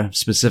fire,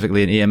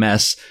 specifically in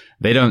EMS,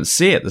 they don't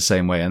see it the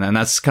same way. And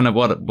that's kind of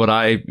what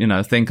I,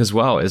 think as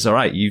well is, all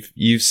right,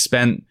 you've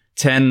spent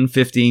 10,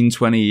 15,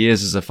 20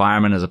 years as a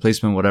fireman, as a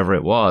policeman, whatever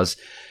it was.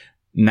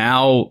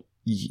 Now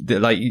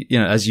like, you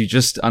know, as you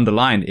just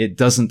underlined, it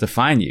doesn't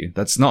define you.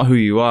 That's not who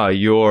you are.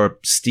 You're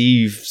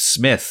Steve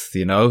Smith,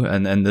 you know,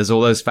 and there's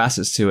all those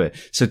facets to it.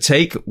 So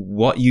take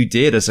what you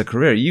did as a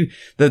career.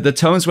 The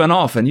tones went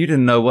off and you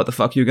didn't know what the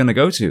fuck you were going to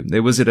go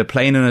to. Was it a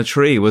plane in a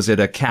tree? Was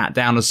it a cat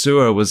down a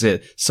sewer? Was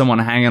it someone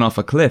hanging off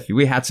a cliff?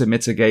 We had to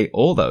mitigate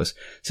all those.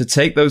 So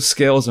take those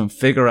skills and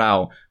figure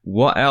out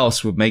what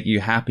else would make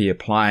you happy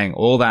applying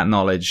all that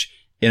knowledge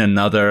in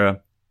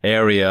another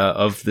area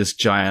of this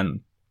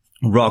giant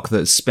rock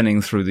that's spinning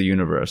through the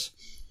universe.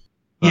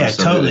 Yeah,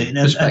 totally. And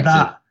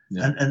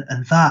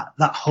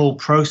that whole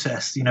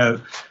process, you know,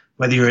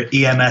 whether you're at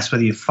EMS,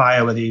 whether you're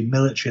fire, whether you're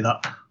military,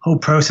 that whole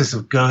process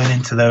of going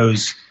into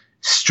those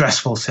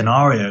stressful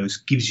scenarios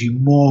gives you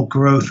more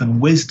growth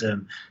and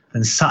wisdom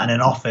than sat in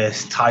an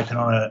office typing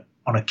on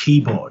a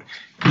keyboard.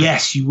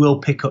 Yes, you will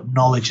pick up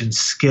knowledge and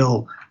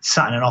skill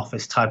sat in an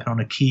office typing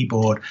on a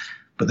keyboard,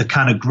 but the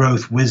kind of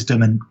growth,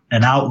 wisdom,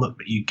 and outlook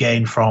that you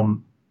gain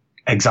from,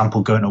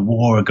 example, going to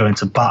war or going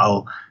to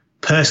battle,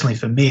 personally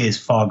for me is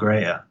far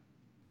greater.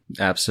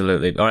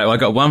 Absolutely. All right. Well, I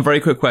got one very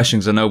quick question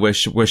because I know we're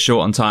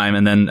short on time,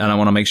 and I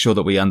want to make sure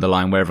that we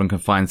underline where everyone can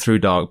find Through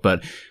Dark.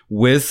 But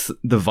with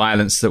the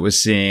violence that we're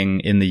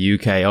seeing in the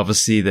UK,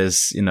 obviously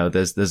there's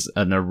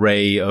an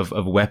array of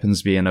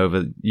weapons being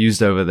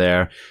used over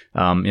there.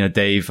 You know,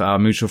 Dave, our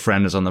mutual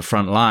friend, is on the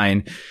front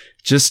line.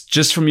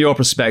 Just from your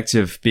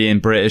perspective, being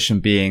British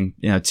and being,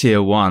 you know,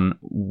 tier one,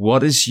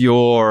 what is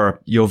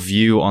your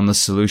view on the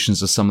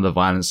solutions to some of the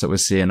violence that we're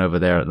seeing over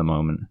there at the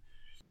moment?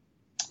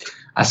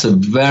 That's a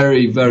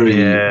very, very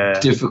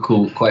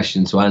difficult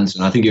question to answer.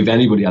 And I think if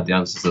anybody had the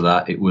answer to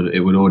that, it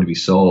would already be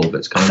solved.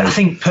 It's kind of, I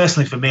think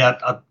personally for me,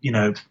 I you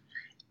know,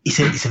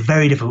 it's a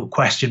very difficult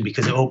question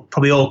because it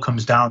probably all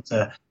comes down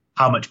to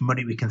how much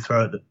money we can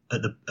throw at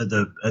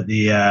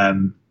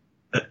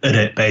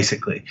it,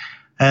 basically.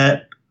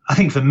 I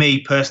think for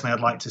me personally,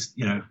 I'd like to,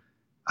 you know,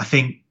 I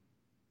think,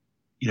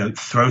 you know,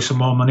 throw some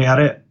more money at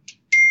it.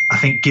 I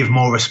think give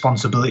more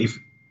responsibility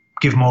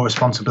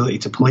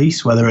to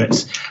police, whether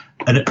it's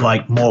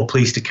like more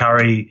police to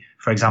carry,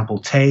 for example,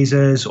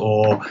 tasers,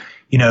 or,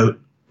 you know,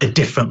 a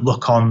different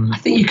look on. I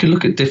think you could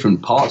look at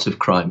different parts of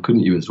crime,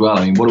 couldn't you, as well?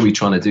 I mean, what are we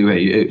trying to do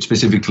here?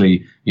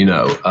 Specifically, you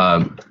know,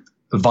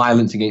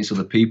 violence against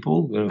other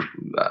people, you know,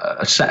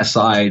 set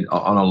aside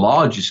on a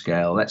larger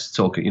scale. Let's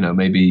talk, you know,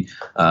 maybe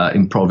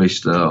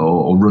impoverished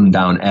or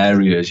rundown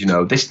areas. You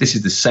know, this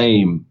is the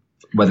same,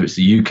 whether it's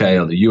the UK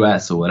or the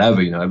US or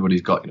whatever. You know,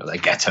 everybody's got, you know, their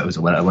ghettos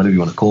or whatever you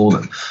want to call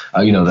them.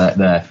 You know,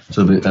 they're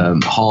sort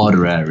of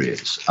harder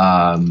areas.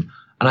 And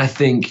I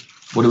think,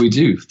 what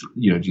do?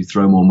 You know, do you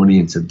throw more money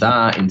into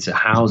that, into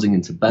housing,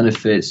 into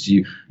benefits?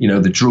 You know,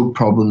 the drug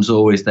problem's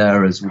always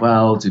there as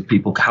well.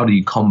 How do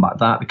you combat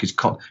that? Because,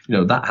 you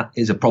know, that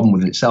is a problem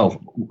within itself.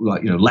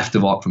 Like, you know, left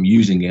of arc from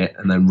using it,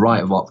 and then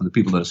right of arc from the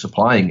people that are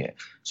supplying it.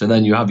 So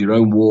then you have your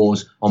own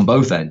wars on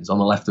both ends, on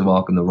the left of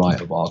arc and the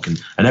right of arc,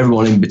 and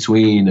everyone in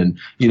between. And,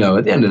 you know,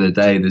 at the end of the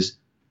day, there's,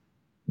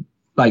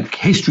 like,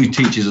 history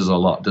teaches us a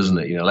lot, doesn't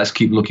it? You know, let's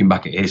keep looking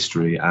back at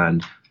history,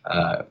 and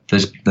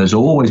there's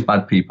always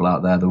bad people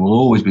out there. There will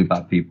always be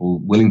bad people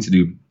willing to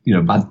do, you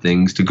know, bad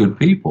things to good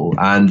people.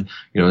 And,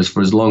 you know, as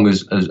long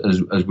as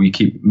we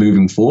keep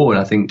moving forward,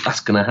 I think that's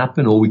going to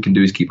happen. All we can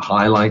do is keep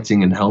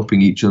highlighting and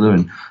helping each other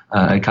and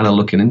kind of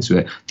looking into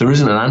it. There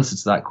isn't an answer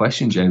to that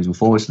question, James,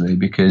 unfortunately,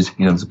 because,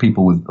 you know, there's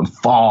people with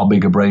far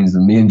bigger brains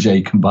than me and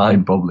Jay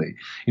combined, probably,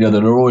 you know,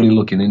 that are already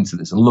looking into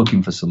this and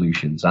looking for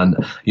solutions. And,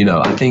 you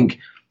know, I think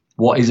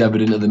what is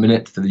evident at the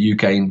minute for the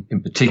UK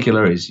in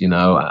particular is, you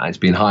know, it's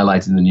been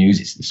highlighted in the news.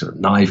 It's sort of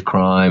knife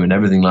crime and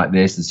everything like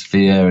this. There's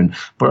fear,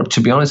 but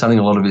to be honest, I think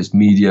a lot of it's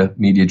media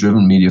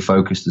driven, media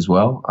focused as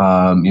well.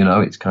 You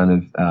know, it's kind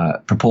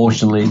of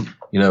proportionally,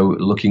 you know,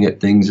 looking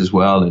at things as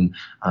well, and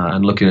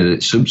looking at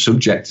it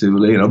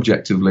subjectively and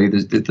objectively.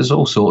 There's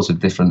all sorts of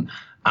different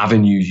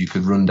avenues you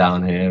could run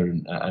down here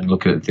and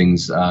look at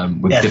things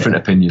with different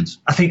opinions.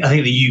 I think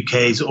the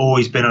UK has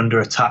always been under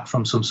attack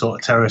from some sort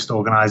of terrorist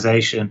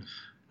organisation.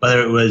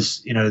 Whether it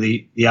was, you know,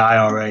 the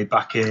IRA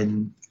back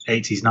in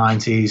 80s,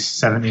 90s,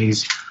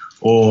 70s,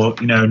 or,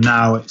 you know,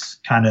 now it's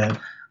kind of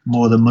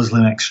more the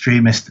Muslim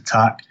extremist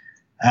attack.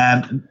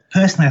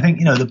 Personally, I think,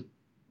 you know,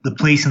 the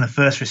police and the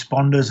first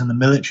responders and the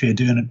military are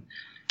doing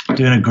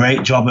a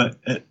great job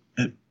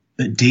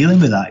at dealing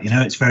with that. You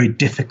know, it's very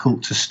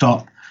difficult to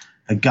stop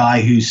a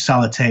guy who's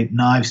sellotape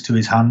knives to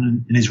his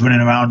hand and is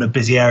running around a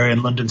busy area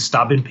in London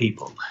stabbing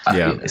people.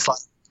 Yeah, it's like,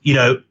 you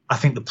know, I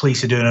think the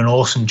police are doing an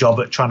awesome job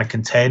at trying to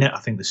contain it. I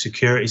think the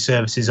security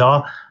services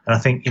are. And I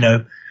think, you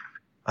know,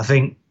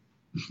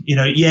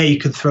 yeah, you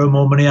could throw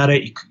more money at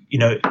it. You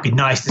know, it'd be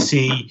nice to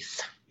see,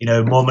 you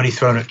know, more money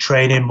thrown at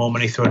training, more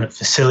money thrown at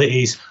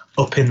facilities,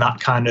 up in that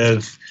kind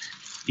of,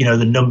 you know,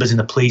 the numbers in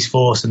the police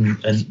force and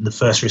the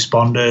first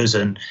responders,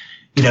 and,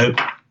 you know,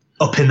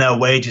 up in their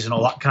wages and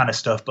all that kind of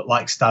stuff. But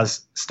like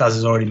Stas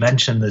has already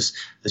mentioned, there's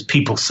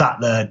people sat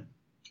there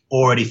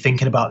already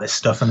thinking about this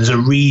stuff, and there's a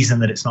reason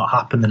that it's not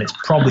happened, and it's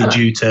probably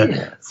due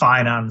to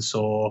finance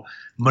or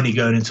money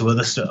going into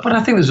other stuff. But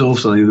I think there's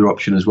also the other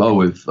option as well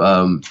with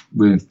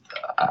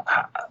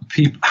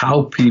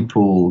how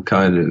people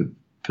kind of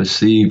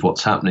perceive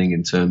what's happening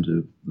in terms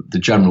of the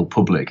general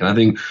public. And I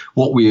think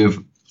what we have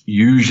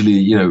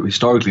usually,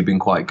 historically been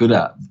quite good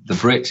at, the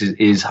Brits,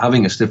 is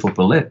having a stiff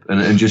upper lip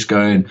and just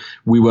going,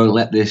 we won't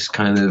let this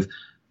kind of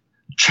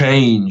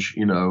change,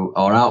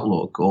 our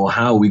outlook or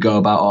how we go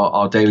about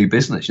our daily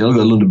business. Look at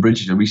the London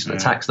Bridge, the recent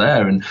attacks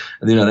there, and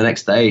the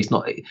next day it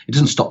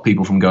doesn't stop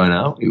people from going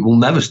out. It will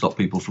never stop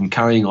people from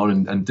carrying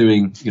on and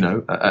doing,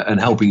 and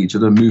helping each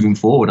other and moving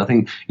forward. I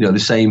think, the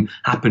same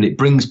happened. It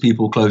brings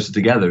people closer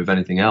together, if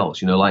anything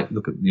else. Like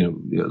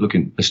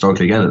looking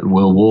historically again at the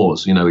world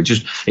wars,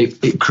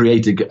 it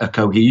created a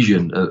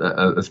cohesion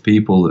of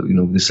people,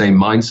 with the same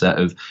mindset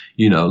of,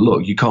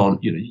 look, you can't,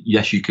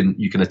 yes, you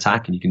can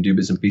attack and you can do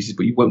bits and pieces,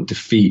 but you won't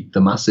defeat the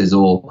masses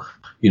or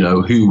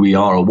who we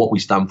are or what we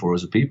stand for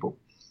as a people.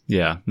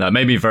 Yeah, no, it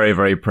made me very,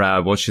 very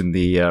proud watching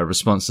the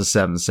response to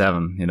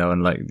 7/7,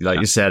 and like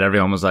you said,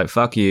 everyone was like,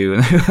 fuck you,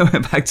 and they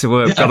went back to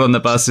work, got on the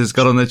buses,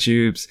 got on the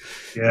tubes.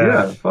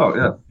 Yeah,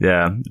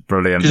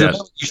 Brilliant.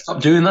 Because you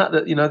stop doing that,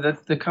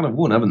 they're kind of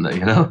won, haven't they,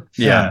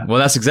 Yeah, well,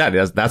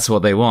 that's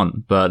what they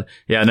want. But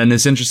yeah, and then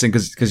it's interesting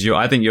because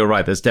I think you're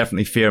right, there's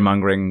definitely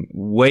fear-mongering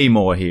way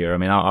more here. I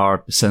mean,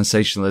 our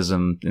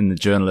sensationalism in the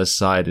journalist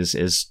side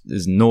is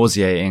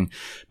nauseating.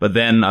 But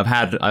then I've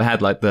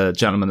had like the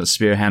gentleman that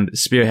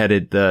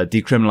spearheaded the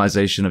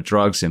decriminalization of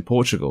drugs in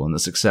Portugal and the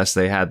success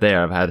they had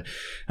there. I've had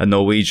a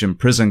Norwegian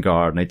prison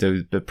guard, and they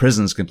do the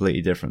prison's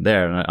completely different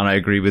there. And I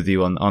agree with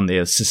you on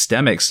the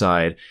systemic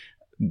side.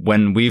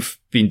 When we've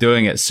been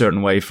doing it a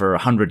certain way for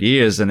 100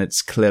 years and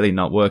it's clearly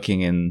not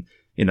working in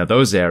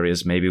those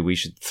areas, maybe we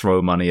should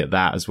throw money at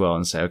that as well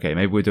and say, okay,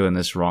 maybe we're doing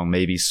this wrong.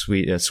 Maybe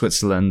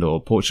Switzerland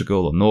or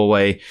Portugal or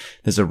Norway,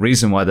 there's a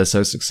reason why they're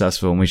so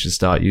successful, and we should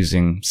start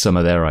using some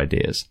of their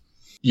ideas.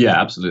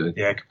 Yeah,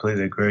 absolutely. Yeah, I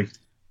completely agree.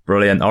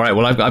 Brilliant. All right.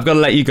 Well, I've got to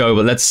let you go,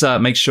 but let's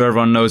make sure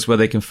everyone knows where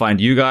they can find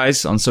you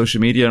guys on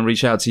social media and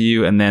reach out to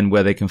you, and then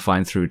where they can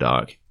find Through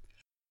Dark.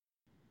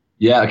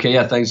 Yeah. Okay.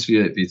 Yeah. Thanks for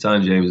your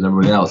time, James, and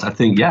everybody else. I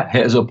think,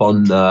 hit us up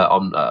on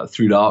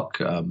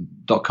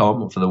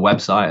throughdark.com for the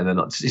website, and then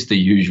it's the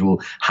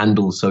usual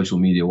handles social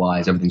media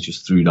wise. Everything's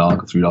just Through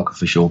Dark or Through Dark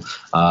Official.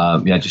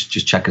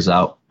 Just check us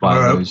out.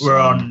 We're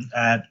on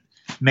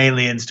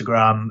mainly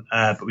Instagram,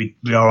 but we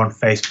are on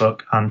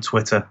Facebook and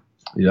Twitter.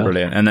 Yeah.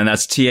 Brilliant. And then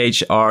that's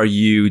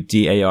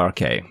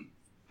THRUDARK.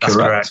 That's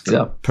correct.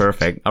 Yeah.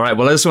 Perfect. All right.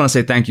 Well, I just want to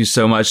say thank you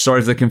so much. Sorry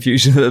for the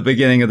confusion at the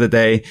beginning of the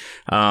day.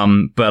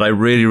 But I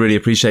really, really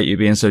appreciate you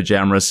being so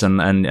generous,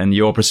 and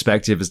your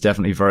perspective is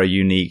definitely very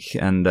unique.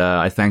 And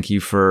I thank you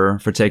for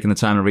taking the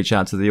time to reach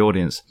out to the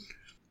audience.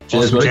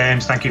 Cheers,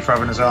 James. Thank you for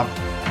having us on.